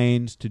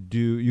planes to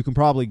do, you can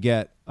probably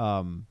get,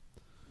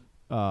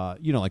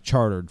 like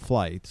chartered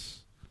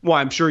flights. Well,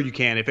 I'm sure you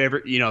can. If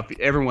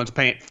everyone's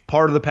paying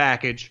part of the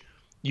package,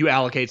 you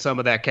allocate some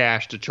of that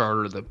cash to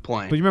charter the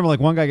plane. But you remember, like,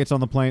 one guy gets on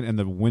the plane and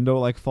the window,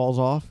 like, falls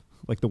off?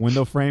 Like, the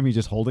window frame, he's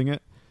just holding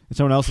it. And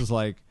someone else is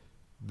like,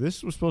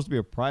 this was supposed to be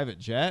a private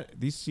jet?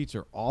 These seats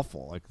are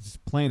awful. Like, this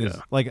plane is...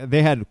 Like,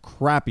 they had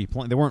crappy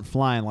planes. They weren't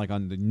flying, like,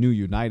 on the new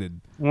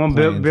United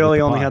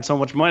Billy only had so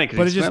much money.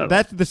 But it's just...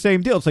 That's the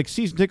same deal. It's like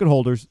season ticket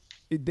holders,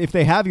 if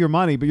they have your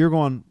money, but you're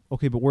going,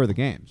 okay, but where are the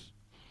games?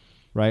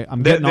 Right?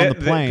 I'm getting on the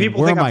plane. People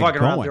where think am I'm I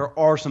fucking going? around. There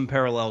are some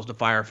parallels to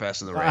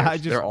Firefest and the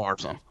Raiders. There are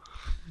some.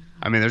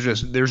 I mean,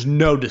 there's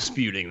no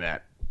disputing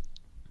that.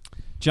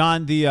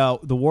 John, the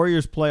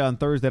Warriors play on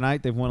Thursday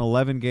night. They've won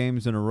 11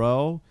 games in a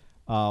row.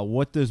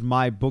 What does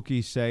my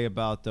bookie say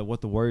about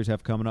what the Warriors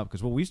have coming up?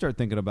 Because what we start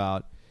thinking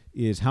about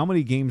is how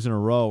many games in a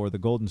row are the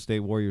Golden State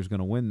Warriors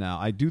going to win now?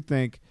 I do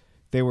think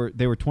they were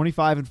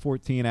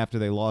 25-14 after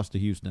they lost to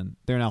Houston.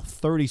 They're now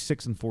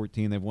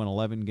 36-14. They've won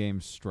 11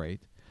 games straight.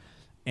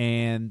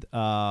 And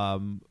now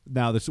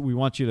we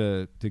want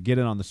you to get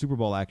in on the Super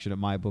Bowl action at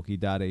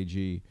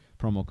mybookie.ag.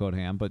 Promo code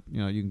HAM, but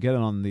you can get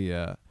it on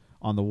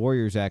the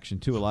Warriors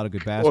action too. A lot of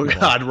good basketball. Oh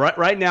God!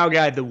 Right now,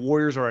 guy, the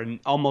Warriors are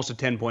almost a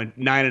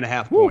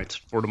 9.5 points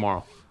for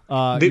tomorrow.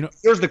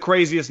 Here's the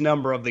craziest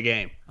number of the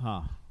game.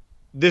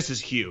 This is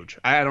huge.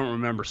 I don't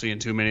remember seeing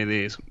too many of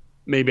these.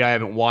 Maybe I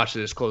haven't watched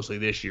this closely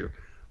this year.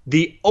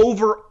 The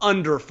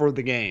over/under for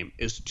the game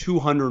is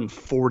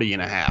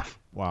 240.5.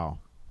 Wow!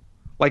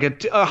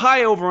 Like a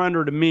high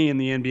over/under to me in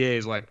the NBA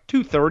is like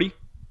 230.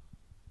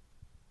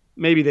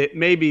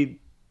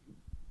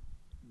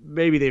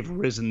 Maybe they've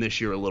risen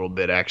this year a little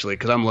bit, actually,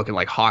 because I'm looking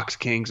like Hawks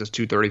Kings is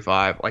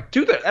 235. Like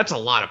that's a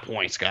lot of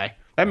points, guy.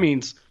 That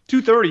means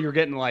 230, you're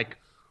getting like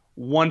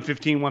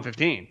 115,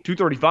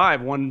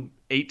 235,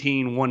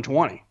 118,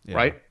 120,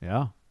 right?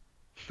 Yeah.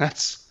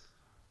 That's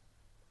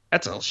a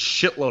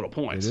shitload of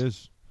points. It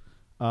is.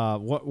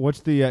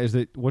 What's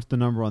the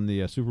number on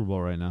the Super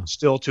Bowl right now?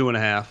 Still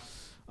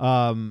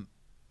 2.5.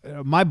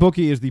 My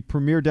bookie is the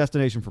premier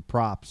destination for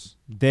props.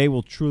 They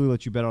will truly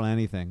let you bet on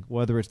anything,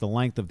 whether it's the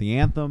length of the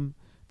anthem,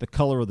 the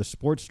color of the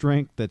sports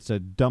drink that's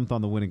dumped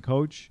on the winning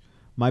coach.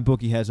 My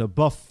bookie has a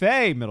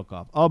buffet,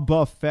 Middlecoff, a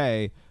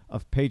buffet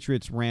of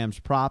Patriots Rams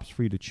props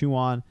for you to chew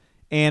on.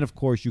 And, of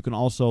course, you can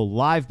also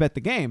live bet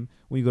the game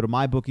when you go to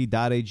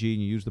mybookie.ag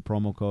and you use the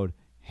promo code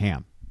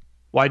HAM.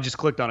 Well, I just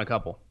clicked on a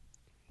couple.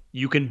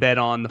 You can bet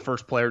on the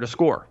first player to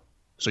score.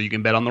 So you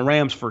can bet on the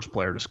Rams' first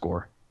player to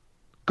score.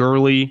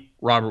 Gurley,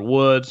 Robert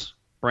Woods,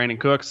 Brandon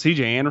Cooks,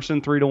 CJ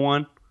Anderson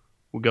 3-1.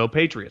 We'll go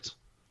Patriots.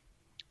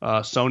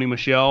 Sony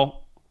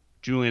Michel,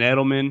 Julian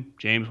Edelman,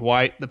 James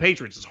White. The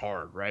Patriots is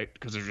hard, right?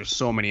 Because there's just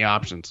so many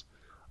options.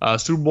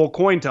 Super Bowl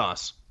coin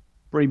toss.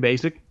 Pretty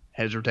basic.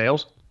 Heads or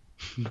tails.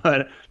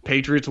 But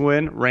Patriots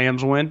win.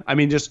 Rams win. I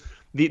mean, just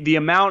the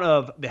amount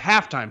of the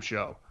halftime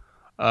show.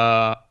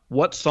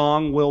 What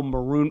song will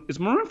Is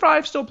Maroon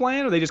 5 still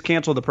playing, or they just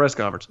canceled the press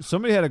conference?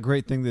 Somebody had a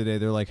great thing today.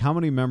 They're like, how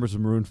many members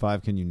of Maroon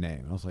 5 can you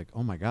name? And I was like,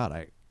 oh, my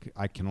God,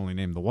 I can only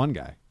name the one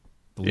guy,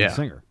 the lead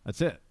singer.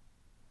 That's it.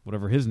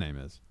 Whatever his name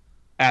is.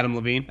 Adam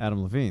Levine.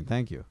 Adam Levine,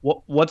 thank you.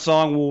 What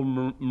song will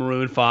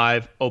Maroon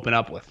 5 open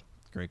up with?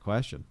 Great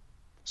question.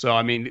 So,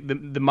 I mean,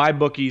 the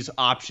MyBookie's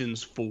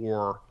options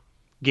for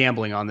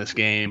gambling on this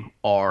game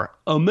are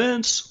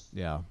immense.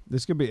 Yeah,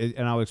 this could be,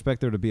 and I would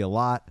expect there to be a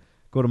lot.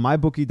 Go to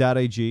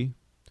mybookie.ag,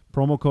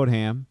 promo code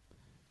HAM.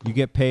 You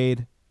get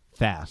paid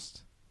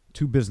fast,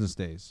 2 business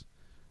days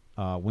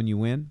when you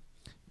win.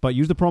 But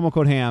use the promo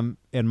code HAM,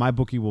 and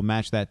MyBookie will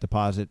match that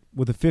deposit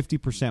with a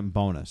 50%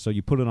 bonus. So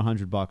you put in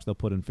 $100, they'll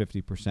put in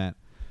 50%.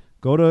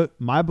 Go to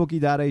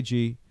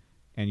mybookie.ag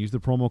and use the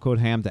promo code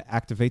HAM to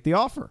activate the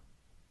offer.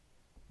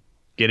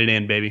 Get it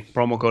in, baby.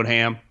 Promo code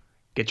HAM.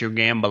 Get your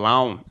gamble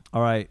on.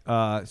 All right.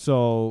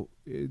 So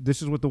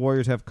this is what the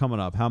Warriors have coming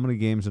up. How many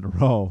games in a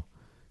row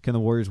can the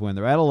Warriors win?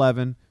 They're at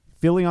 11.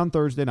 Philly on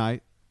Thursday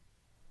night.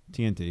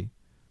 TNT.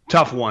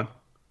 Tough one.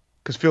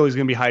 Because Philly's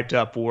going to be hyped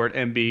up for it.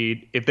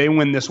 Embiid, if they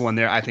win this one,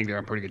 I think they're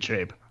in pretty good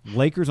shape.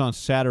 Lakers on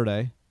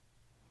Saturday.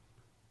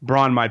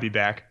 Braun might be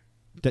back.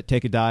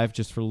 Take a dive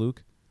just for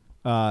Luke.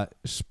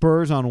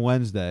 Spurs on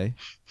Wednesday.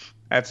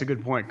 That's a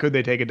good point. Could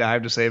they take a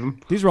dive to save him?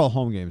 These are all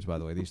home games, by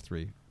the way, these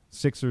 3.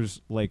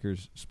 Sixers,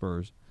 Lakers,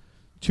 Spurs.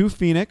 2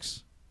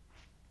 Phoenix.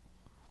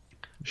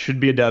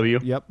 Should be a W.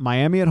 Yep.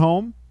 Miami at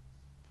home.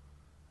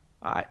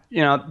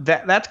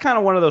 That's kind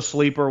of one of those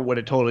sleeper. Would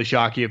it totally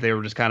shock you if they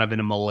were just kind of in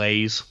a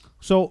malaise?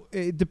 So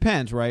it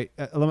depends, right?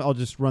 I'll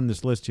just run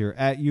this list here.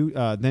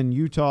 Then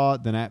Utah,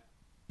 then at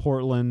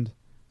Portland,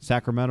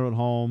 Sacramento at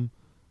home,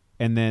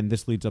 and then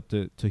this leads up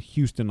to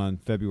Houston on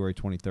February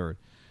 23rd.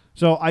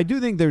 So I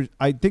think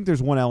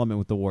there's one element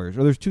with the Warriors,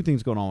 or there's 2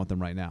 things going on with them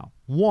right now.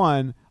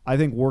 One, I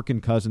think working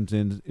Cousins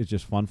in is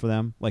just fun for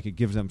them. Like, it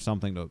gives them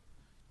something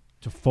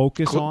to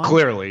focus on.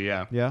 Clearly,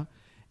 yeah. Yeah.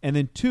 And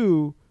then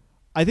 2,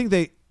 I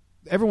think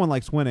everyone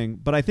likes winning,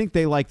 but I think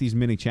they like these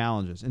mini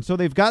challenges. And so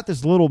they've got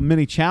this little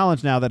mini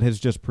challenge now that has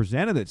just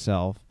presented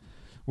itself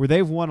where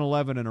they've won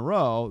 11 in a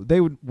row. They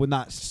would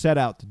not set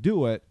out to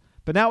do it,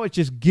 but now it's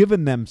just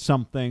given them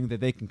something that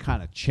they can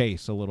kind of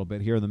chase a little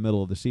bit here in the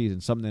middle of the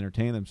season, something to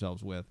entertain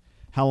themselves with.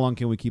 How long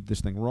can we keep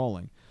this thing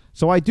rolling?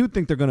 So I do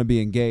think they're going to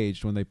be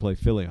engaged when they play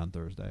Philly on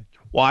Thursday.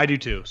 Well, I do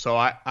too. So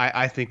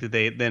I think that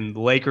then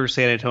Lakers,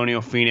 San Antonio,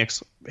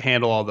 Phoenix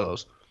handle all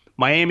those.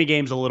 Miami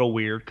game's a little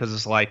weird because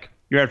it's like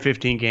you're at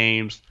 15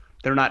 games.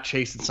 They're not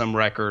chasing some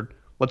record.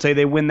 Let's say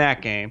they win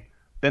that game.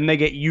 Then they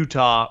get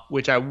Utah,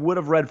 which I would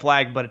have red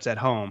flagged, but it's at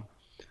home.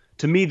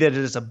 To me, that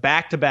is a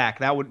back-to-back.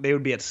 They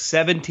would be at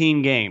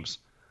 17 games.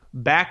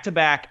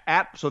 Back-to-back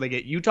so they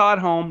get Utah at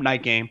home,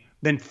 night game,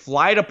 then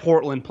fly to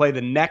Portland, play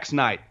the next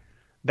night.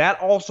 That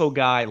also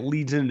guy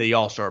leads into the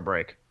All-Star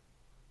break.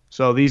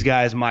 So these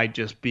guys might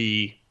just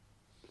be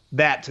 –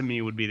 that to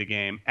me would be the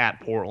game at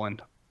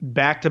Portland.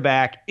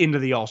 Back-to-back into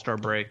the All-Star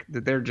break.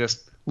 That they're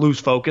just lose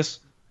focus.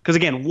 Because,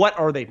 again, what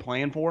are they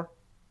playing for?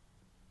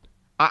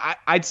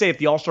 I'd say if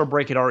the All-Star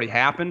break had already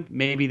happened,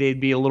 maybe they'd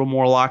be a little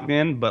more locked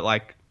in. But,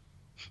 like,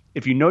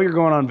 if you know you're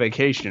going on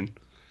vacation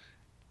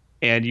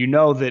and you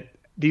know that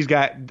these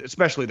guys,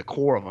 especially the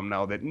core of them,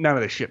 know that none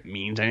of this shit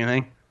means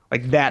anything.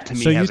 Like, that to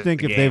me. So you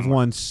think if they've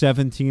won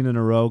 17 in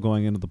a row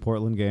going into the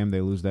Portland game,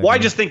 they lose that? Well, game?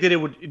 I just think that it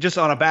would just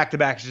on a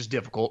back-to-back is just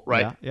difficult,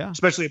 right? Yeah.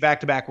 Especially a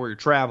back-to-back where you're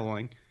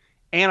traveling,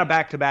 and a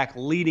back-to-back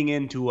leading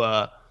into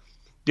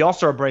the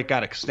All-Star break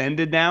got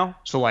extended now.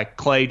 So like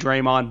Clay,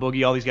 Draymond,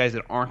 Boogie, all these guys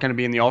that aren't going to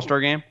be in the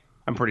All-Star game.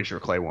 I'm pretty sure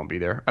Clay won't be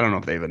there. I don't know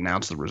if they've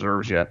announced the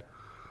reserves yet.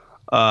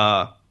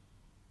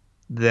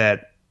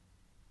 That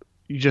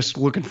you're just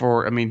looking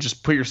for,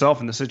 just put yourself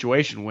in the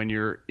situation when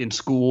you're in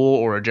school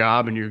or a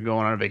job and you're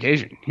going on a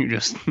vacation. You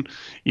just,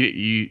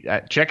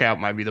 checkout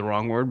might be the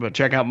wrong word, but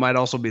checkout might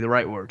also be the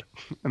right word.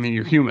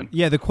 You're human.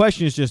 Yeah, the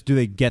question is just, do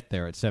they get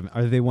there at 7?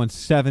 Are they won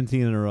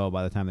 17 in a row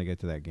by the time they get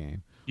to that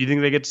game? You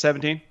think they get to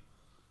 17?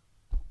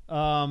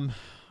 My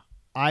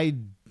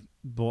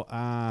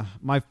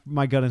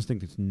gut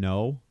instinct is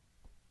no.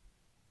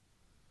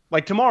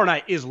 Like tomorrow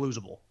night is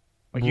losable.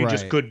 Like you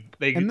just could,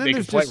 they could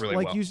play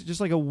really well.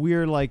 Just like a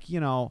weird,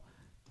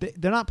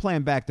 they're not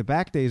playing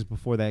back-to-back days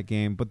before that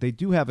game, but they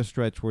do have a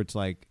stretch where it's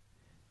like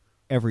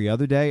every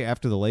other day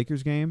after the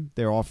Lakers game.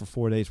 They're off for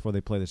 4 days before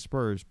they play the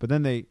Spurs, but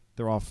then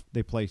they're off.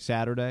 They play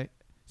Saturday.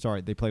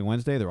 Sorry, they play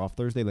Wednesday. They're off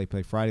Thursday. They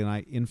play Friday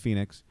night in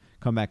Phoenix.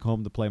 Come back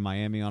home to play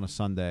Miami on a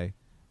Sunday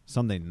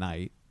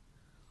night.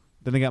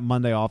 Then they got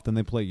Monday off. Then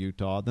they play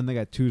Utah. Then they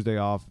got Tuesday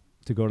off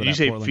to go to. Did you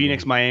say Portland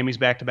Phoenix, game. Miami's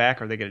back to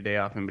back, or they get a day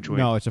off in between?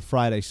 No, it's a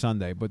Friday,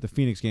 Sunday. But the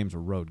Phoenix game's a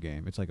road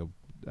game. It's like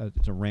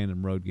it's a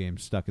random road game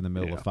stuck in the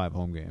middle of 5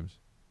 home games.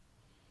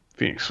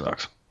 Phoenix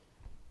sucks.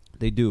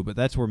 They do, but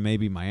that's where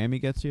maybe Miami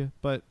gets you.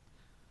 But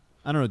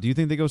I don't know. Do you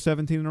think they go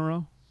 17 in a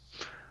row?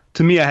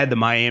 To me, I had the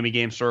Miami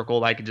game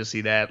circled. I could just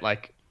see that.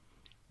 Like,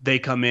 they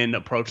come in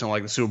approaching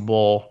like the Super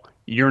Bowl.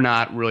 You're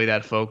not really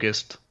that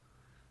focused.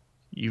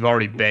 You've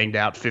already banged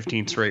out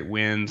 15 straight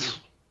wins.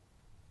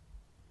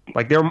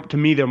 Like, to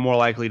me, they're more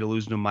likely to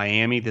lose to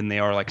Miami than they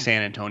are like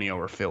San Antonio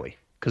or Philly.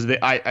 Because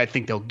I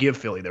think they'll give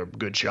Philly their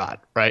good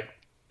shot, right?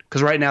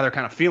 Because right now they're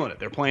kind of feeling it.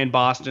 They're playing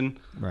Boston.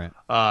 Right.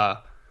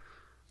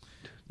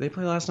 They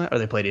played last night, or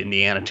they played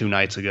Indiana 2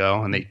 nights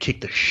ago, and they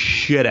kicked the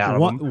shit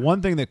out of them.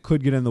 One thing that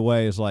could get in the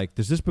way is, like,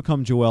 does this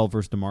become Joel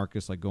versus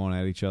DeMarcus, like, going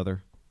at each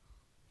other?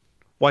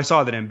 Well, I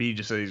saw that Embiid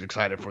just said he's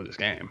excited for this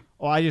game.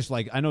 Oh, I know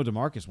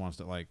DeMarcus wants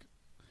to, like,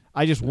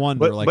 I just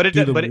wonder, but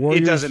do the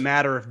Warriors... it doesn't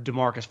matter if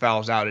DeMarcus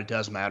fouls out. It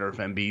does matter if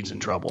Embiid's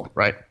in trouble,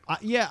 right?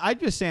 Yeah, I'm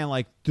just saying,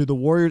 like, do the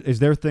Warriors, is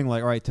their thing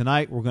like, all right,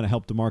 tonight we're going to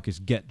help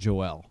DeMarcus get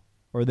Joel,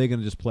 or are they going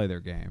to just play their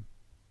game?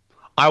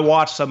 I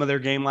watched some of their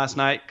game last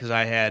night because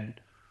I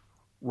had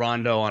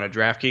Rondo on a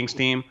DraftKings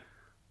team,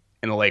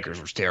 and the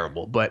Lakers was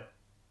terrible. But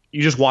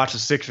you just watch the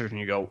Sixers and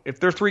you go, if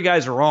their 3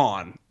 guys are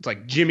on, it's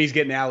like Jimmy's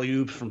getting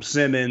alley-oops from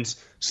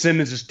Simmons.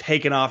 Simmons is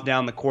taking off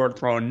down the court,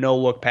 throwing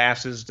no-look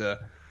passes to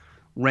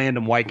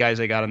random white guys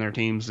they got on their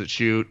teams that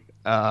shoot.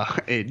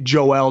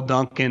 Joel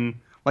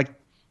Duncan. Like,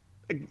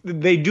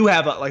 they do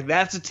have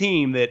that's a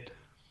team that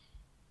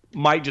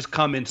might just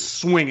come in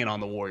swinging on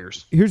the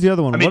Warriors. Here's the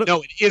other one.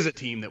 It is a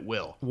team that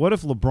will. What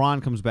if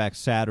LeBron comes back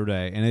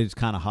Saturday and it's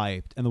kind of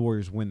hyped and the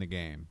Warriors win the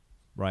game,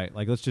 right?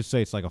 Like, let's just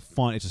say it's like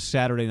it's a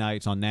Saturday night,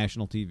 it's on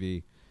national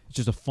TV, it's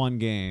just a fun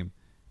game.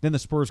 Then the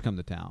Spurs come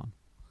to town.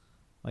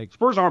 Like,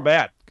 Spurs aren't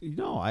bad.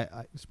 No,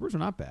 Spurs are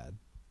not bad.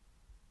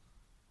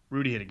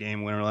 Rudy hit a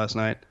game winner last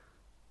night,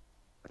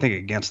 I think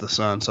against the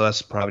Suns, so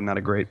that's probably not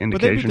a great indication.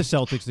 But they beat the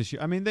Celtics this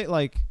year. I mean,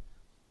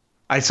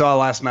 I saw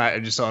last night, I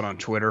just saw it on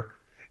Twitter,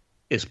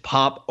 is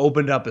Pop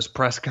opened up his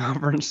press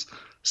conference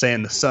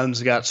saying the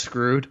Suns got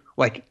screwed.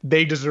 Like,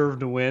 they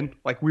deserved to win.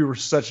 Like, we were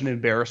such an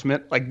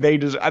embarrassment. Like,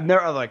 I'm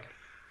like,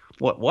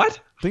 what?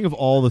 Think of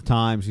all the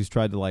times he's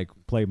tried to, like,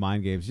 play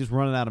mind games. He's just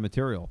running out of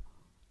material.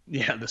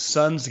 Yeah, the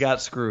Suns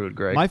got screwed,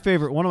 Greg.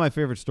 One of my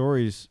favorite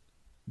stories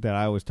that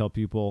I always tell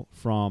people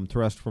from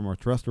our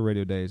terrestrial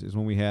radio days is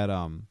when we had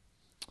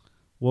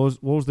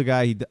what was the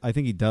guy I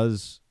think he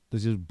does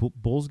his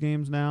Bulls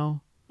games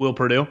now? Will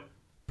Purdue?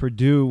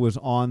 Purdue was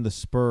on the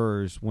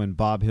Spurs when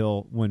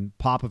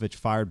Popovich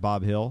fired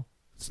Bob Hill.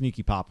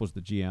 Sneaky Pop was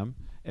the GM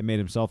and made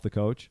himself the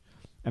coach.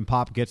 And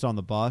Pop gets on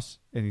the bus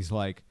and he's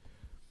like,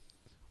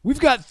 "We've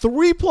got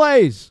 3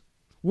 plays.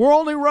 We're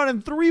only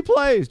running 3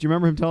 plays." Do you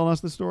remember him telling us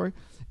this story?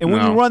 And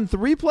when you run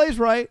 3 plays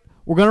right,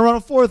 we're going to run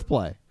a 4th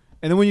play.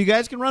 And then when you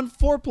guys can run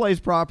 4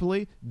 plays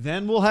properly,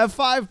 then we'll have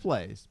 5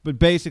 plays. But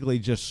basically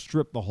just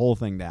strip the whole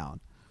thing down.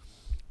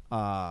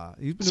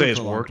 He's been doing it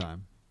for a long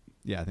time.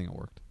 Yeah, I think it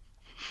worked.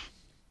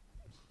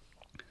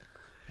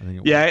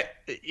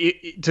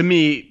 To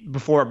me,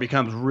 before it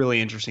becomes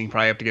really interesting, you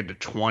probably have to get to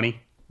 20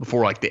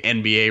 before like the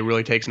NBA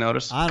really takes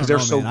notice. I don't know, they're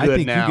so man.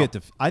 good now.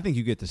 I think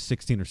you get to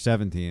 16 or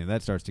 17, and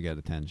that starts to get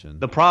attention.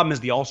 The problem is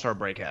the All-Star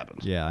break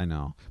happens. Yeah, I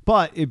know.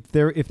 But if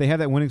they have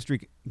that winning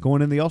streak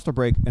going into the All-Star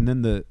break, and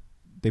then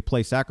they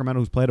play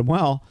Sacramento, who's played them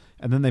well,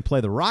 and then they play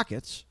the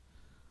Rockets,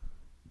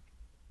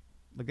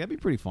 like, that'd be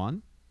pretty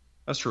fun.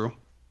 That's true.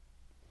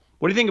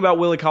 What do you think about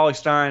Willie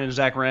Cauley-Stein and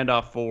Zach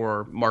Randolph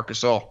for Marc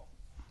Gasol?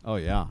 Oh,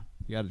 yeah.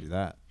 You got to do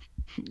that.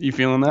 You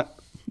feeling that?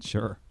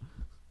 Sure.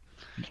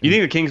 You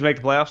think the Kings make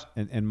the playoffs?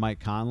 And Mike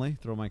Conley?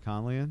 Throw Mike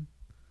Conley in?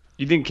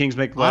 You think Kings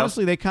make the playoffs?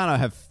 Honestly, they kind of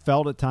have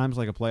felt at times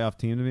like a playoff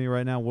team to me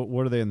right now.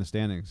 What are they in the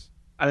standings?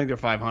 I think they're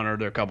 500.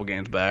 They're a couple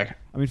games back.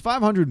 I mean,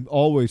 500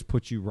 always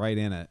puts you right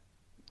in it.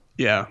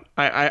 Yeah.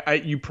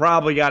 You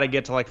probably got to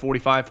get to like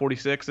 45,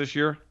 46 this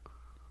year.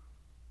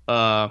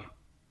 No?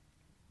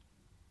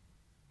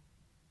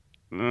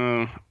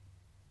 I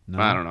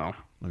don't know.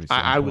 Let me see.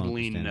 I would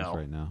lean no.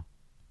 Right now.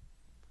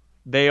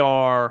 They're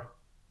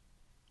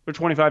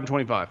 25 and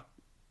 25.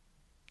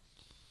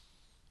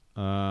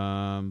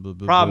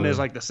 Problem is,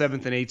 like, the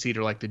 7th and 8th seed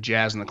are like the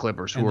Jazz and the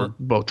Clippers, who are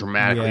both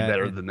dramatically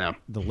better than them.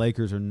 The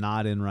Lakers are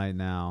not in right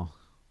now.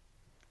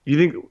 Do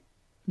you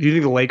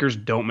think the Lakers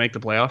don't make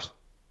the playoffs?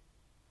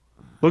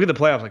 Look at the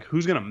playoffs. Like,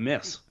 who's going to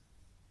miss?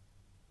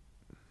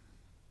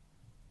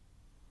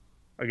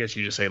 I guess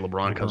you just say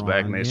LeBron comes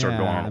back and they start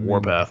going on a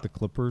warpath. The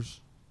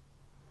Clippers.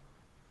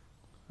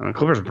 The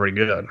Clippers are pretty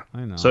good.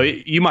 I know. So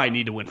you might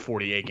need to win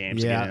 48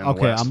 games. Yeah. To get in the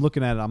Okay. West. I'm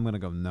looking at it. I'm going to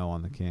go no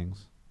on the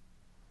Kings.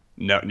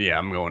 No. Yeah,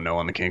 I'm going no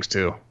on the Kings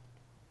too.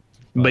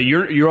 But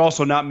you're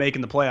also not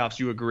making the playoffs.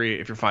 You agree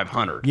if you're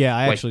 500. Yeah,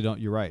 I actually don't.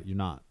 You're right. You're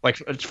not. Like,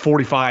 it's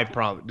 45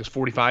 probably. Does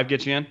 45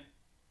 get you in?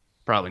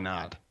 Probably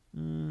not.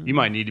 You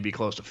might need to be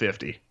close to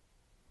 50.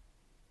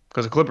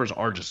 Because the Clippers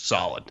are just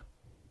solid.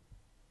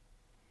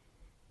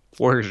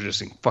 Warriors are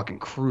just in fucking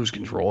cruise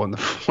control in the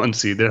 1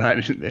 seed.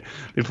 They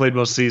played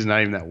most season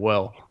not even that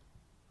well.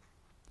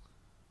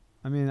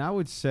 I mean, I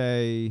would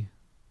say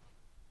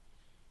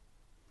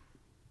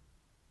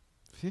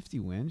 50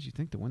 wins. You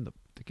think to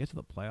get to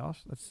the playoffs?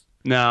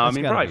 No, I That's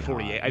mean, gotta probably be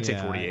 48. high. I'd say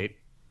Yeah. 48.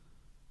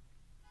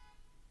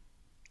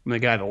 I mean, the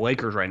guy, the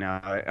Lakers right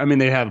now, I mean,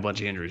 they have a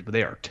bunch of injuries, but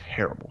they are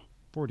terrible.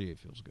 48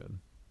 feels good.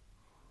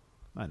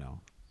 I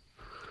know.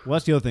 Well,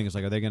 that's the other thing. Is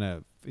like, are they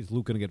gonna? Is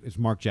Luke gonna get? Is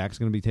Mark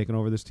Jackson gonna be taking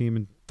over this team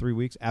in 3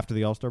 weeks after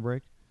the All-Star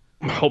break?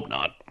 Hope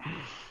not.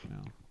 No.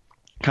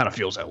 Kind of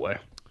feels that way.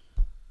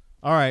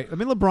 All right. I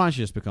mean, LeBron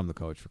should just become the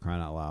coach, for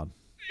crying out loud.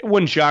 It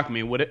wouldn't shock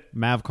me, would it?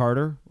 Mav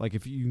Carter. Like,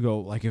 if you can go,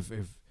 like, if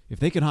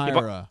they can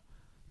hire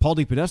Paul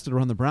DePodesta to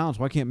run the Browns,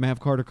 why can't Mav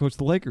Carter coach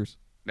the Lakers?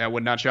 That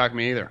would not shock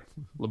me either.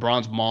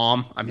 LeBron's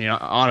mom. I mean,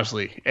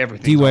 honestly,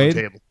 everything's on the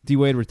table.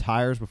 D-Wade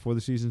retires before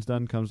the season's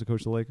done, comes to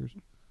coach the Lakers.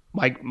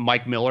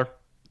 Mike Miller.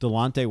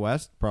 Delonte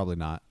West? Probably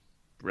not.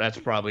 That's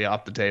probably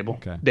off the table.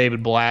 Okay.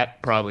 David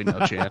Blatt, probably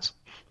no chance.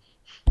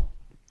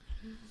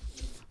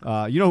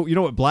 You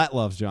know what Blatt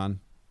loves, John?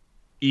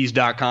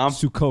 Ease.com.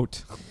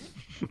 Sukkot.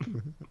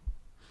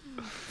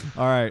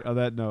 All right, on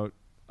that note.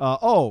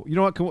 You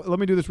know what? Let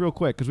me do this real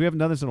quick because we haven't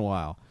done this in a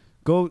while.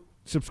 Go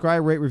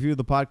subscribe, rate, review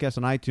the podcast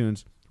on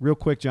iTunes. Real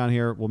quick, John,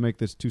 here. We'll make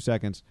this 2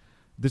 seconds.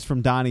 This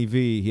from Donnie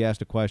V. He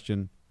asked a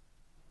question.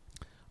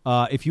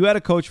 If you had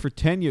a coach for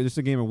 10 years, this is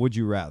a game of Would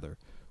You Rather.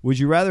 Would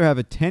you rather have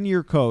a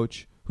 10-year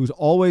coach who's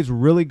always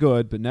really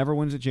good but never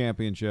wins a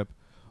championship,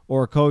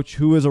 or a coach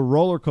who is a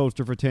roller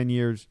coaster for 10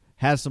 years,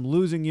 has some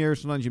losing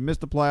years, sometimes you miss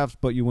the playoffs,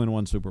 but you win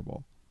one Super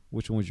Bowl?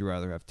 Which one would you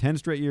rather have? 10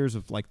 straight years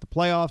of like the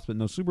playoffs but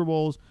no Super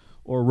Bowls,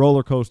 or a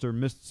roller coaster,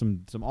 missed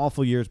some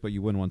awful years, but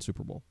you win one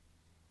Super Bowl?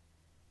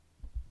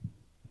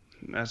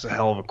 That's a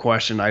hell of a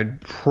question. I'd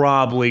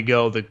probably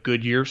go the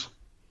good years.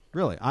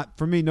 Really?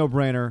 For me, no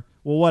brainer.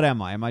 Well, what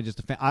am I? Am I just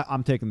a fan?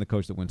 I'm taking the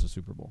coach that wins the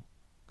Super Bowl.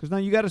 Because now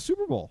you got a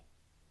Super Bowl.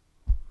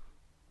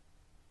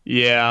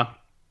 Yeah,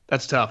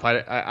 that's tough.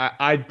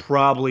 I'd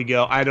probably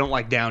go. I don't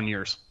like down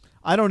years.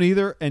 I don't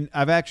either, and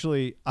I've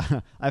actually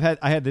I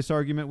had this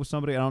argument with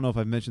somebody. I don't know if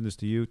I've mentioned this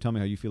to you. Tell me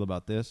how you feel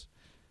about this.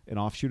 An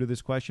offshoot of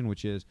this question,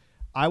 which is,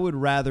 I would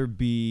rather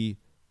be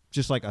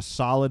just like a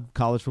solid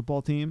college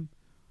football team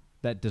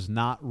that does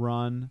not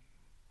run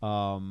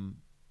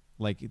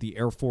like the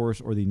Air Force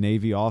or the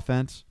Navy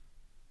offense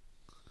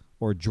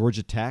or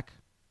Georgia Tech,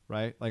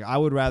 right? Like, I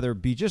would rather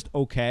be just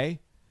okay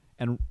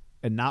and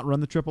not run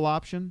the triple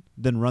option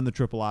than run the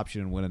triple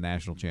option and win a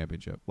national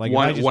championship. Like,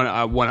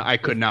 I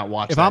could not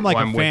watch. If that, I'm like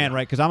so a fan,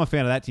 right? Because I'm a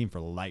fan of that team for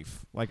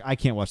life. Like, I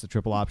can't watch the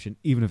triple option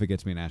even if it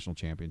gets me a national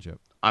championship.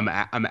 I'm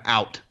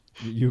out.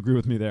 You agree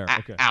with me there?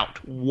 Okay. Out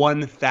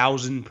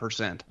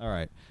 1,000%. All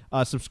right.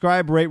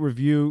 Subscribe, rate,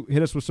 review.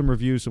 Hit us with some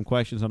reviews, some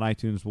questions on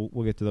iTunes.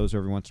 We'll get to those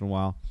every once in a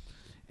while.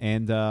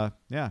 And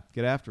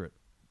get after it.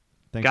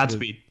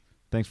 Godspeed.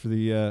 Thanks for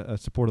the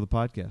support of the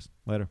podcast.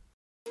 Later.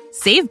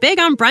 Save big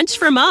on brunch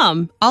for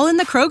mom, all in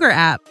the Kroger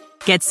app.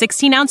 Get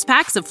 16-ounce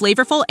packs of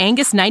flavorful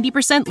Angus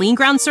 90% lean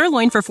ground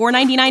sirloin for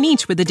 $4.99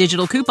 each with a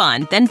digital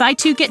coupon. Then buy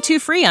 2, get 2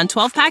 free on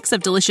 12 packs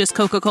of delicious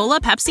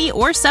Coca-Cola, Pepsi,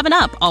 or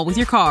 7-Up, all with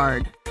your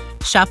card.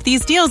 Shop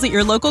these deals at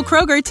your local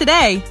Kroger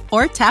today,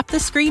 or tap the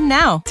screen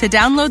now to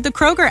download the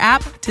Kroger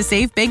app to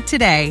save big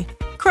today.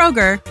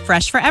 Kroger,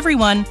 fresh for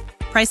everyone.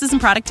 Prices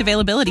and product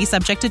availability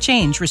subject to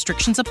change.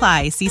 Restrictions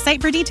apply. See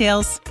site for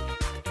details.